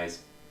centralized,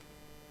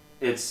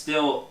 it's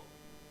still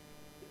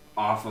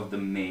off of the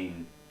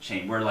main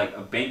chain, where like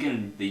a bank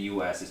in the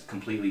US is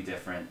completely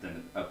different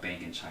than a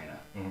bank in China.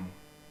 Mm-hmm.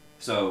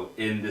 So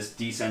in this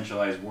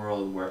decentralized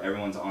world where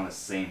everyone's on the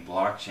same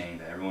blockchain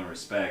that everyone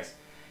respects,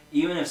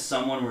 even if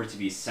someone were to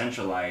be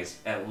centralized,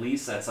 at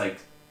least that's like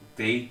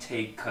they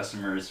take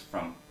customers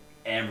from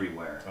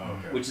everywhere,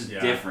 which is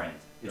different.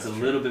 It's That's a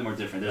true. little bit more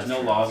different. There's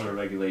no laws or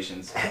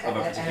regulations of a particular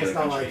And it's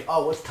not country. like,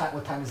 oh,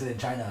 what time is it in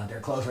China? They're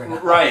closed right now.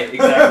 Right,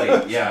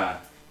 exactly, yeah.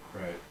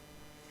 Right.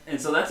 And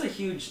so that's a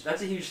huge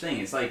thing.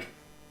 It's like,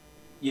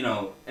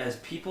 as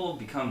people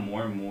become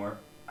more and more,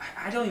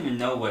 I don't even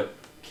know what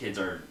kids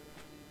are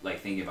like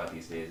thinking about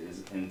these days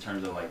is in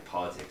terms of like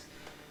politics.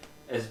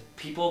 As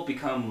people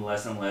become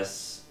less and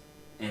less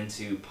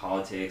into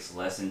politics,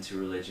 less into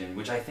religion,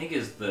 which I think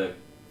is the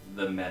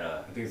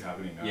meta. I think it's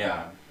happening now.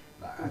 Yeah.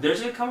 There's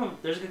gonna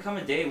come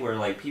a day where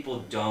like people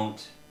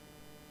don't,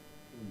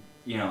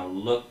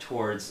 look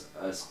towards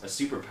a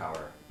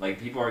superpower. Like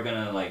people are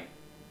gonna like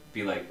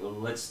be like, well,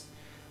 let's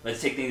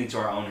take things into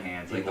our own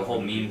hands. Like the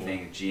whole meme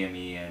thing,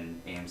 GME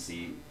and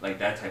AMC, like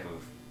that type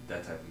of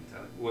mentality.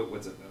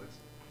 What's up, Alex?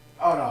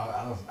 Oh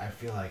no, I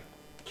feel like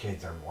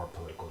kids are more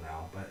political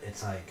now, but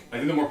it's like I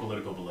think they're more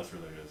political but less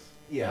religious.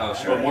 yeah, Oh,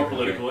 sure. But more Okay.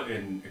 political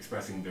in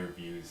expressing their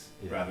views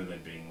Yeah. rather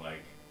than being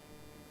like,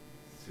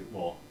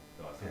 well,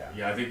 no, that's not Yeah. true.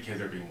 Yeah, I think kids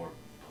are being more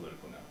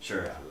political now.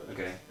 Sure. Yeah.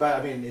 Okay. But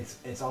I mean,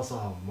 it's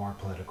also more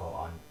political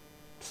on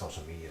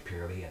social media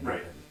purely, and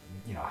Right.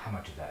 How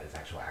much of that is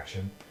actual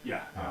action.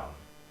 Yeah.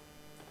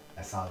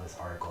 I saw this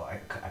article. I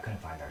couldn't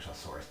find the actual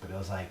source, but it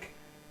was like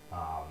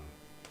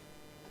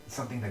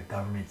something that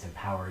governments in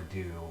power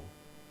do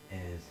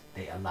is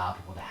they allow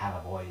people to have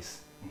a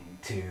voice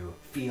to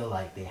feel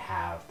like they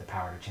have the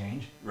power to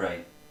change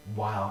Right.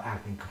 while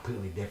acting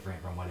completely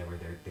different from whatever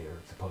they're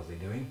supposedly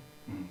doing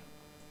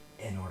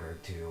in order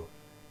to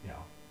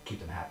keep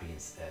them happy and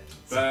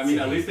But I mean,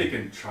 at succeed. least they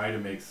can try to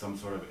make some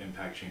sort of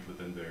impact change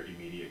within their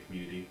immediate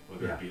community,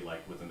 whether Yeah. it be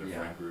like within their Yeah.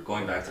 friend group.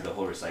 Going or back to the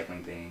whole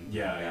recycling thing.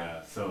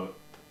 Yeah. So,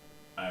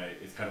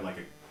 it's kind of like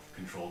a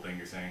control thing.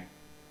 You're saying?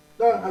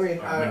 No, I mean,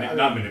 Or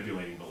not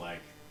manipulating, but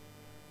like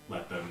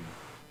let them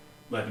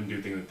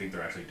do things and think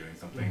they're actually doing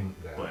something.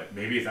 Mhm, yeah. But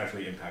maybe it's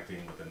actually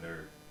impacting within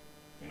their,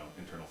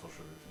 internal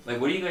social groups.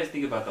 Like, what do you guys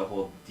think about the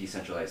whole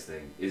decentralized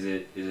thing? Is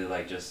it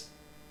like just?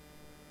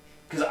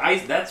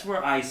 Because that's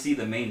where I see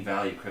the main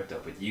value of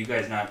crypto. But you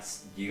guys not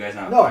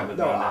vibe with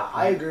me on that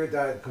I point? agree with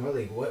that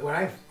completely.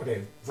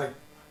 It's like,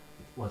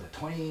 what was it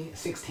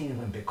 2016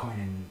 when Bitcoin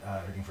and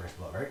everything first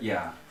blew up, right?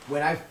 Yeah.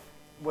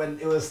 When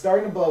it was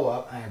starting to blow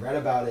up, and I read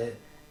about it,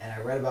 and I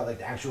read about like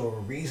the actual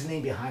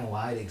reasoning behind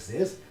why it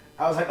exists,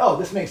 I was like, oh,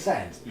 this makes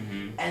sense.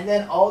 Mm-hmm. And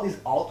then all these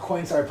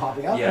altcoins started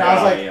popping up, and Yeah, I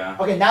was like, yeah.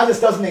 okay, now this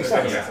doesn't make This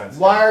sense. doesn't make sense,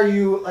 Why yeah. are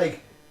you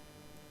like,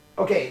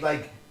 okay,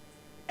 like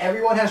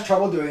everyone has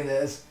trouble doing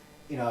this.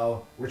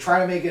 We're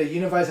trying to make it a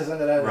unified system.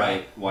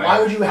 Right. Why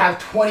would you have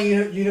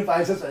 20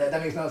 unified systems?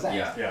 That makes no sense.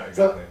 Yeah. Yeah,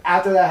 So exactly.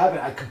 after that happened,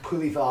 I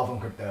completely fell off on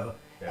crypto.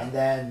 Yeah. And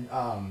then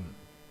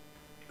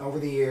over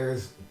the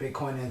years,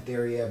 Bitcoin and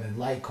Ethereum and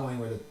Litecoin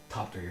were the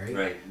top three, right?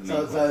 Right. the So,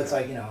 main so point. it's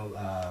like,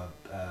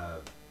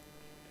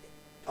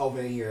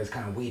 over the years,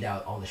 kind of weed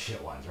out all the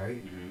shit ones,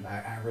 right? Mhm.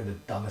 I remember the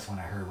dumbest one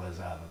I heard was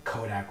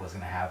Kodak was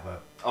going to have a...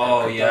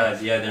 Oh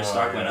crypto- yeah, their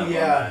stock went up on that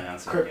Yeah,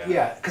 announcement.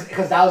 yeah,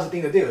 because that was the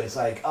thing to do. It's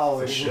like, oh,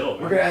 It's a shill,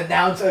 we're man. going to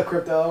announce a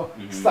crypto,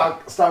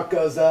 Mhm. stock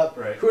goes up,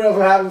 Right. who knows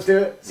what happens to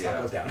it? Stock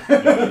Yeah. goes down.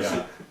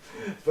 Yeah.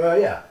 But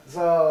yeah,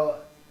 so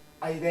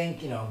I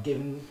think,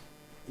 given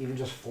even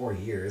just 4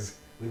 years,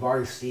 we've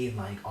already seen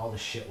like all the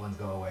shit ones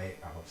go away.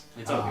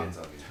 It's all good. It's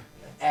all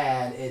good.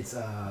 And it's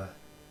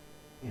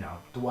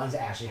the ones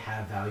that actually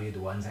have value, the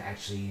ones that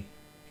actually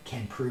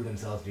can prove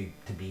themselves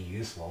to be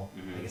useful,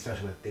 like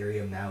especially with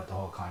Ethereum now with the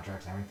whole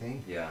contracts and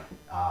everything. Yeah.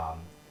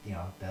 You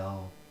know,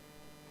 they'll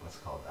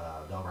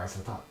rise to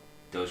the top.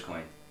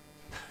 Dogecoin.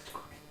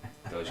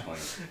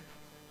 Dogecoin.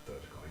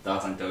 Dogecoin.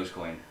 Thoughts on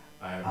Dogecoin?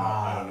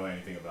 I don't know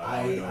anything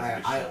about it.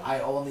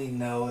 I only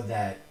know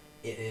that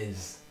it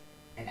is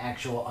an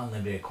actual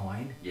unlimited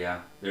coin.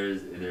 Yeah,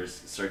 there's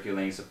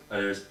circulating,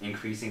 there's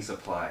increasing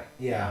supply.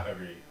 Yeah.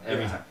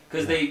 Every Time,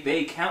 because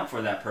they account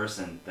for that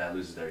person that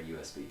loses their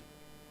USB.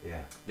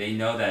 Yeah. They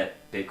know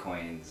that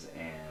Bitcoins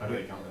and How do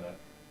they account for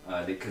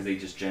that? Because they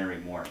just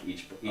generate more.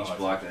 Each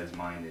block that is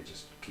mined, it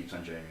just keeps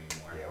on generating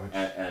more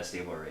at a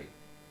stable rate.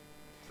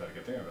 Is that a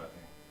good thing or a bad thing?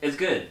 It's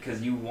good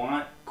because you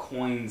want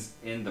coins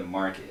in the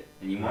market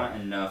and you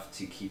want enough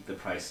to keep the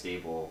price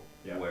stable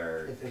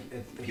where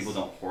people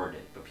don't hoard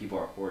it, but people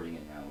are hoarding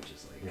it now, which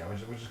is like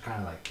which is kind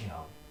of like, you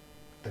know,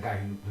 the guy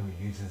who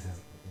uses his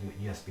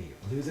USB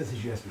loses his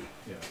USB.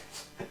 Yeah.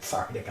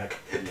 Sorry, that guy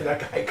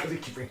because he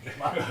keep bringing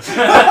him up. He's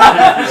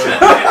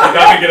not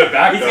gonna get it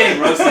back. He's though.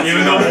 getting roasted.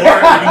 Even though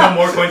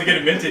more coins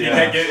get minted, he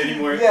can't get any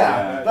more.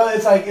 Yeah, but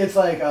it's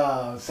like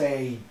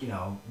say, you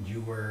know,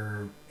 you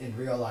were in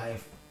real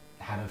life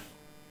had a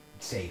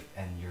safe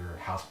and your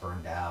house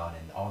burned down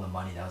and all the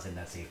money that was in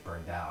that safe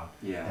burned down.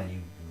 Yeah. Then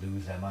you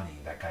lose that money.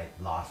 That guy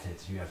lost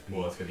his USB.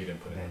 Well, that's because he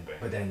didn't put it in the bank.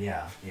 But then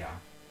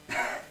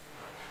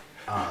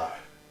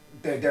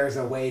there's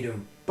a way to.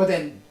 But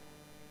then,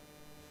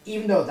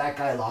 even though that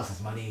guy lost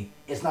his money,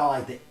 it's not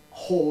like the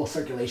whole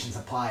circulation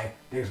supply.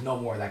 There's no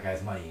more of that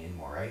guy's money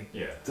anymore, right?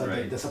 Yeah. So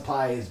the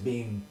supply is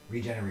being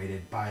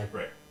regenerated by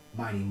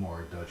mining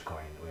more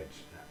Dogecoin, which,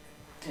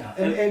 you know,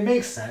 it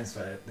makes sense,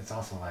 but it's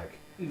also like.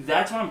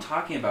 That's what I'm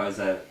talking about. Is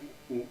that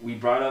we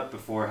brought up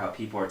before how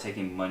people are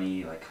taking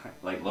money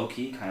like low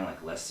key, kind of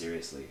like less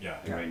seriously.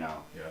 Right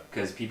now. Yeah.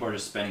 Because people are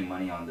just spending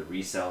money on the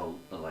resale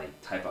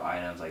like type of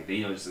items. Like they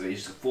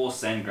just full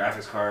send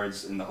graphics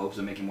cards in the hopes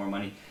of making more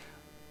money.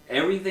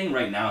 Everything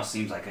right now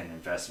seems like an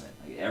investment.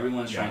 Like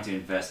everyone's trying to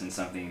invest in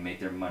something and make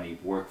their money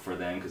work for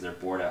them because they're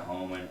bored at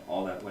home and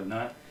all that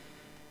whatnot.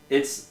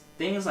 It's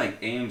things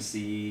like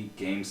AMC,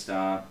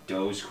 GameStop,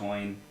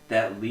 Dogecoin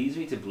that leads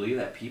me to believe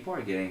that people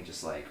are getting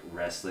just like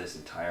restless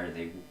and tired.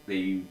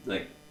 They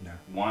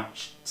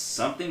want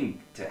something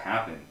to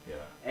happen. Yeah.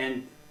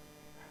 And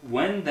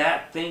when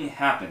that thing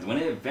happens, when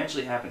it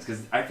eventually happens,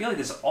 because I feel like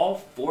this all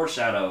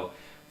foreshadow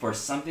for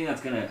something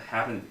that's gonna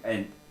happen,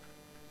 and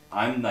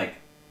I'm like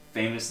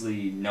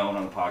famously known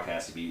on the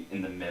podcast to be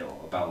in the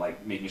middle about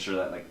like making sure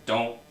that like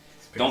don't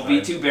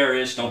be too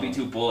bearish, don't be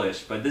too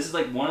bullish. But this is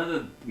like one of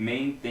the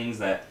main things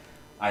that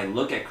I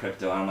look at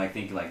crypto and I'm like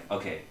thinking like,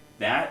 okay,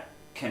 that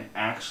can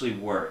actually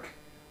work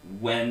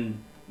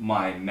when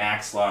my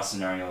max loss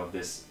scenario of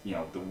this, you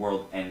know, the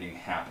world ending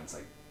happens.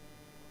 Like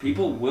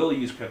people will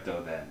use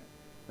crypto then.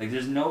 Like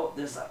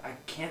I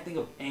can't think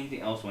of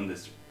anything else when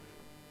this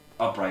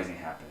uprising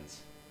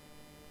happens.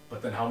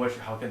 But then how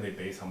can they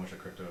base how much a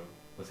crypto,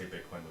 let's say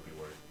Bitcoin, would be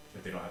worth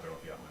if they don't have their own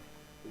fiat money?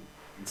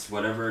 It's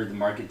whatever the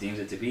market deems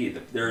it to be.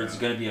 There's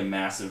going to be a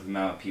massive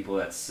amount of people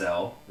that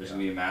sell. There's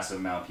going to be a massive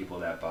amount of people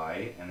that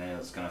buy, and then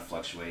it's going to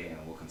fluctuate and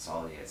it will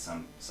consolidate at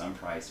some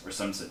price or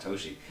some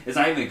Satoshi. It's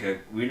not even good.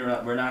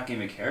 We're not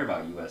going to care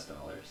about U.S.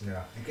 dollars.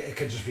 Yeah, it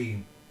could just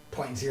be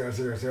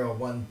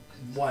 0.00011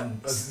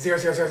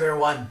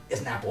 0.00001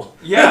 is an apple.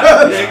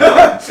 Yeah, there you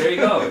go. There you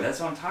go. That's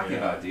what I'm talking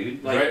about,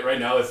 dude. Like, right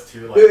now it's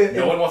too like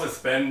no one wants to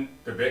spend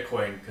their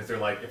Bitcoin because they're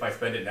like, if I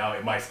spend it now,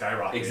 it might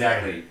skyrocket.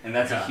 Exactly, and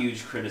that's a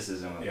huge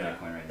criticism of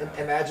Bitcoin right now.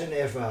 Imagine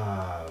if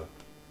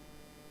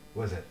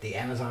was it the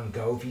Amazon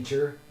Go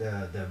feature,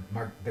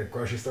 the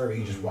grocery store where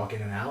you just walk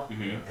in and out,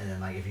 and then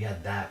like if you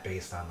had that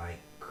based on like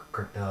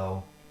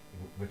crypto,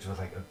 which was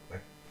like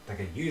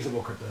a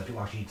usable crypto that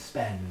people actually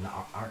spend and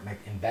aren't like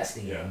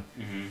investing in,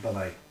 but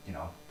like, you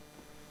know,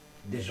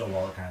 digital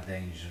wallet kind of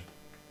thing, you just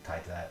tie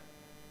to that.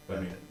 But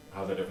I mean,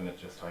 how's that different than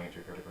just tying it to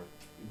your credit card?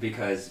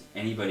 Because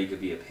anybody could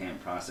be a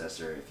payment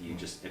processor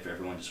if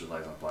everyone just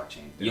relies on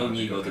blockchain. You don't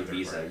need to go through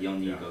Visa. You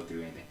don't need to go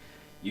through anything.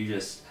 You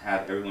just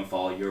have everyone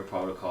follow your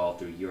protocol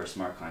through your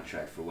smart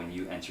contract for when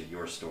you enter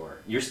your store.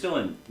 You're still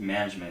in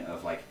management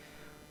of like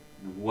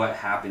what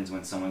happens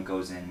when someone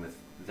goes in with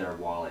their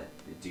wallet.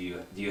 Do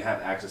you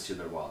have access to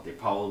their wallet? They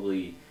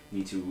probably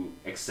need to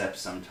accept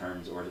some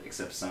terms or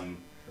accept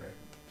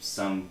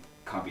some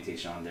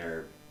computation on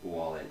their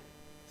wallet.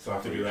 So I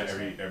have to do that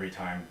every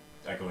time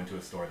I go into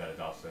a store that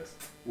adopts this.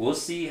 We'll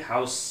see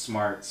how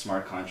smart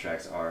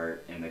contracts are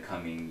in the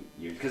coming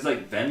years. Because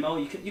like Venmo,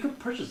 you can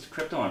purchase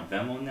crypto on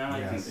Venmo now.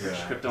 You can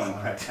purchase crypto on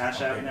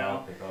Cash App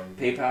now.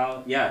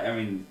 PayPal. Yeah, I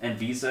mean, and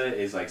Visa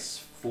is like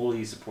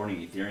fully supporting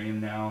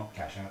Ethereum now.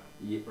 Cash App.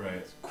 Right.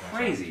 It's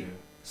crazy.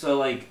 So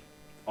like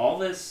all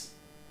this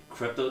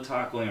crypto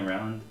talk going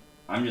around,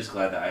 I'm just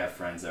glad that I have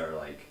friends that are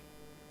like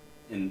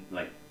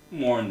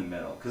more in the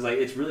middle. Because like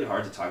it's really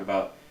hard to talk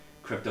about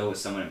crypto with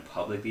someone in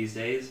public these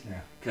days.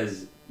 Yeah.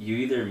 because you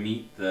either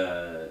meet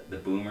the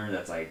boomer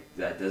that's like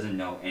that doesn't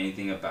know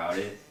anything about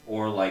it,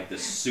 or like the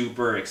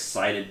super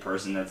excited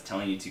person that's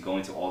telling you to go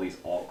into all these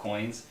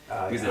altcoins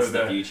because it's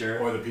the future.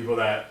 Or the people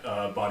that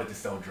bought it to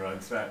sell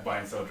drugs, buy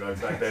and sell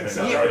drugs back then.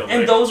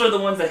 And those are the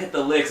ones that hit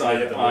the licks on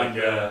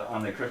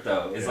the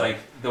crypto. It's like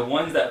the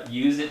ones that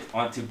use it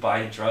to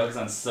buy drugs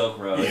on Silk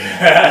Road,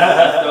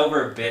 left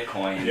over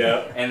Bitcoin,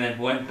 and then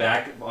went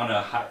back on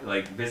a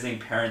visiting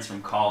parents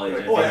from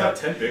college. Like, I have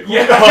 10 Bitcoin.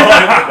 Yeah.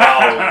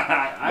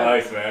 Wow.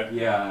 Nice, man.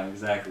 Yeah,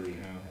 exactly.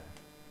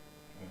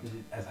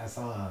 I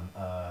saw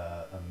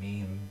a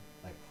meme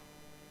like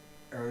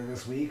earlier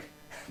this week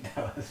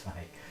that was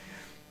like,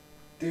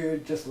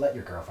 dude, just let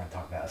your girlfriend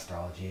talk about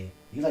astrology.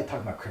 You like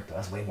talking about crypto.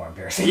 That's way more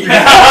embarrassing. Yeah.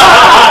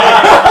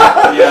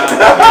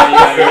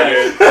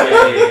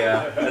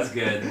 That's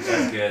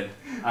good.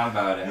 I'm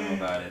about it.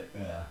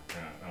 Yeah,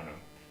 I don't know.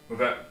 With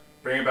that,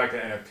 bring it back to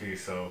NFT.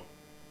 So,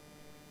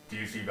 do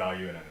you see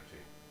value in NFT?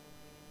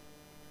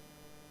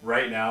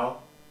 Right now,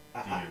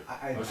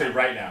 I would say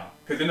right now,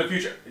 because in the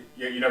future,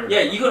 you never know.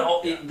 Yeah, you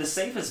can. The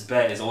safest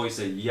bet is always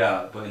say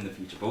but in the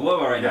future. But what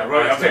about right now?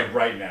 Right. I'm saying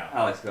right now.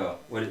 Alex, go.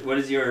 What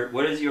is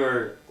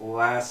your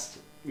last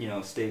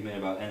statement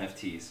about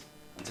NFTs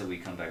until we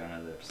come back on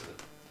another episode?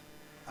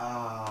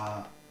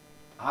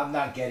 I'm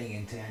not getting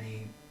into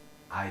any.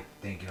 I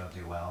think it'll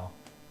do well.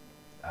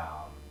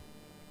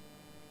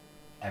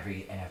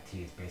 Every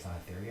NFT is based on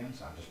Ethereum,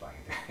 so I'm just buying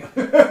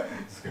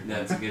Ethereum.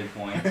 That's a good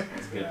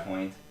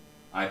point.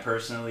 I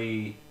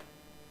personally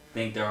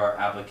think there are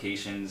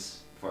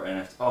applications for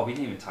NFT. Oh, we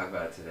didn't even talk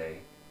about it today.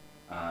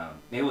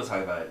 Maybe we'll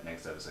talk about it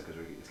next episode because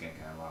it's getting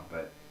kind of long.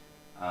 But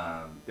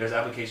there's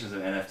applications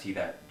of NFT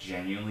that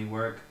genuinely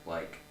work,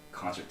 like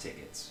concert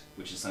tickets,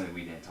 which is something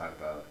we didn't talk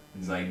about.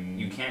 It's like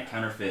you can't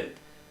counterfeit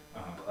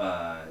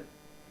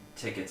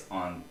tickets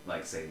on,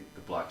 like, say,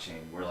 the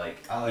blockchain. Where like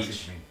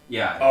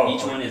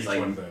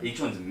each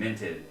one's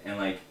minted, and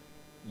like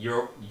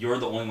you're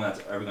the only one that's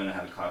ever going to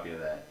have a copy of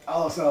that.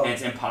 Also, and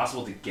it's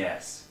impossible to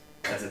guess.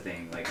 That's the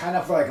thing. Like kind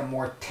of for like a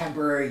more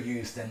temporary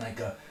use than like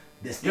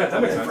this.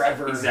 That makes sense.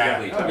 Forever.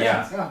 Exactly.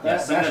 Yeah. Something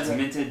that's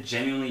minted,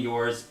 genuinely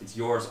yours. It's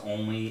yours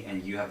only,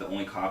 and you have the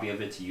only copy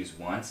of it to use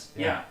once.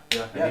 Yeah.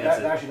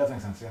 That actually does make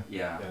sense.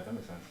 Yeah, that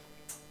makes sense.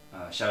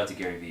 Shout out to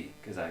Gary Vee,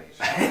 because I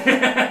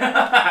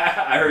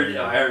heard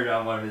it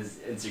on one of his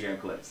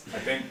Instagram clips. I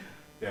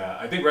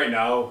think right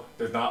now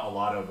there's not a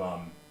lot of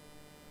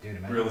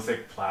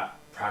realistic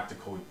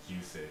practical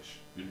usage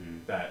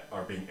that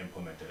are being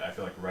implemented. I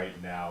feel like right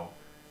now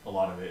a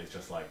lot of it is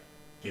just like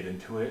get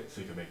into it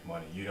so you can make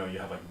money. You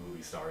have like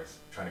movie stars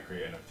trying to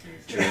create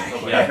NFTs.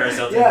 Paris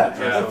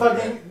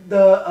Hilton.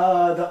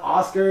 The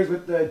Oscars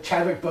with the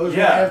Chadwick Boseman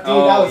NFT.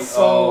 That was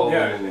so.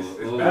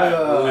 It's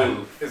bad.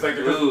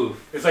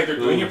 It's like they're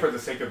doing it for the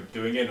sake of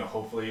doing it, and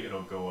hopefully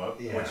it'll go up.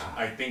 Yeah. Which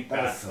I think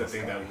that's the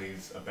thing that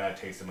leaves a bad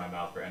taste in my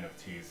mouth for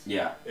NFTs.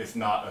 Yeah. It's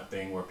not a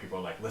thing where people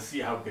are like, let's see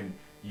how we can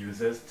use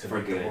this to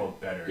make the world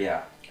better.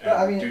 Yeah.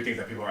 And do things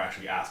that people are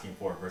actually asking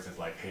for versus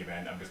like, hey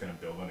man, I'm just gonna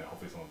build one and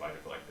hopefully someone buys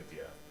it for like 50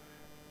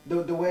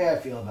 The way I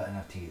feel about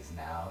NFTs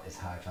now is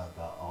how I felt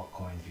about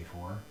altcoins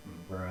before,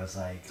 where I was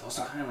like... It's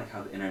also kind of like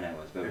how the internet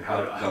was, but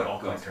how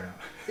altcoins turn out.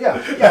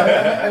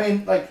 Yeah. I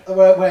mean, like,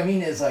 what I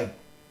mean is, like,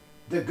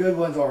 the good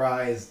ones will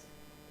rise,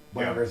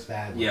 whatever's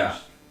bad will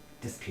just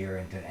disappear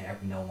and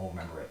no one will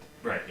remember it.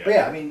 Right, yeah. But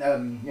yeah, I mean,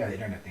 the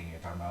internet thing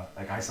you're talking about,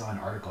 like, I saw an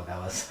article that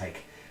was,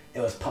 like,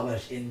 it was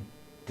published in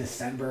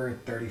December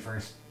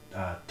 31st,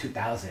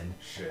 2000,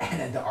 and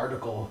then the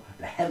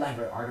headline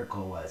for the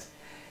article was...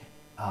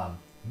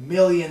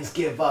 millions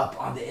give up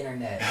on the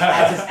internet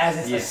as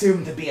it's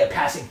assumed to be a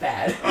passing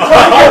fad.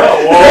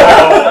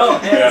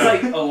 It's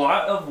like a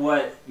lot of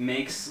what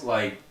makes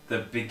like the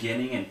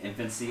beginning and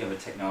infancy of a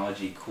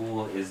technology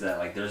cool is that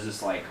like there's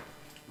this like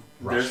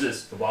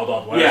the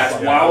wild west. Yeah,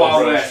 it's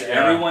wild west.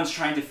 Yeah. Everyone's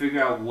trying to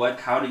figure out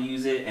how to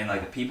use it, and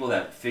like the people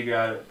that figure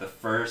out the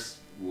first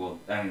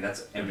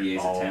that's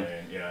NBA's attempt.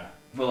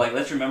 But like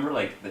let's remember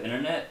like the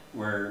internet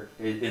where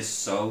it is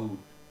so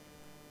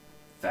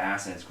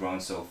fast and it's grown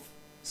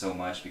so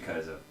much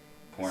because of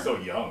porn. So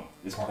young.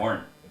 It's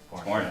porn.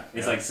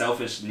 It's like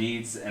selfish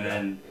needs and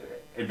then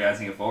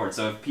advancing it forward.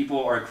 So if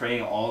people are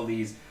creating all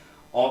these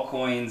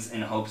altcoins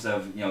in hopes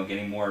of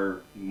getting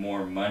more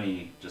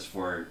money just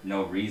for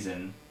no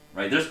reason,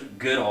 right? There's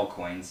good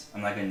altcoins.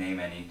 I'm not gonna name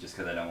any just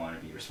because I don't want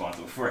to be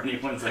responsible for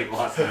anyone's like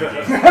lost in the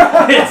game.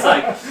 It's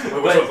like,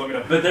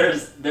 but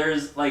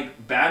there's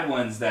like bad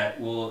ones that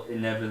will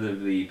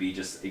inevitably be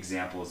just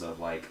examples of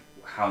like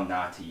how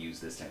not to use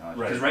this technology.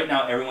 Because right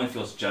now everyone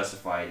feels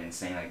justified in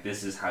saying like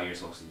this is how you're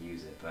supposed to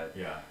use it. But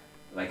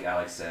like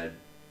Alex said,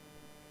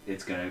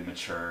 it's gonna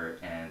mature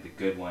and the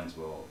good ones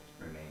will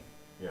remain.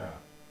 Yeah.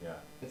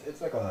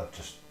 It's like a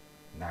just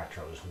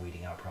natural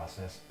weeding out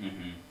process.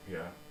 Mm-hmm.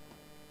 Yeah.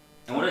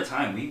 And what a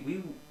time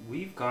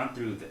we've gone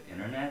through the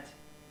internet,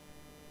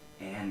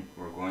 and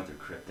we're going through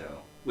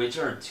crypto, which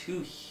are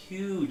two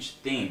huge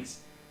things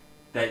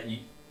that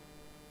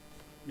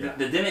Yeah.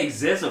 that didn't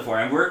exist before,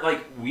 and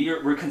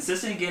we're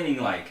consistently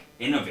getting like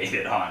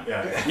innovated on.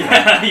 Yeah.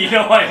 Yeah, you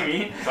know what I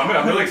mean? So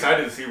I'm really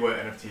excited to see what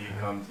NFT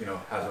comes,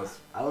 has us.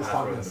 I was has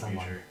talking us to in the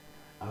someone. future.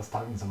 I was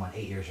talking to someone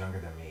 8 years younger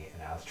than me,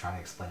 and I was trying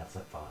to explain a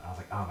flip phone. I was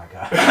like, oh my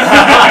god.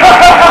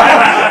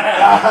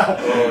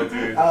 Oh,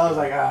 dude. I was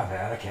like, oh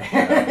man,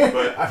 okay.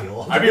 But I feel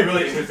old. I'd be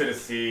really interested to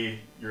see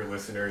your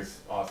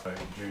listeners, also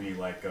Junie,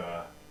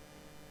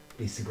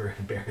 Be super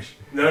embarrassed.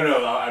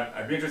 No,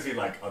 I'd be interested in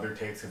like other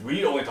takes because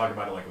we only talk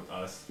about it like with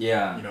us.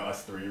 Yeah.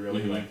 Us three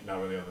really, Mhm. like not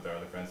really with our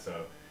other friends.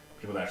 So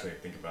people that actually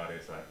think about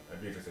it, so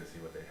I'd be interested to see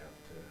what they have to.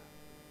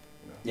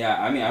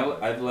 Yeah, I mean,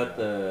 I've let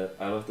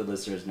the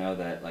listeners know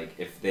that like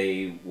if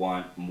they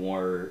want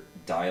more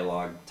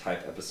dialogue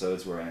type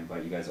episodes where I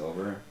invite you guys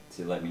over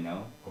to let me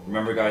know.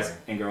 Remember, guys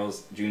and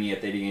girls, Junie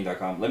at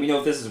ThetaGame.com. Let me know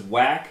if this is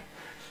whack.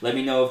 Let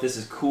me know if this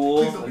is cool.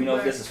 Please don't Let be me know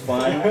if whack. this is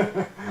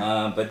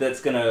fun. But that's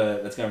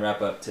gonna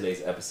wrap up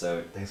today's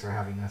episode. Thanks for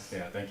having us.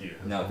 Yeah, thank you.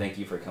 No, thank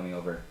you for coming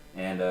over.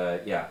 And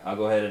yeah, I'll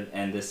go ahead and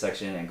end this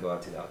section and go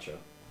out to the outro.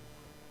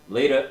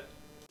 Later.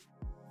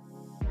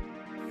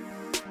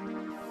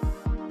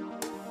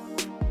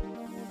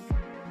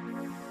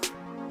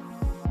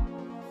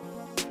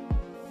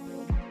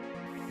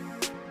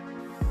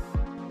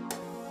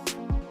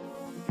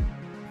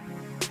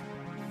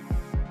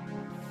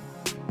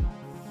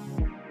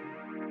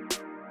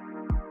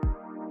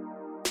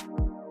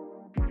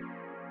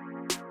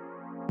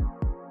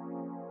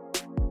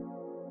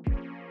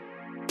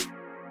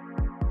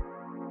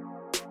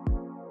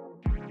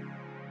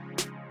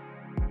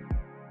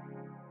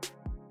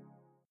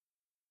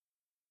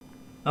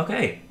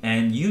 Okay,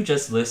 and you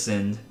just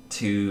listened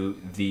to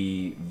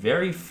the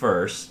very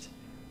first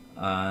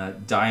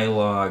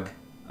dialogue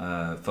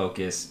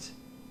focused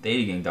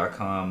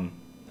ThetaGame.com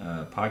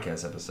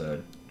podcast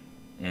episode.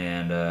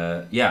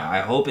 And yeah, I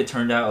hope it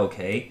turned out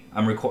okay.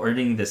 I'm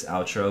recording this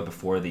outro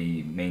before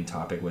the main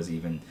topic was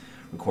even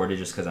recorded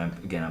just because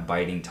I'm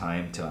biding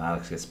time till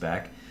Alex gets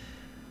back.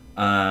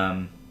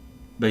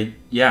 But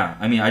yeah,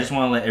 I mean, I just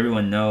want to let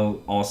everyone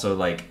know also,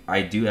 like,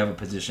 I do have a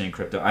position in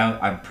crypto.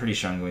 I'm pretty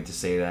sure I'm going to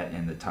say that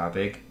in the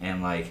topic.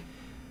 And, like,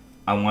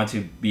 I want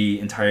to be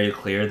entirely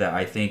clear that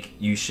I think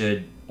you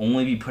should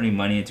only be putting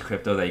money into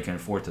crypto that you can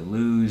afford to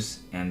lose.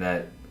 And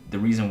that the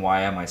reason why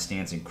I have my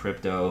stance in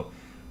crypto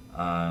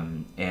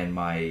and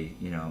my,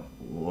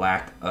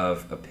 lack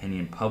of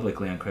opinion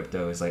publicly on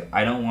crypto is, like,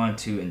 I don't want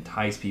to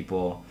entice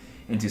people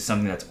into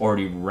something that's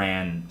already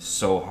ran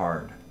so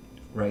hard,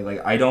 right?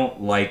 Like, I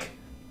don't like...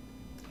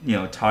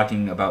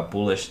 talking about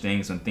bullish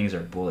things when things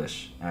are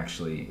bullish,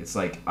 actually. It's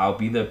like, I'll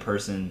be the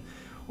person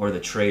or the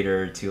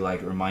trader to,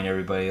 like, remind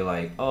everybody,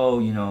 like, oh,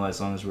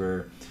 as long as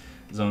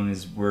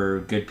we're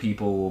good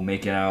people, we'll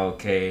make it out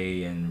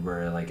okay, and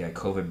we're, like, at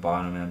COVID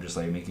bottom, and I'm just,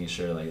 like, making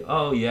sure, like,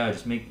 oh, yeah,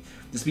 just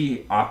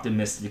be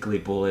optimistically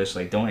bullish,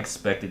 like, don't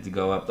expect it to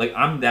go up. Like,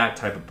 I'm that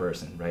type of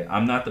person, right?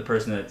 I'm not the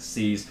person that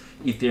sees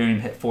Ethereum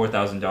hit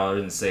 $4,000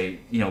 and say,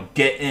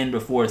 get in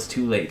before it's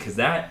too late, because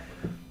that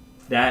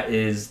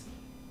is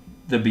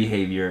the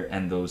behavior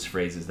and those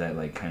phrases that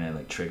like kind of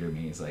like trigger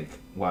me. It's like,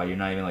 wow, you're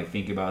not even like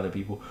thinking about other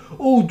people.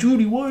 Oh,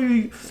 Judy, why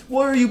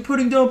are you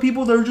putting down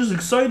people that are just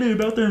excited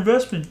about their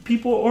investment?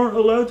 People aren't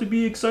allowed to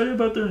be excited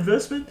about their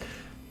investment.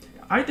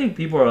 I think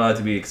people are allowed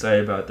to be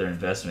excited about their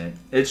investment.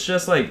 It's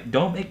just like,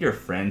 don't make your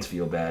friends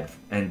feel bad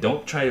and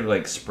don't try to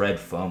like spread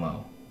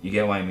FOMO. You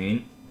get what I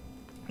mean?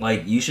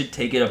 Like, you should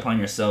take it upon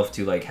yourself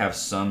to like have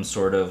some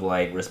sort of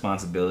like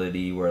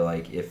responsibility where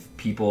like if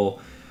people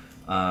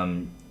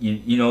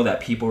you know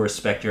that people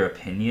respect your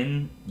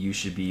opinion, you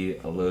should be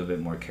a little bit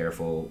more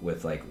careful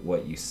with like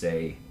what you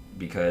say,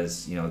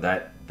 because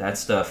that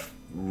stuff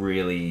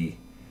really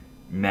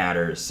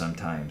matters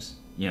sometimes.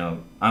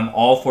 I'm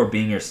all for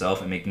being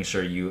yourself and making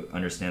sure you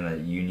understand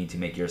that you need to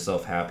make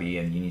yourself happy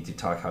and you need to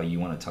talk how you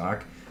want to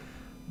talk.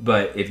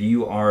 But if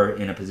you are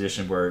in a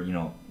position where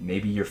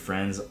maybe your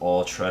friends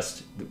all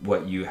trust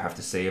what you have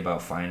to say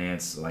about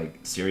finance, like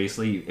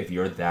seriously, if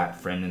you're that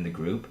friend in the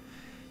group,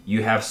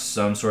 you have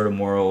some sort of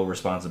moral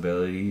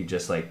responsibility.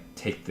 Just like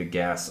take the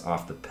gas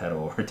off the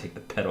pedal or take the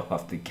pedal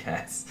off the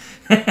gas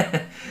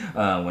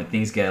when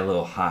things get a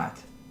little hot,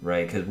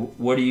 right? Because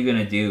what are you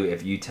going to do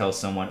if you tell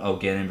someone, oh,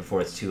 get in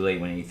before it's too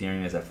late, when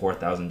Ethereum is at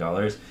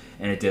 $4,000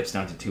 and it dips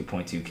down to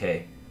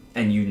 2.2K,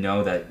 and you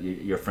know that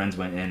your friends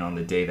went in on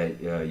the day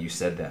that you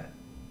said that,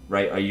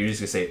 right? Are you just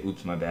going to say,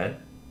 oops, my bad?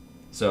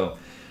 So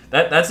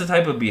that's the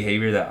type of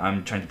behavior that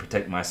I'm trying to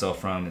protect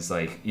myself from. It's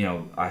like,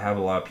 I have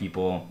a lot of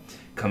people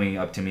coming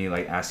up to me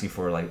like asking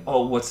for like,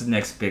 oh, what's the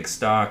next big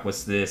stock,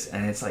 what's this?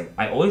 And it's like,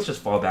 I always just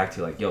fall back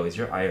to like, yo, is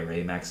your IRA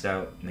maxed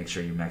out? Make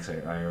sure you max out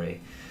your IRA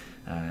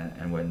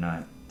and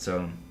whatnot.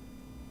 So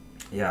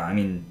yeah, I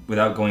mean,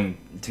 without going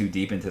too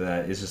deep into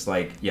that, it's just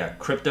like, yeah,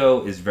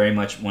 crypto is very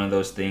much one of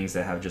those things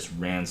that have just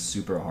ran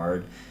super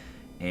hard.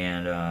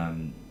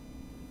 And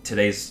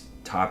today's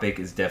topic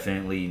is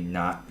definitely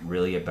not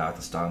really about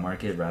the stock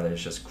market, rather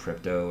it's just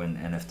crypto and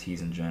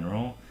NFTs in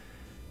general.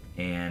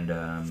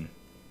 And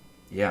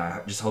yeah,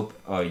 I just hope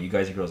you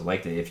guys and girls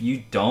liked it. If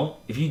you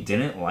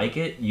didn't like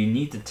it, you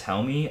need to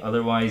tell me.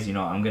 Otherwise,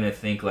 I'm gonna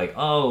think like,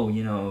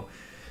 oh,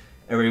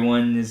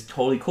 everyone is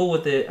totally cool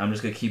with it. I'm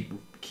just gonna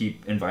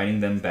keep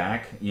inviting them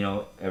back.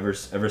 Ever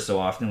so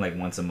often, like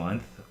once a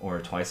month or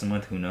twice a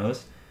month. Who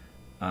knows?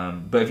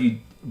 But if you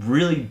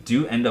really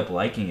do end up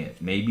liking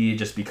it, maybe it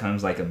just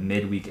becomes like a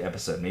midweek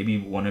episode.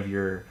 Maybe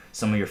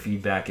some of your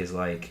feedback is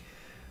like,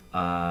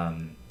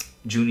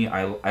 Junie,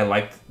 I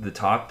liked the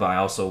talk, but I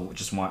also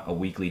just want a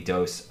weekly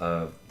dose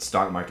of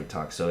stock market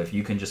talk. So if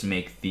you can just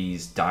make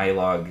these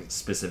dialogue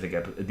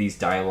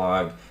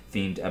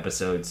themed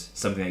episodes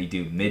something that you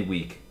do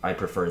midweek, I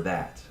prefer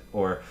that.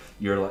 Or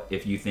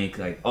if you think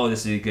like, oh,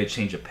 this is a good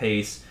change of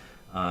pace,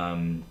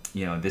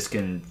 this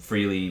can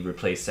freely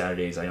replace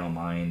Saturdays, I don't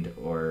mind,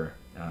 or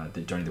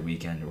during the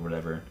weekend or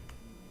whatever.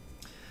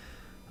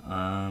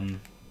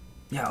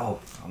 Yeah, oh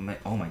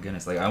my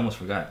goodness, like I almost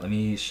forgot. Let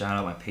me shout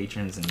out my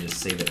patrons and just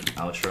say the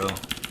outro.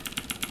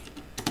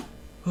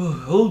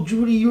 Oh,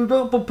 Judy, you're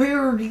not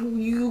prepared.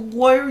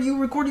 Why are you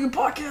recording a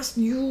podcast?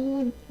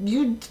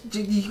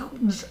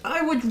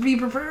 I would be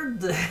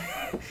prepared.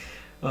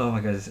 Oh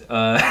my goodness.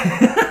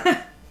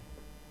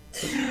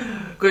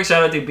 Quick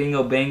shout out to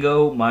Bingo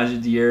Bango,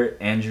 Majadir,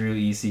 Andrew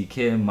EC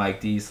Kim, Mike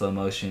D, Slow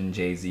Motion,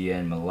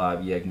 JZN,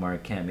 Malab,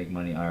 Yegmar, Can't Make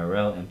Money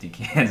IRL, Empty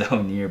Cans,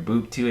 O'Near,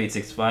 Boop,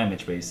 2865,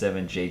 Mitch Brady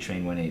 7, J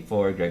Train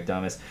 184, Greg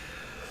Thomas,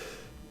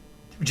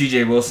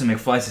 GJ Wilson,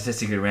 McFly,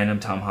 Statistically Random,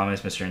 Tom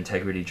Thomas, Mr.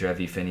 Integrity,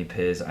 Drevi, Finny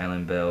Piz,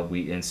 Island Bell,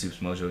 Wheaton, Soups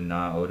Mojo,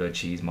 Na, Oda,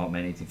 Cheese,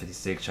 Maltman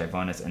 1856,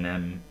 Chivonis,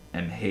 NM,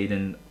 M.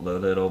 Hayden,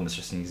 Little,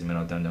 Mr. Sneezy,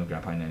 Minnow, Dundon,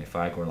 Grandpa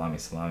 95, Gorlami,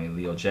 Salami,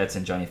 Leo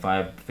Jetson, Johnny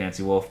 5,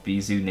 Fancy Wolf,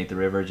 Bizu, Nate the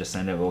River,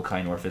 Jacinda,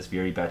 Wilkai, Norfus,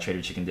 Fury, Bat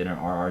Trader, Chicken Dinner,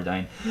 RR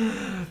Dine,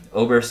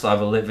 Ober,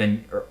 Slava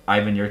Litvin,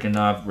 Ivan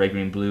Yurkinov, Red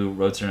Green Blue,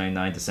 Roadster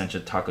 99,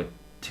 Descentia, Taco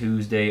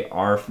Tuesday,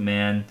 Arf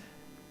Man,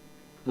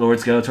 Lord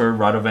Skeletor,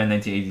 Radovan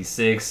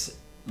 1986,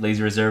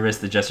 Lazy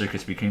Reservist, The Jester,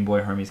 Crispy Cream Boy,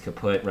 Hermes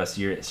Kaput,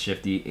 Rustier,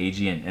 Shifty,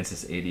 AG, and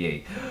Ensis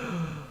 88.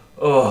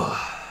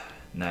 Oh,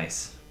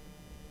 nice.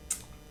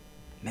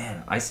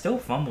 Man, I still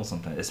fumble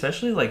sometimes,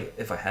 especially like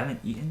if I haven't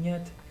eaten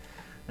yet.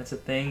 That's a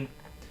thing.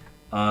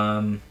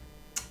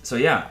 So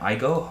yeah, I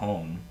go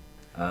home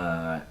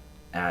at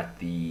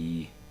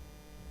the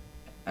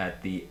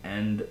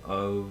end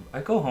of, I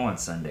go home on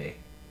Sunday.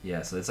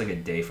 Yeah, so it's like a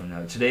day from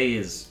now. Today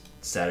is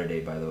Saturday,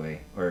 by the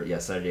way, or yeah,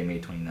 Saturday, May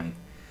 29th.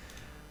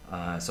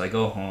 So I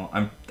go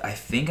home. I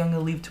think I'm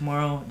gonna leave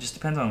tomorrow. It just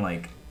depends on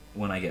like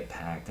when I get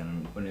packed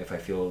and if I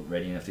feel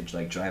ready enough to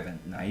like drive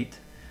at night.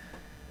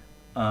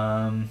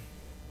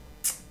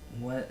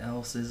 What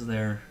else is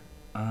there?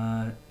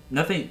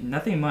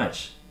 Nothing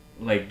much.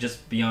 Like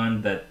just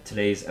beyond that,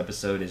 today's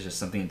episode is just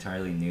something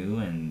entirely new,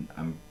 and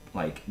I'm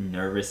like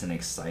nervous and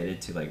excited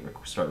to like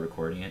start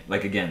recording it.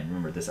 Like again,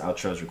 remember this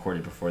outro is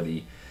recorded before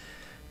the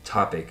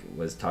topic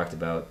was talked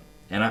about,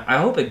 and I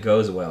hope it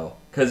goes well.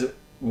 Cause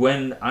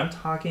when I'm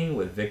talking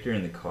with Victor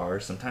in the car,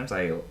 sometimes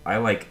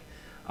I'm like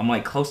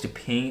close to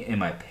peeing in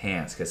my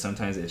pants, cause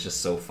sometimes it's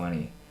just so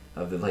funny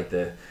of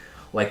the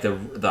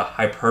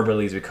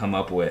hyperboles we come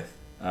up with.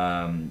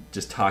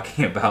 Just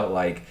talking about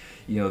like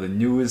the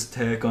newest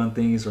tech on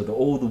things, or the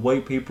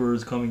white paper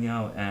is coming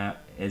out.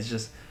 It's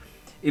just,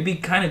 it'd be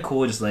kind of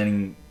cool just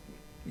letting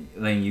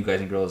you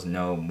guys and girls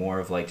know more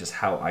of like just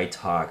how I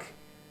talk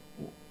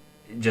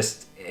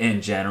just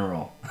in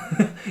general.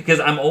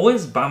 Because I'm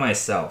always by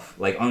myself.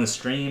 Like on the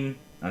stream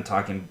I'm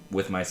talking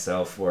with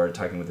myself, or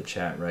talking with the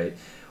chat, right?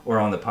 Or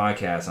on the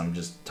podcast I'm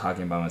just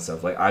talking by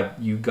myself. Like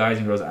you guys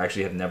and girls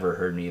actually have never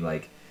heard me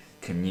like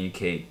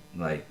communicate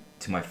like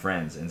to my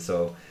friends, and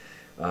so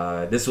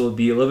this will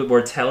be a little bit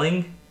more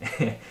telling.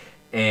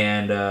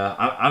 And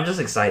I'm just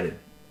excited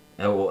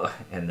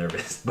and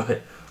nervous,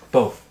 but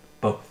both.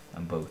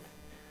 I'm both.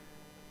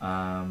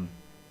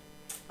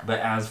 But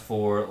as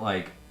for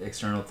like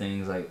external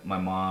things, like my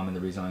mom, and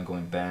the reason I'm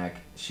going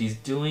back, she's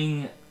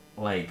doing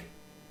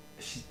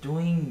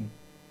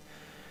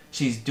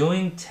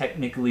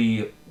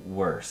technically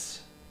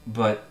worse,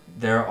 but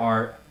there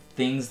are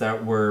things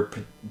that were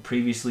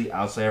previously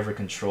outside of her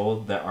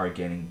control that are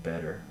getting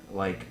better.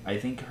 Like I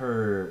think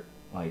her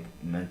like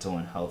mental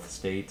and health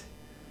state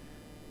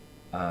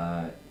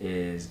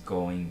is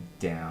going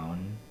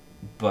down,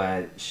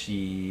 but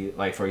she,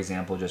 like for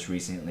example, just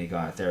recently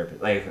got a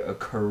therapist, like a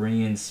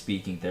Korean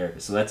speaking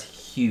therapist. So that's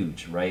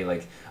huge, right?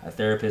 Like a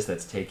therapist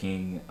that's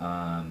taking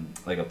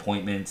like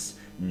appointments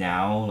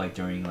now, like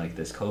during like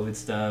this COVID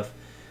stuff.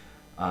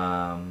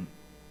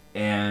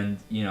 And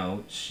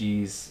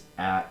she's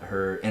at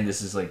her, and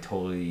this is like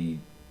totally,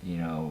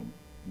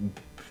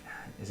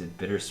 is it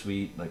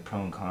bittersweet, like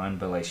pro and con,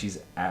 but like she's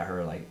at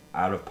her like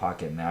out of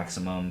pocket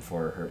maximum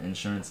for her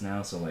insurance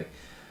now. So like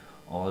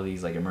all of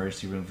these like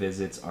emergency room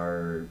visits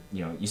are,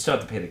 you still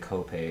have to pay the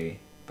copay,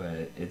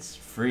 but it's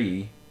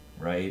free,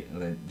 right?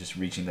 Like just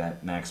reaching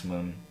that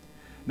maximum.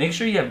 Make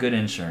sure you have good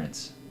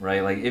insurance,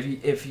 right? Like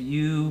if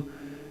you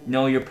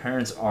know your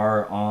parents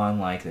are on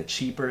like the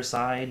cheaper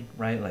side,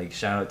 right? Like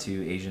shout out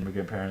to Asian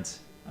immigrant parents.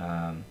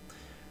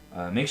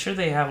 make sure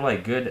they have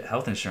like good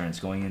health insurance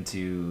going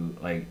into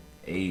like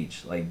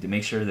age, like to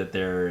make sure that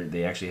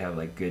they actually have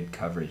like good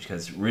coverage,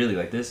 because really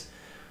like this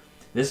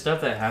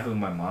stuff that happened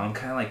with my mom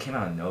kind of like came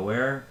out of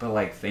nowhere, but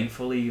like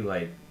thankfully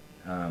like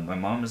my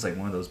mom is like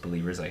one of those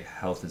believers like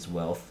health is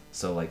wealth,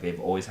 so like they've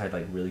always had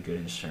like really good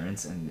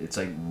insurance, and it's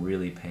like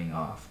really paying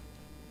off.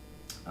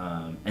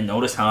 And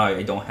notice how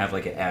I don't have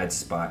like an ad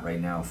spot right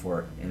now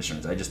for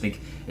insurance. I just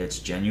think it's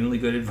genuinely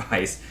good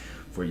advice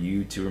for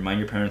you to remind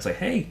your parents like,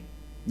 hey,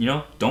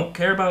 don't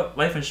care about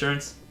life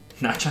insurance.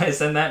 Not trying to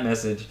send that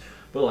message,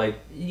 but like,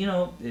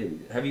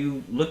 have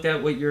you looked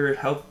at what your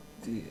health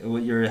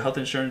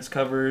insurance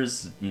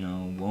covers?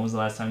 When was the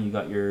last time you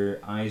got your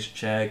eyes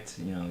checked?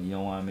 You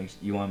want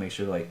to make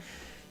sure like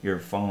you're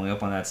following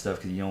up on that stuff,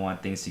 because you don't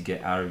want things to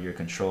get out of your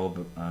control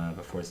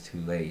before it's too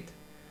late.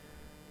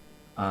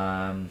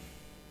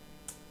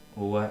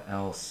 What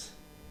else?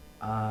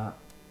 I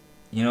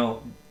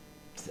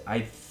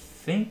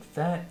think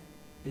that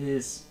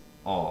is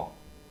all.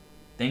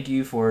 Thank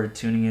you for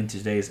tuning in to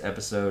today's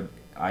episode.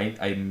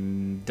 I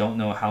don't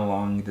know how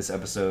long this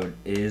episode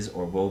is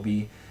or will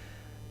be,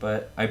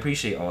 but I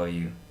appreciate all of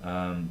you.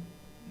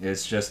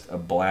 It's just a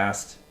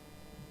blast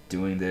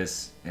doing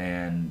this,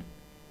 and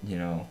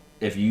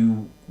if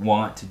you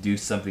want to do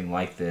something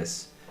like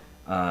this,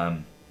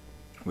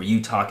 where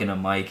you talk in a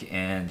mic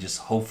and just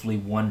hopefully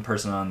one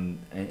person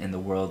in the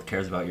world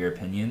cares about your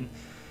opinion,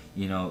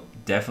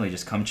 definitely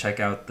just come check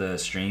out the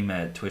stream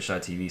at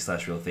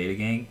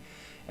twitch.tv/RealThetaGang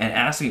and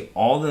ask me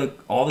all the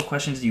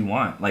questions you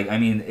want. Like, I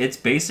mean, it's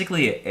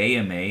basically an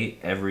AMA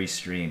every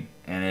stream.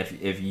 And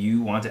if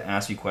you want to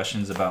ask me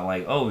questions about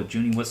like, oh,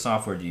 Junie, what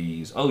software do you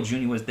use? Oh,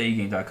 Junie, what's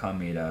ThetaGang.com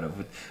made out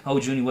of? Oh,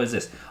 Junie, what is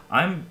this?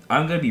 I'm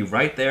gonna be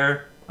right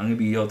there. I'm going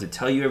to be able to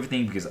tell you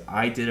everything, because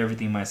I did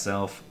everything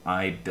myself.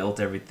 I built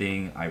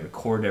everything. I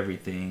record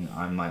everything.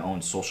 I'm my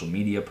own social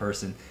media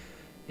person.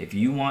 If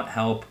you want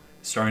help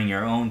starting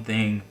your own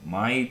thing,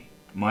 my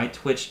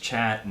Twitch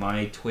chat,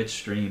 my Twitch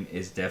stream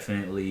is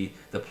definitely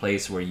the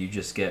place where you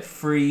just get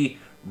free,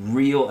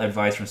 real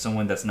advice from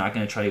someone that's not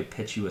going to try to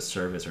pitch you a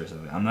service or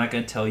something. I'm not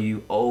going to tell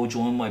you, oh,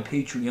 join my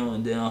Patreon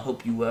and then I'll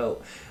help you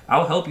out.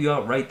 I'll help you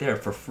out right there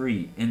for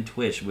free in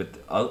Twitch with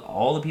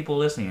all the people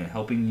listening and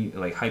helping you,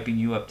 like hyping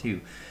you up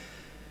too.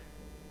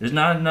 There's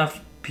not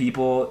enough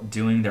people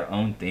doing their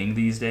own thing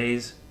these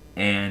days,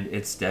 and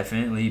it's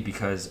definitely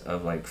because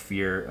of like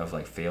fear of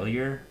like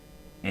failure.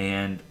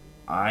 And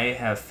I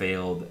have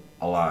failed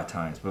a lot of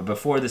times. But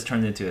before this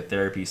turned into a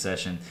therapy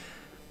session,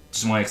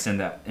 just want to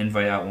extend that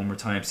invite out one more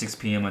time, 6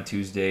 p.m. on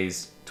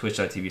Tuesdays,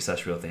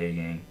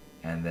 twitch.tv/RealThetaGang.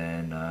 And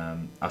then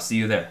I'll see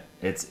you there.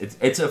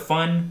 It's a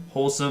fun,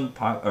 wholesome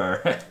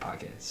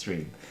podcast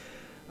stream.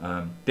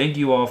 Thank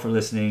you all for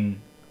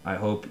listening. I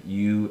hope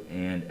you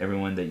and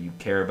everyone that you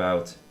care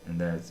about and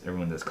that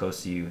everyone that's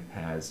close to you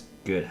has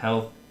good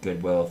health,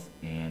 good wealth,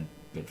 and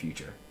good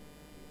future.